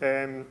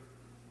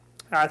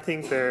 I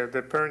think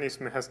the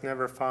Peronism has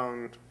never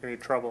found any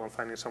trouble in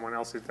finding someone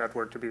else if that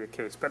were to be the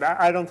case. But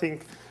I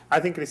think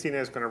Cristina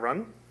is going to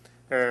run.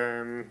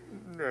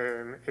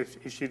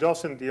 If she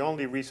doesn't, the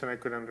only reason I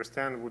could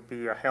understand would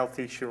be a health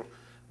issue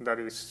that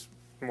is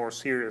more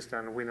serious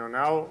than we know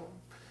now.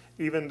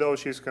 Even though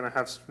she's going to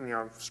have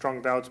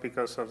strong doubts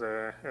because of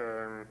the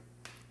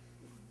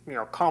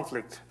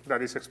conflict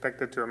that is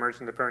expected to emerge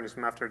in the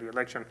Peronism after the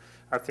election,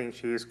 I think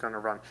she is going to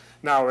run.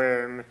 Now,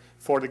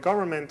 for the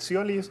government,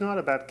 Scioli is not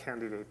a bad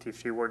candidate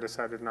if she were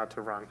decided not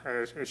to run.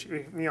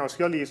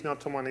 Scioli is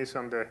not someone who is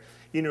on the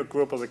inner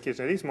group of the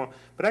Kirchnerismo,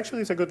 but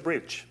actually it's a good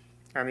bridge.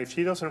 And if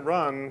she doesn't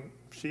run,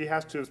 she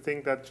has to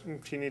think that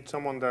she needs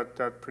someone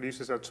that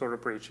produces that sort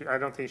of bridge. I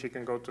don't think she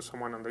can go to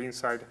someone on the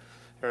inside,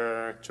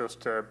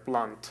 just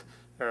blunt,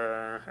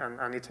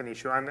 and it's an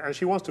issue. And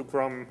she wants to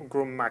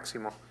groom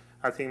Maximo.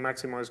 I think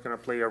Maximo is going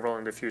to play a role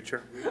in the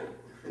future.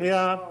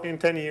 Yeah, in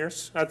 10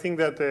 years. I think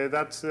that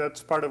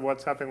that's part of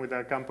what's happened with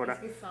La Cámpora.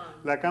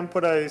 La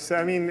Cámpora is,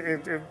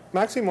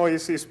 Maximo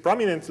is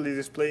prominently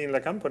displaying La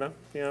Cámpora,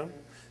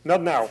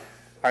 Not now.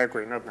 I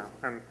agree, not now.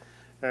 And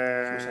She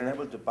was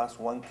unable to pass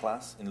one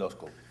class in law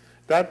school.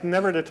 that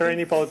never deterred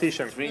any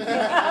politician. In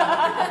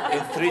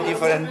three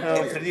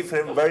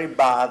different very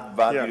bad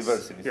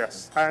universities.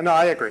 Yes, no,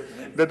 I agree.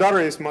 The daughter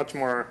is much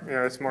more,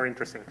 it's more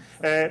interesting.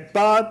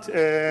 But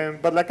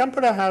La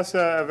Cámpora has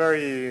a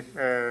very,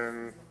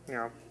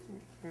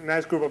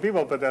 nice group of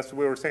people, but as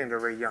we were saying, they're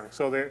very young.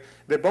 So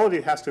the vote,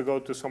 it has to go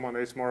to someone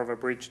that is more of a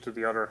bridge to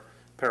the other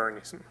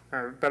peronism.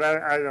 But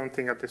I don't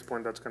think at this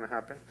point that's going to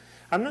happen.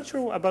 I'm not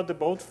sure about the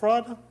vote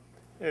fraud.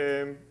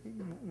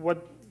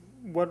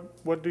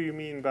 What do you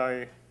mean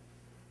by?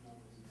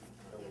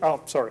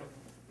 Oh, sorry.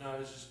 No, I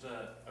was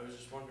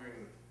just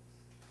wondering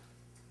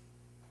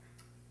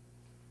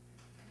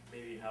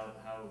maybe how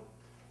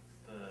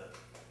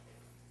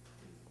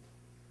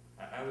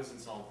I was in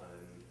Salta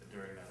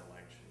during that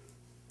election,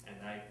 and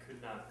I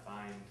could not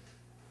find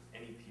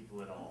any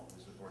people at all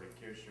who supported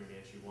Kirchner, and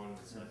yet she won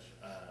with such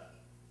a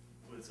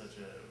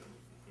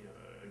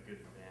a good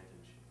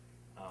advantage.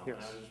 Yes. And I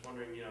was just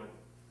wondering,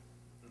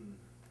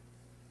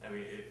 I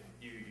mean,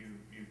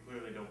 you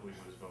clearly don't believe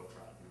it was vote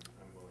fraud, and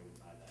I'm willing to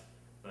buy that.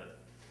 But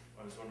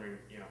I was wondering,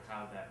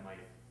 how that might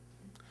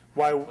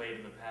have played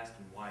in the past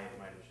and why it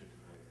might have shifted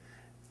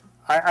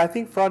later. I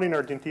think fraud in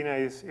Argentina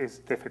is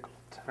difficult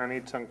and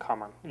it's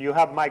uncommon. You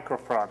have micro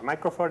fraud.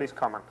 Micro fraud is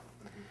common.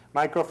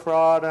 Micro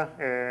fraud,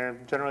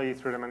 generally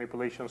through the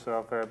manipulations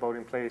of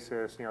voting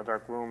places,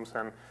 dark rooms,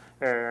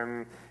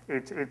 and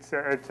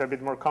it's a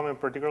bit more common,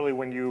 particularly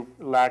when you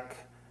lack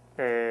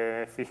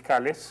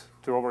fiscales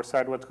to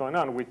oversight what's going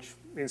on, which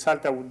in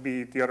Salta would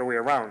be the other way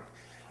around.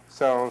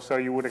 So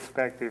you would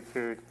expect if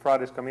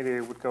fraud is committed,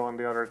 it would go in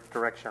the other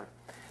direction.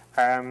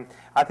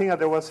 I think that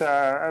there was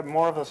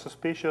more of a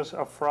suspicious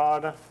of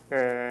fraud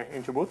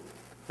in Chubut.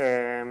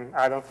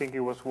 I don't think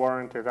it was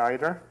warranted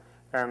either.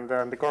 And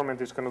the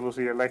government is going to lose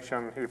the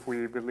election if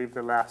we believe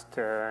the last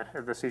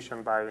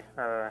decision by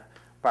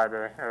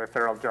the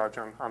federal judge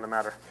on the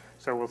matter.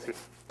 So we'll see.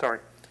 Sorry.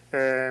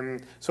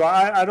 So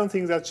I don't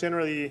think that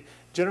generally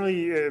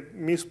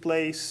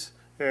misplaced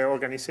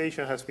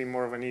organization has been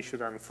more of an issue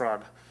than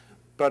fraud.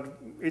 But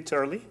it's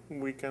early.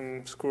 We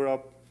can screw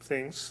up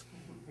things.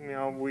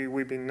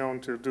 We've been known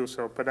to do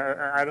so. But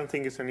I don't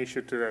think it's an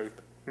issue today,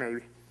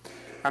 maybe.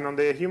 And on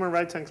the human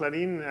rights and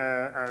Clarín,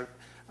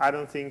 I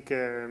don't think...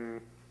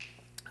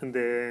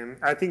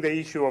 I think the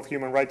issue of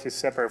human rights is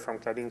separate from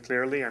Clarín,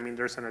 clearly. I mean,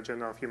 there's an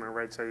agenda of human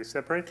rights that is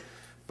separate.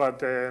 But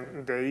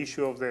the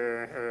issue of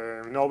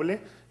the Noble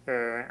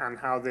and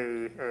how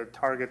they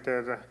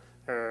targeted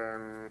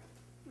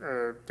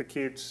the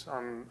kids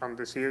on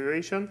the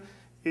situation,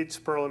 it's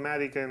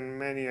problematic in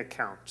many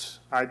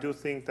accounts. I do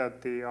think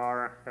that they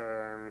are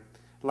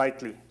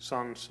likely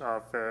sons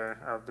of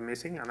the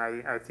missing, and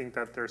I think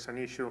that there's an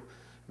issue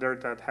there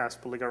that has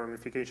political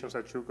ramifications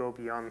that should go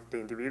beyond the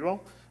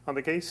individual on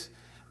the case.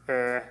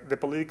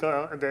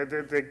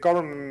 The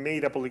government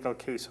made a political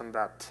case on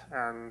that,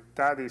 and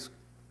that is,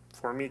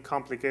 for me,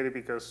 complicated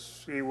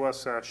because it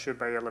was a shoot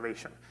by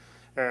elevation.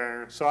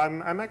 So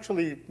I'm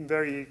actually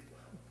very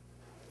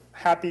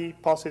happy,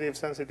 positive,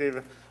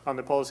 sensitive on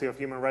the policy of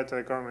human rights that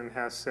the government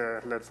has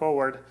led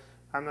forward.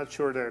 I'm not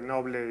sure the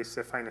Noble is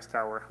the finest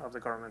hour of the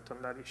government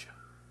on that issue.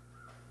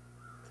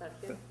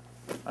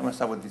 I'm going to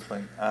start with this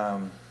point.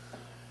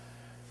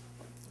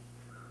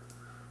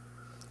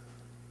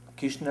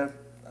 Kirchner,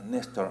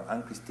 Nestor,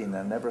 and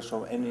Cristina never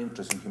saw any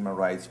interest in human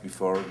rights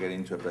before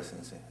getting to a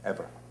presidency,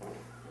 ever.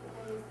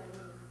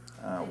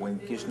 When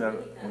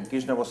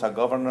Kirchner was a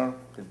governor,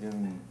 he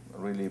didn't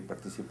really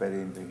participate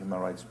in the human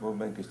rights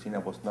movement. Cristina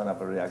was not a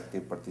very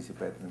active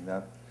participant in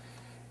that.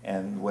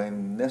 And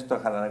when Nestor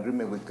had an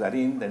agreement with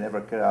Clarín, they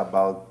never cared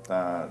about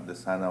the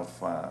son of,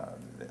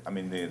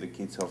 the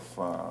kids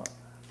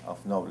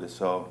of Noble.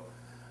 So,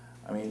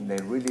 I mean, they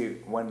really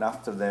went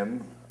after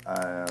them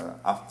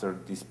after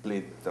the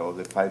split or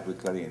the fight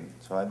with Clarín.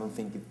 So I don't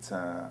think it's,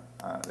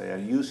 they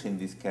are using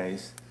this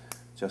case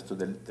just to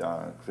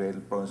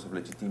create problems of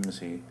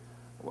legitimacy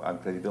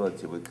and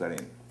credibility with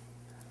Clarín.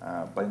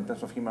 But in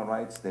terms of human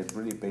rights, they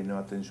really pay no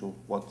attention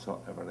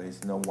whatsoever. There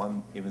is no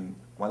even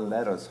one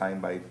letter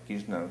signed by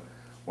Kirchner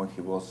when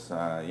he was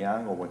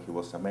young or when he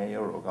was a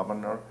mayor or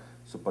governor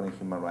supporting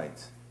human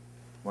rights.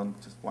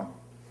 Just one,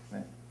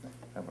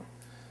 ever.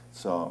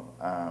 So,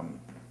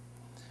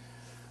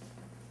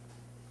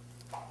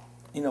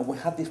 we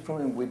had this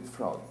problem with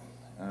fraud.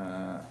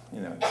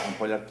 In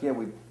Polarquia,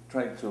 we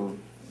try to,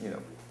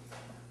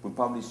 we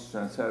publish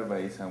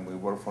surveys and we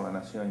work for La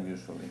Nación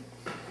usually.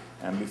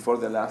 And before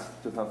the last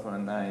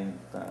 2009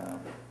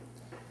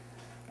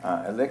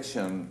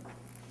 election,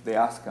 they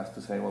asked us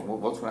to say, well,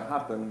 what's going to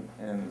happen?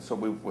 And so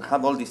we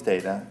had all this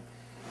data,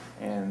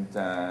 and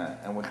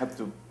we had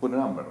to put a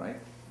number, right?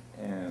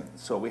 And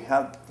so we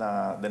had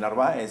the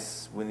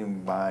Narvaez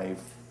winning by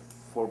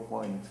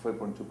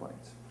 4.2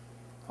 points,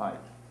 5.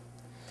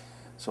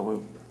 So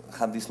we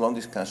had this long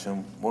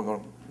discussion.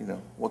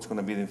 What's going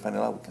to be the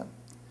final outcome?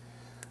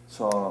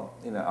 So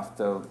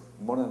after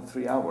more than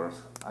 3 hours,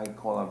 I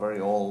called a very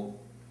old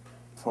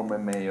former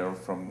mayor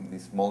from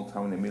this small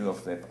town in the middle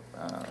of the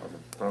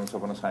province of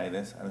Buenos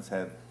Aires, and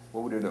said,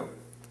 what would you do?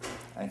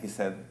 And he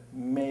said,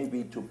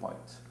 maybe 2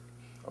 points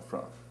of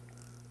fraud.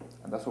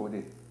 And that's what we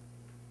did.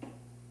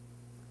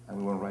 And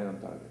we were right on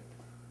target.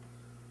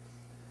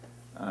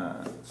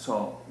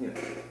 So,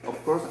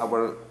 of course,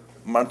 our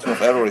margin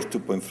of error is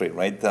 2.3,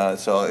 right?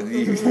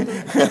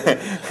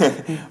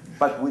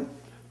 But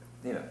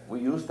we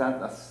use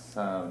that as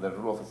the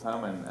rule of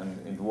thumb,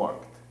 and it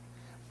worked.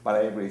 But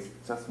I agree, it's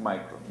just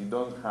micro. You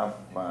don't have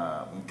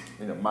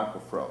macro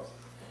fraud.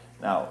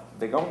 Now,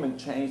 the government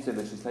changed the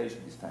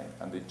legislation this time,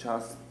 and they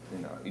just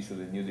issued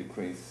a new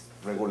decrees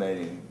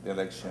regulating the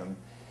election.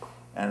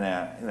 And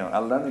I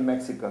learned in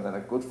Mexico that a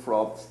good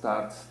fraud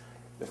starts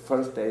the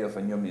first day of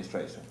a new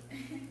administration,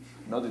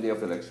 not the day of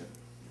the election.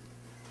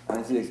 And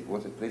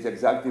it's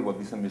exactly what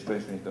this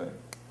administration is doing.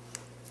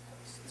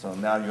 So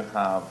now you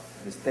have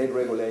the state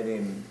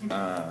regulating,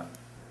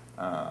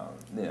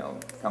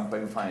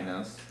 campaign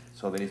finance.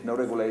 So there is no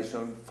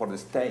regulation for the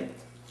state,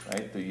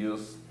 right, to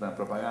use the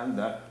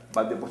propaganda,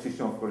 but the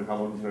opposition, of course, have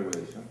all this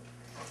regulation.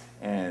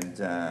 And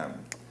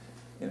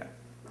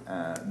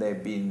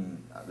they've been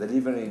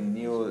delivering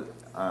new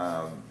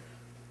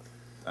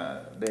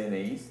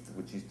DNAs,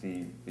 which is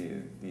the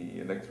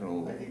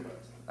electoral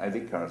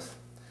ID cards.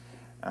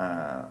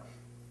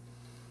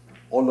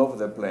 All over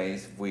the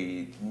place,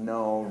 we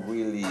know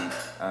really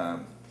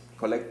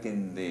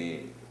collecting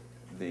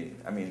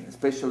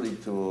especially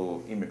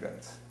to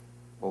immigrants,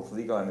 both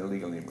legal and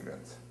illegal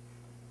immigrants.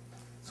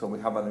 So we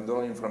have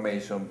anecdotal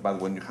information, but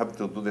when you have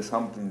to do the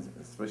sampling,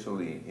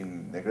 especially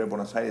in the Greater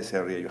Buenos Aires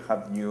area, you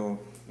have new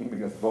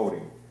immigrants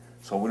voting.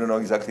 So we don't know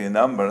exactly the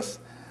numbers.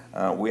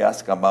 We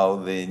ask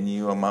about the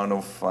new amount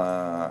of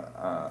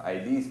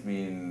IDs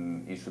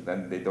being issued,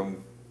 and they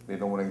don't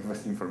want to give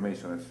us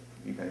information, as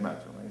you can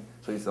imagine, right?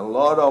 So it's a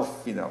lot of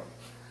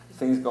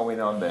things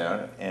going on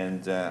there,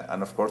 and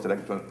of course the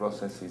electoral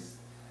process is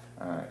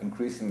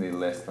increasingly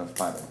less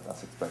transparent,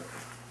 as expected.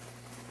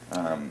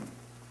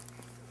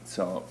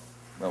 So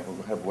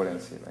we'll have to wait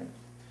and see,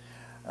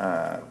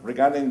 right?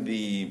 Regarding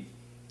the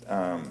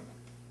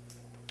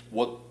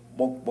what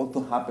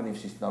will happen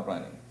if she's not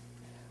running,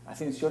 I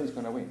think Scioli is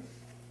going to win,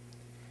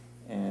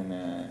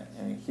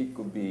 and he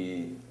could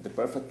be the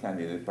perfect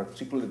candidate,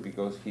 particularly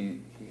because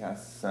he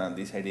has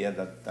this idea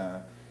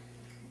that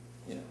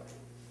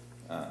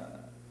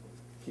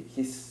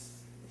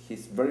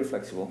he's very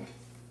flexible.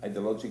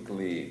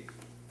 Ideologically,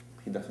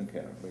 he doesn't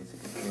care,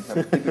 basically. He's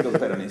a typical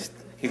peronist.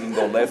 He can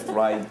go left,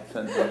 right,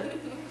 center.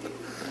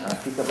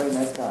 He's a very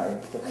nice guy.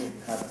 He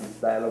has this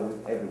dialogue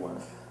with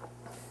everyone.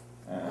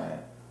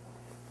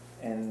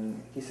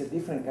 And he's a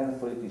different kind of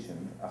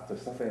politician. After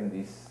suffering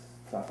this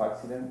tough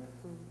accident,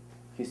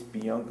 he's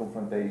beyond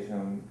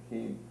confrontation.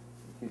 He's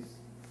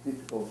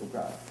difficult to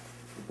grasp.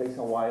 It takes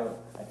a while.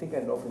 I think I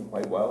know him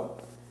quite well.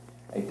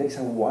 It takes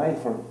a while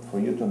for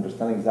you to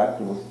understand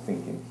exactly what he's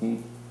thinking.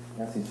 He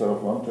has this sort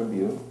of long-term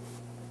view,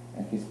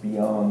 and he's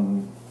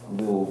beyond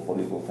little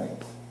political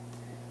things.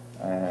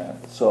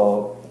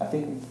 So I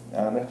think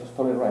Ernesto's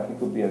totally right. He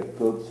could be a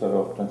good sort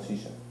of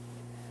transition.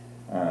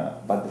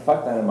 But the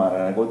fact of the matter,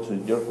 and I go to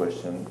your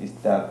question, is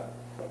that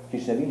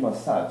Kirchnerism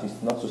as such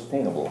is not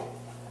sustainable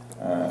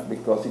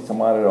because it's a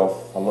matter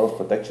of a lot of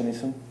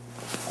protectionism,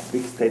 a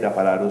big state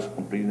apparatus,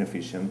 completely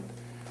inefficient.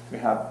 We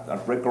have a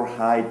record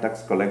high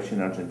tax collection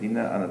in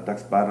Argentina and a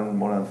tax burden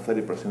more than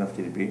 30% of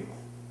GDP.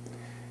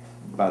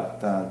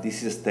 But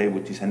this is a state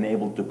which is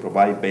unable to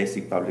provide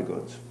basic public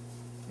goods,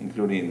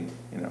 including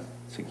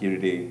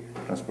security,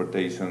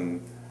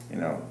 transportation,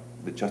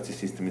 the justice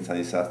system is a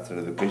disaster,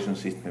 the education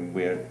system,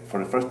 we're for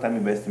the first time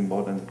investing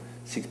more than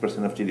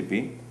 6% of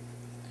GDP,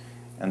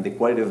 and the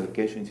quality of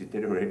education is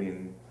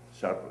deteriorating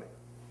sharply,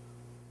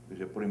 because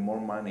you're putting more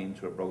money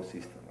into a broke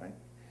system, right?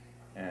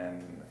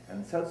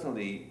 And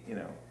certainly,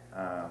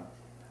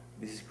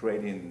 this is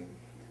creating,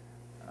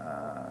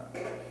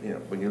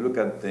 when you look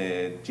at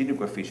the Gini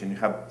coefficient, you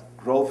have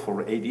growth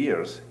for 8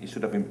 years, it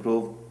should have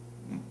improved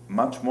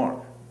much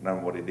more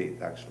than what it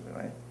did, actually,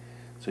 right?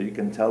 So you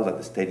can tell that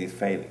the state is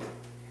failing.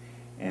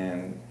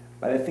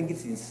 But I think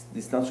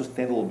it's not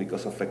sustainable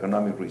because of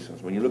economic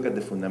reasons. When you look at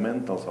the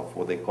fundamentals of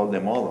what they call the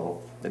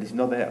model, that is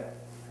not there.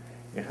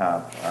 You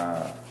have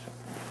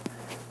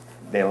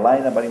the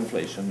line about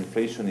inflation.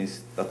 Inflation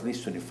is at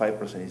least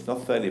 25%. It's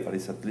not 30, but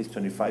it's at least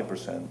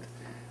 25%.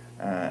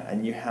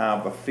 And you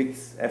have a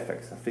fixed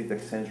FX, a fixed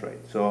exchange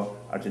rate. So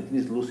Argentina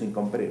is losing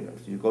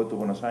competitiveness. You go to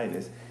Buenos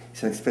Aires,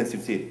 it's an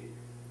expensive city.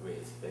 Wait,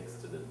 it's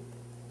fixed to the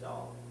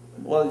dollar?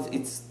 Well,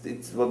 it's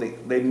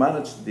they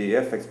manage the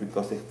FX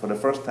because for the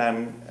first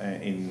time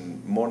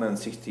in more than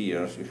 60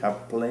 years, you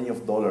have plenty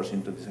of dollars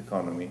into this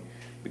economy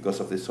because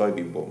of the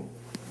soybean boom.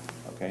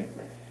 Okay,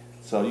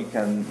 so you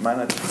can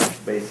manage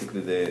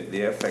basically the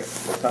FX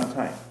for some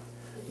time.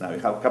 Now you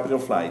have capital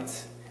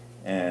flights,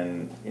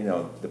 and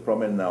the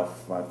problem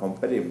of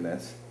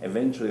competitiveness.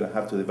 Eventually, you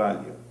have to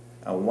devalue,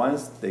 and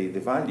once they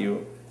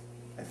devalue,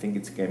 I think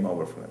it's game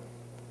over for them.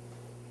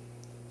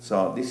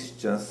 So this is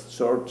just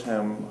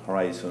short-term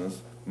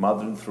horizons,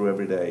 muddling through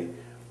every day,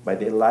 but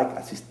they like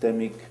a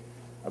systemic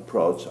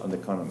approach on the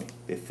economy.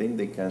 They think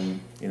they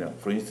can,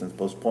 for instance,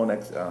 postpone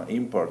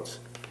imports,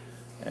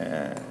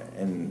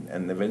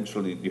 and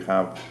eventually you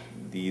have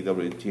the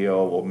WTO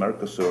or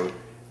Mercosur,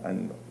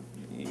 and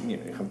you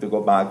have to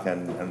go back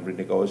and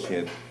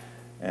renegotiate,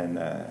 and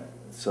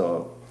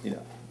so it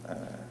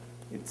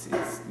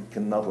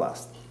cannot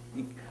last.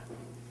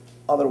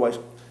 Otherwise,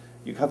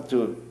 you have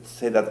to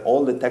say that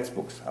all the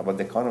textbooks about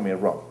the economy are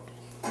wrong,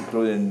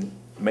 including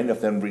many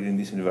of them reading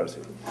this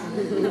university.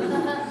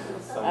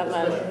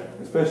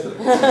 Especially.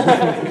 I'm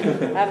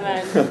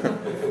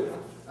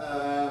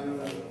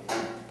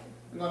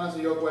going to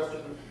answer your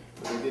question.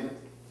 I didn't.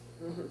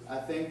 I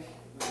think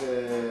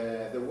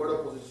the word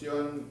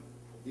opposition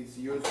is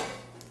used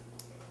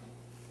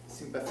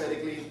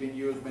sympathetically. It's been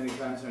used many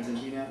times in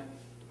Argentina.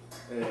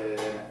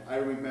 I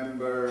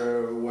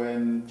remember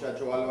when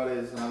Chacho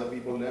Alvarez and other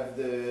people left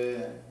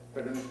the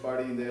Peronist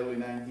Party in the early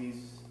 90s,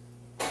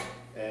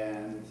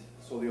 and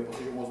so the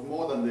opposition was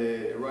more than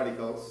the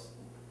radicals.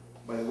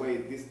 By the way,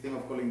 this thing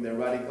of calling the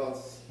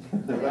radicals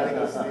is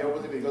the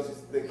opposite, because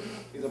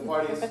it's a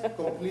party is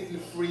completely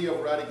free of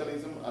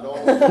radicalism at all.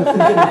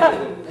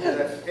 It's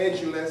an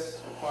edgeless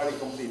party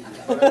completely.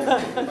 But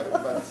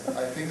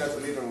I think that's a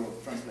literal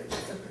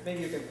translation.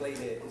 Maybe you can play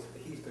the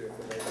history of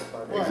the Labour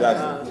Party. Well,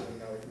 exactly.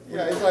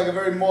 Yeah, it's like a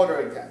very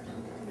moderate kind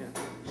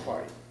of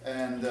party.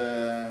 And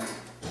I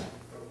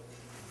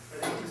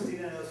think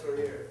Christina knows we're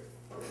here.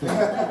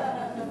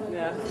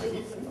 Yeah,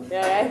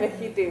 yeah, the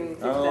heating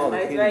system. Oh,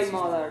 It's very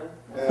modern.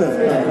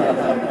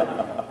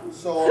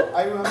 So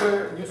I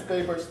remember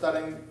newspapers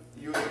starting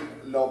using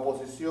La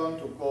Oposición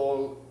to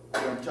call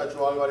when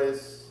Chacho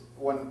Alvarez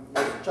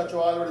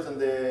and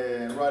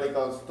the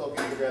radicals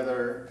talking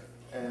together,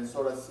 and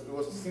sort of it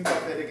was a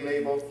sympathetic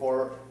label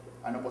for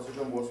an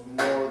opposition was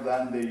more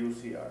than the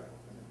UCR.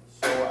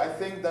 So I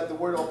think that the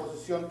word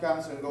opposition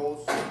comes and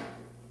goes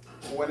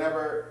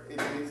whenever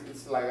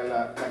it's like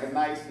a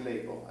nice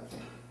label, I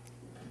think.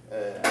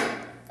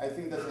 I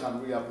think does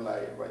not really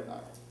apply right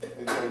now.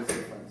 It's very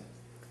different.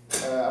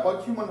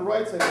 About human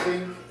rights, I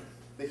think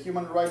the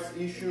human rights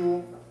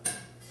issue,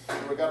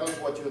 regardless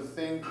of what you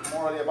think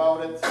morally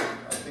about it,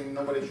 I think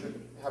nobody should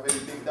have any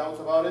big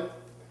doubts about it.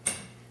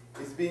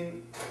 It's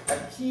been a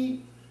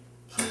key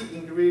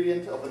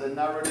ingredient of the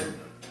narrative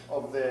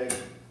of the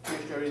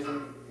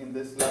Kirchnerism in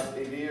this last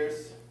 8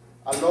 years.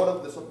 A lot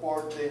of the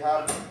support they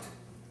have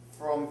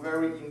from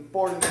very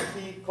important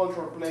key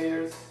cultural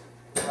players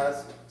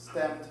has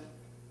stemmed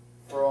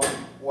from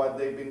what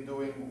they've been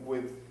doing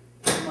with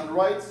human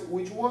rights,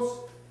 which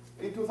was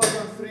in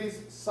 2003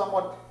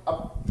 somewhat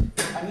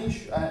an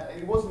issue.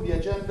 It was in the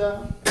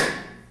agenda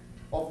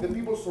of the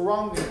people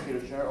surrounding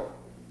Kirchner.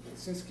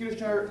 Since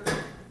Kirchner,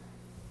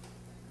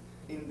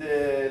 in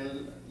the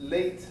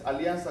late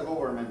Alianza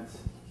government,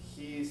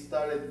 he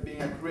started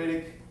being a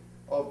critic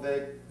of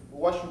the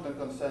Washington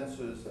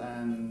Consensus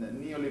and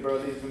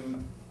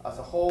neoliberalism as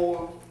a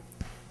whole.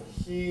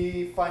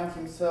 He found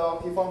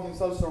himself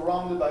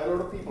surrounded by a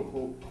lot of people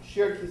who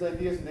shared his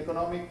ideas in the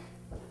economic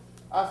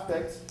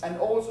aspects and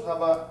also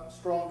have a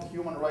strong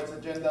human rights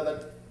agenda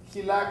that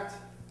he lacked.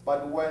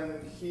 But when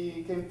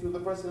he came to the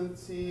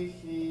presidency,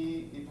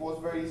 it was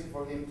very easy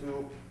for him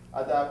to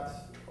adapt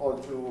or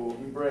to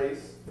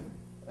embrace,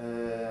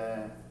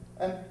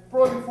 and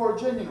probably for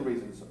genuine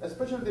reasons,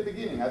 especially at the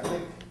beginning. I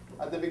think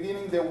at the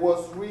beginning there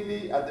was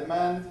really a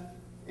demand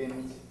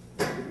in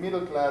the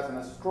middle class and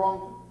a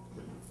strong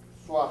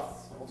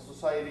swath of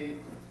society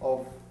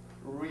of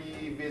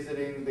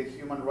revisiting the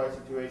human rights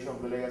situation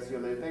of the legacy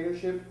of the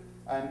dictatorship,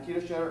 and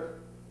Kirchner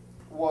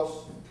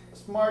was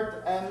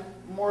smart and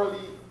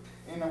morally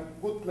in a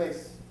good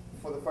place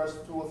for the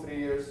first 2 or 3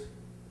 years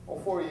or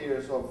 4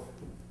 years of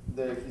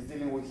his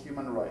dealing with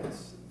human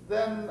rights.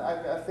 Then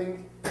I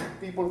think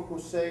people who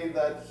say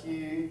that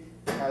he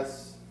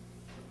has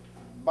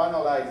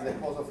banalized the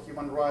cause of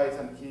human rights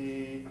and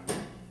he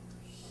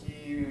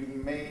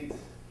made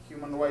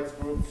human rights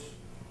groups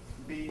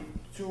be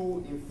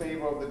too in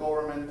favor of the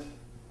government,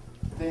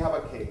 they have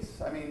a case.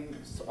 I mean,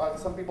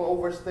 some people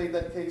overstate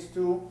that case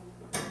too,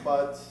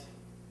 but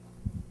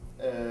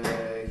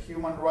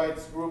human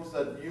rights groups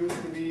that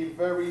used to be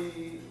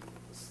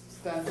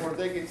stand for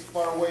decades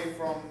far away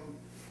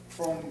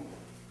from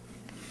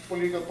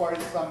political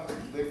parties,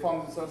 they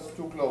found themselves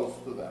too close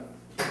to them.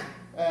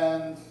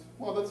 And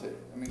well, that's it.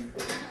 I mean,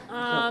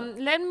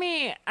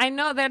 I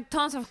know there are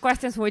tons of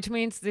questions, which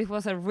means this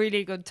was a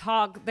really good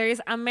talk. There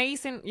is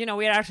amazing,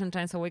 we are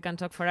Argentine, so we can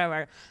talk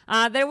forever.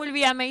 There will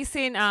be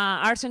amazing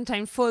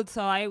Argentine food,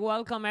 so I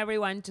welcome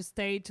everyone to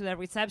stay to the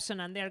reception,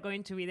 and they're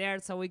going to be there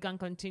so we can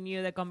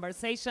continue the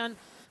conversation.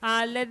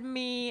 Let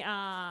me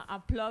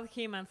applaud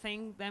him and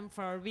thank them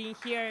for being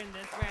here in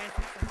this very